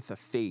Dan with a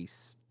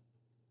Face.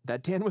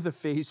 That Dan with a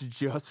Face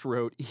just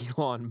wrote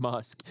Elon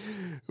Musk,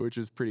 which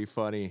is pretty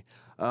funny.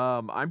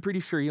 I'm pretty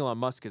sure Elon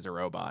Musk is a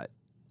robot.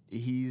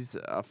 He's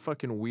a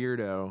fucking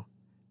weirdo.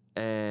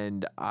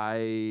 And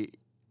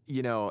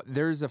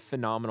there's a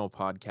phenomenal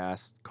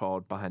podcast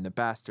called Behind the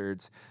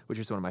Bastards, which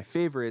is one of my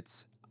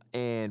favorites.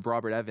 And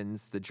Robert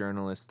Evans, the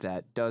journalist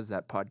that does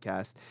that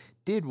podcast,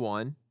 did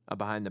a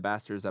Behind the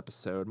Bastards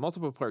episode,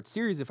 multiple part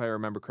series, if I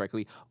remember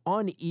correctly,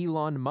 on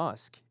Elon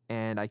Musk.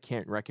 And I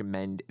can't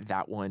recommend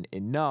that one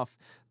enough.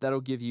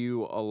 That'll give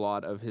you a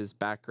lot of his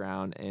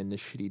background and the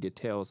shitty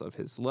details of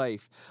his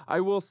life.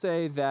 I will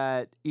say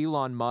that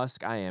Elon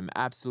Musk, I am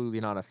absolutely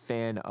not a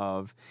fan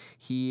of.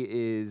 He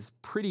is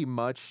pretty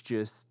much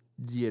just,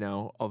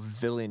 a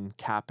villain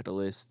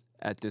capitalist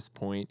at this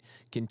point,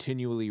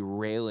 continually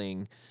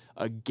railing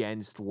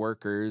against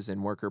workers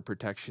and worker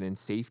protection and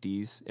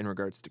safeties in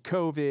regards to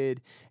COVID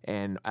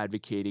and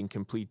advocating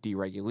complete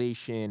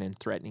deregulation and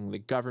threatening the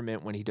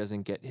government when he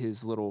doesn't get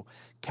his little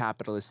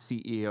capitalist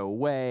CEO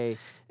way,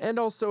 and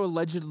also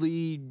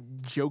allegedly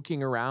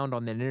joking around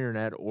on the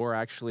internet or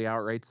actually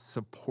outright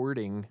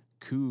supporting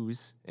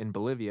coups in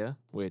Bolivia,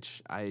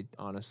 which I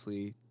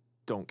honestly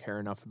don't care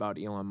enough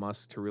about Elon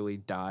Musk to really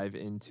dive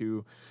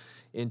into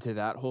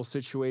that whole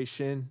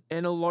situation.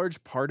 And a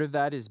large part of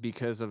that is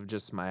because of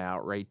just my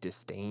outright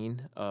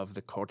disdain of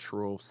the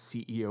cultural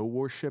CEO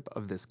worship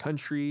of this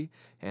country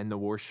and the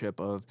worship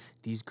of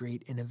these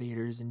great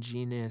innovators and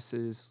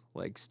geniuses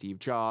like Steve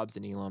Jobs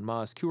and Elon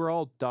Musk, who are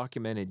all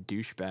documented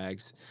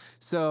douchebags.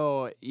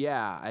 So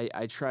yeah,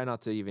 I try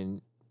not to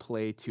even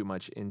play too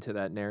much into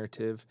that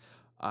narrative.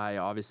 I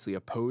obviously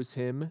oppose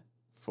him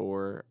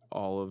for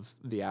all of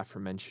the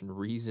aforementioned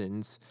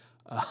reasons.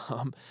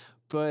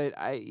 But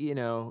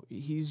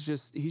he's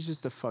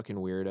just a fucking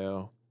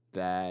weirdo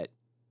that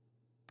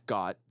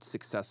got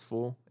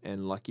successful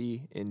and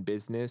lucky in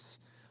business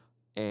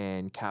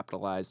and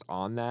capitalized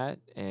on that.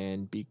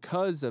 And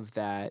because of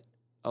that,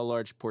 a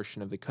large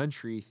portion of the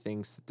country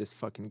thinks that this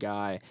fucking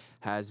guy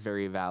has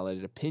very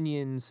valid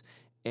opinions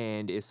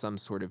and is some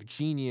sort of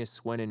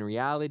genius, when in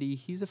reality,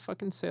 he's a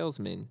fucking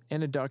salesman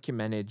and a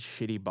documented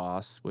shitty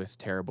boss with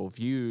terrible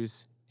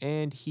views.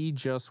 And he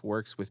just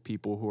works with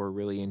people who are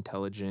really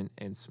intelligent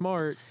and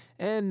smart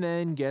and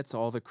then gets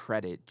all the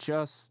credit,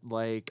 just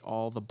like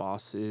all the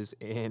bosses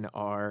in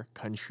our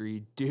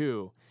country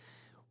do.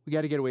 We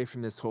got to get away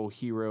from this whole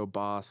hero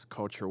boss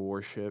culture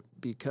worship,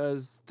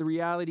 because the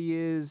reality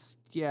is,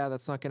 yeah,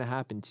 that's not going to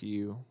happen to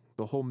you.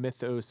 The whole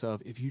mythos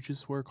of if you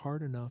just work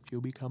hard enough, you'll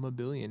become a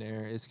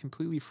billionaire is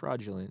completely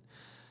fraudulent.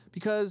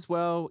 Because,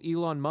 well,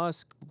 Elon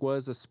Musk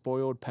was a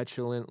spoiled,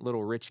 petulant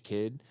little rich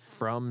kid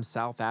from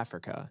South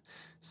Africa.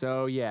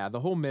 So, yeah,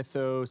 the whole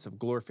mythos of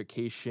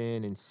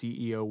glorification and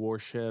CEO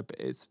worship,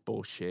 it's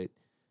bullshit.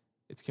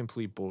 It's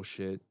complete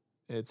bullshit.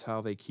 It's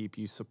how they keep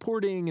you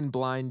supporting and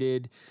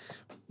blinded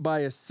by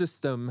a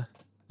system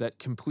that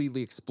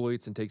completely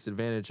exploits and takes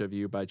advantage of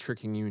you by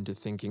tricking you into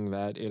thinking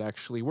that it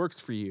actually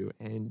works for you.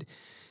 And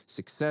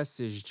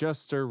success is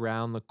just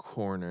around the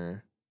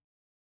corner.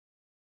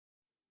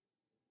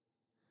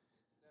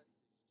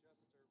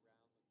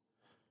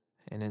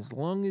 And as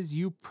long as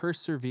you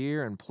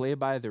persevere and play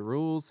by the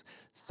rules,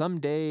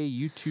 someday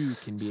you too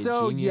can be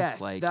a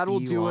genius like Elon Musk. That'll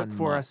do it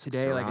for us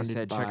today. Like I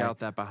said, check out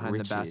that Behind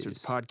the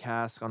Bastards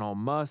podcast on all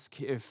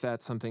Musk. If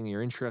that's something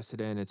you're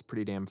interested in, it's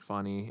pretty damn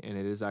funny. And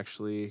it is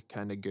actually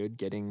kind of good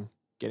getting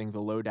the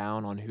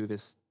lowdown on who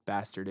this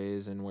bastard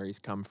is and where he's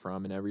come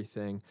from and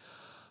everything.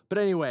 But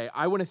anyway,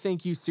 I want to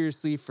thank you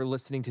seriously for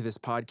listening to this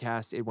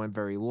podcast. It went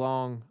very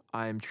long.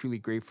 I am truly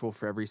grateful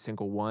for every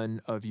single one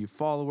of you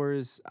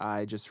followers.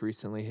 I just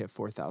recently hit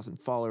 4,000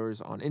 followers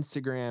on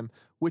Instagram,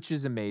 which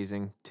is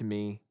amazing to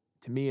me.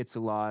 To me, it's a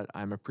lot.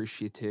 I'm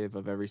appreciative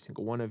of every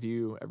single one of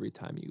you every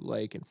time you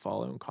like and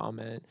follow and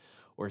comment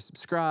or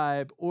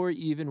subscribe, or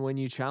even when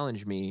you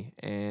challenge me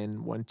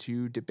and want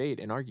to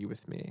debate and argue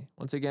with me.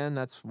 Once again,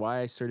 that's why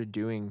I started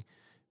doing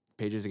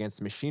Pages Against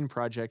the Machine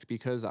project,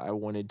 because I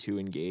wanted to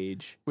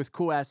engage with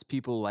cool-ass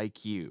people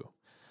like you.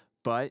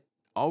 But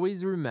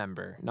always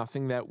remember,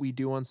 nothing that we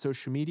do on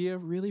social media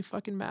really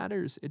fucking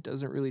matters. It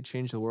doesn't really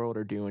change the world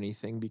or do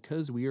anything,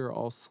 because we are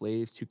all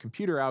slaves to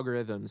computer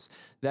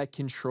algorithms that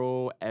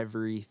control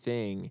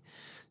everything.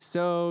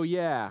 So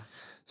yeah,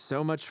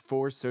 so much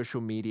for social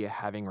media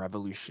having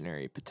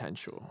revolutionary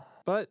potential.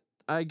 But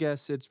I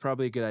guess it's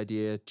probably a good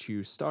idea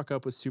to stock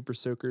up with super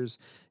soakers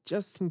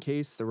just in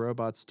case the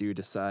robots do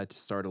decide to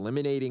start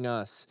eliminating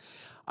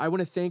us. I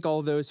want to thank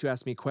all those who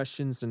asked me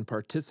questions and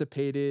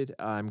participated.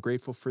 I'm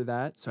grateful for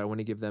that, so I want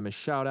to give them a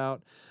shout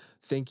out.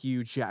 Thank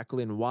you,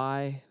 Jacqueline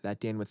Y,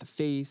 That Dan with a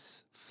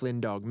Face, Flynn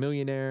Dog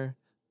Millionaire,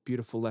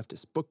 Beautiful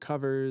Leftist Book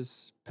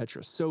Covers,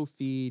 Petra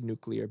Sophie,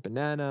 Nuclear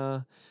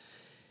Banana,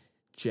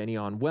 Jenny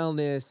on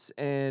Wellness,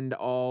 and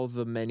all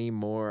the many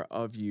more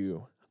of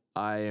you.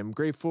 I am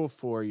grateful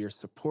for your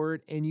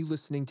support and you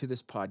listening to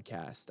this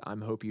podcast. I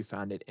hope you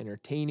found it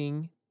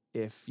entertaining.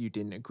 If you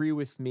didn't agree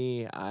with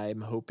me, I'm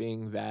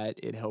hoping that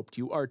it helped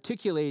you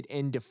articulate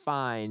and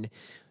define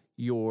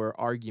your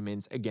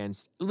arguments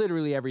against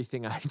literally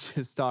everything I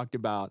just talked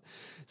about.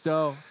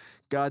 So,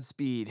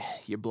 Godspeed,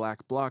 you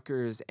black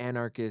blockers,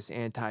 anarchists,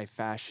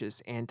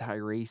 anti-fascists,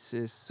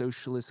 anti-racists,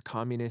 socialists,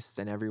 communists,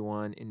 and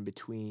everyone in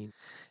between.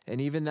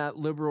 And even that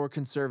liberal or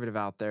conservative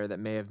out there that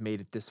may have made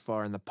it this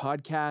far in the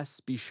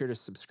podcast, be sure to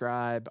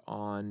subscribe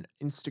on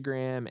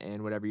Instagram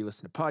and whatever you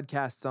listen to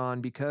podcasts on,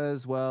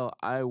 because, well,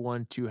 I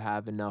want to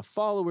have enough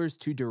followers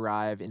to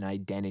derive an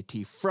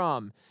identity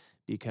from,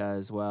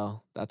 because,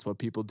 well, that's what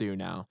people do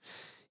now.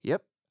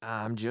 Yep.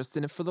 I'm just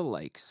in it for the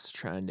likes,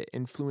 trying to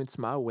influence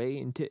my way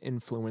into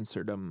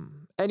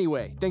influencerdom.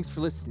 Anyway, thanks for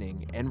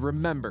listening, and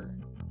remember,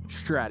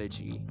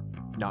 strategy,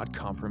 not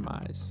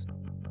compromise.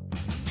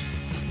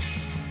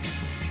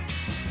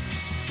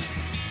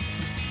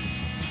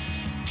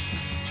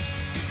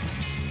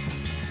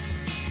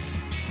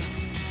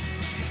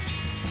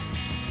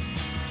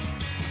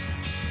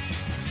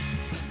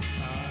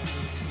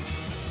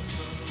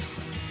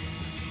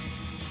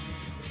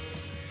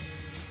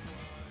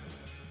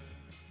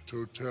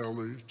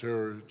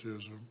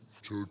 Totalitarianism.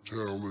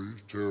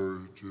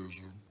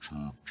 Totalitarianism.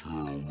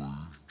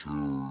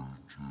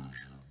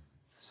 Totalitarianism.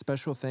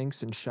 Special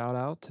thanks and shout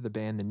out to the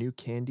band The New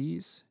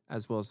Candies,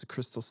 as well as the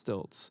Crystal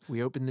Stilts.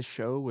 We open the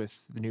show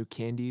with The New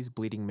Candies,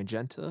 Bleeding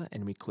Magenta,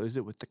 and we close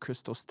it with the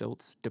Crystal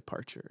Stilts,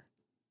 Departure.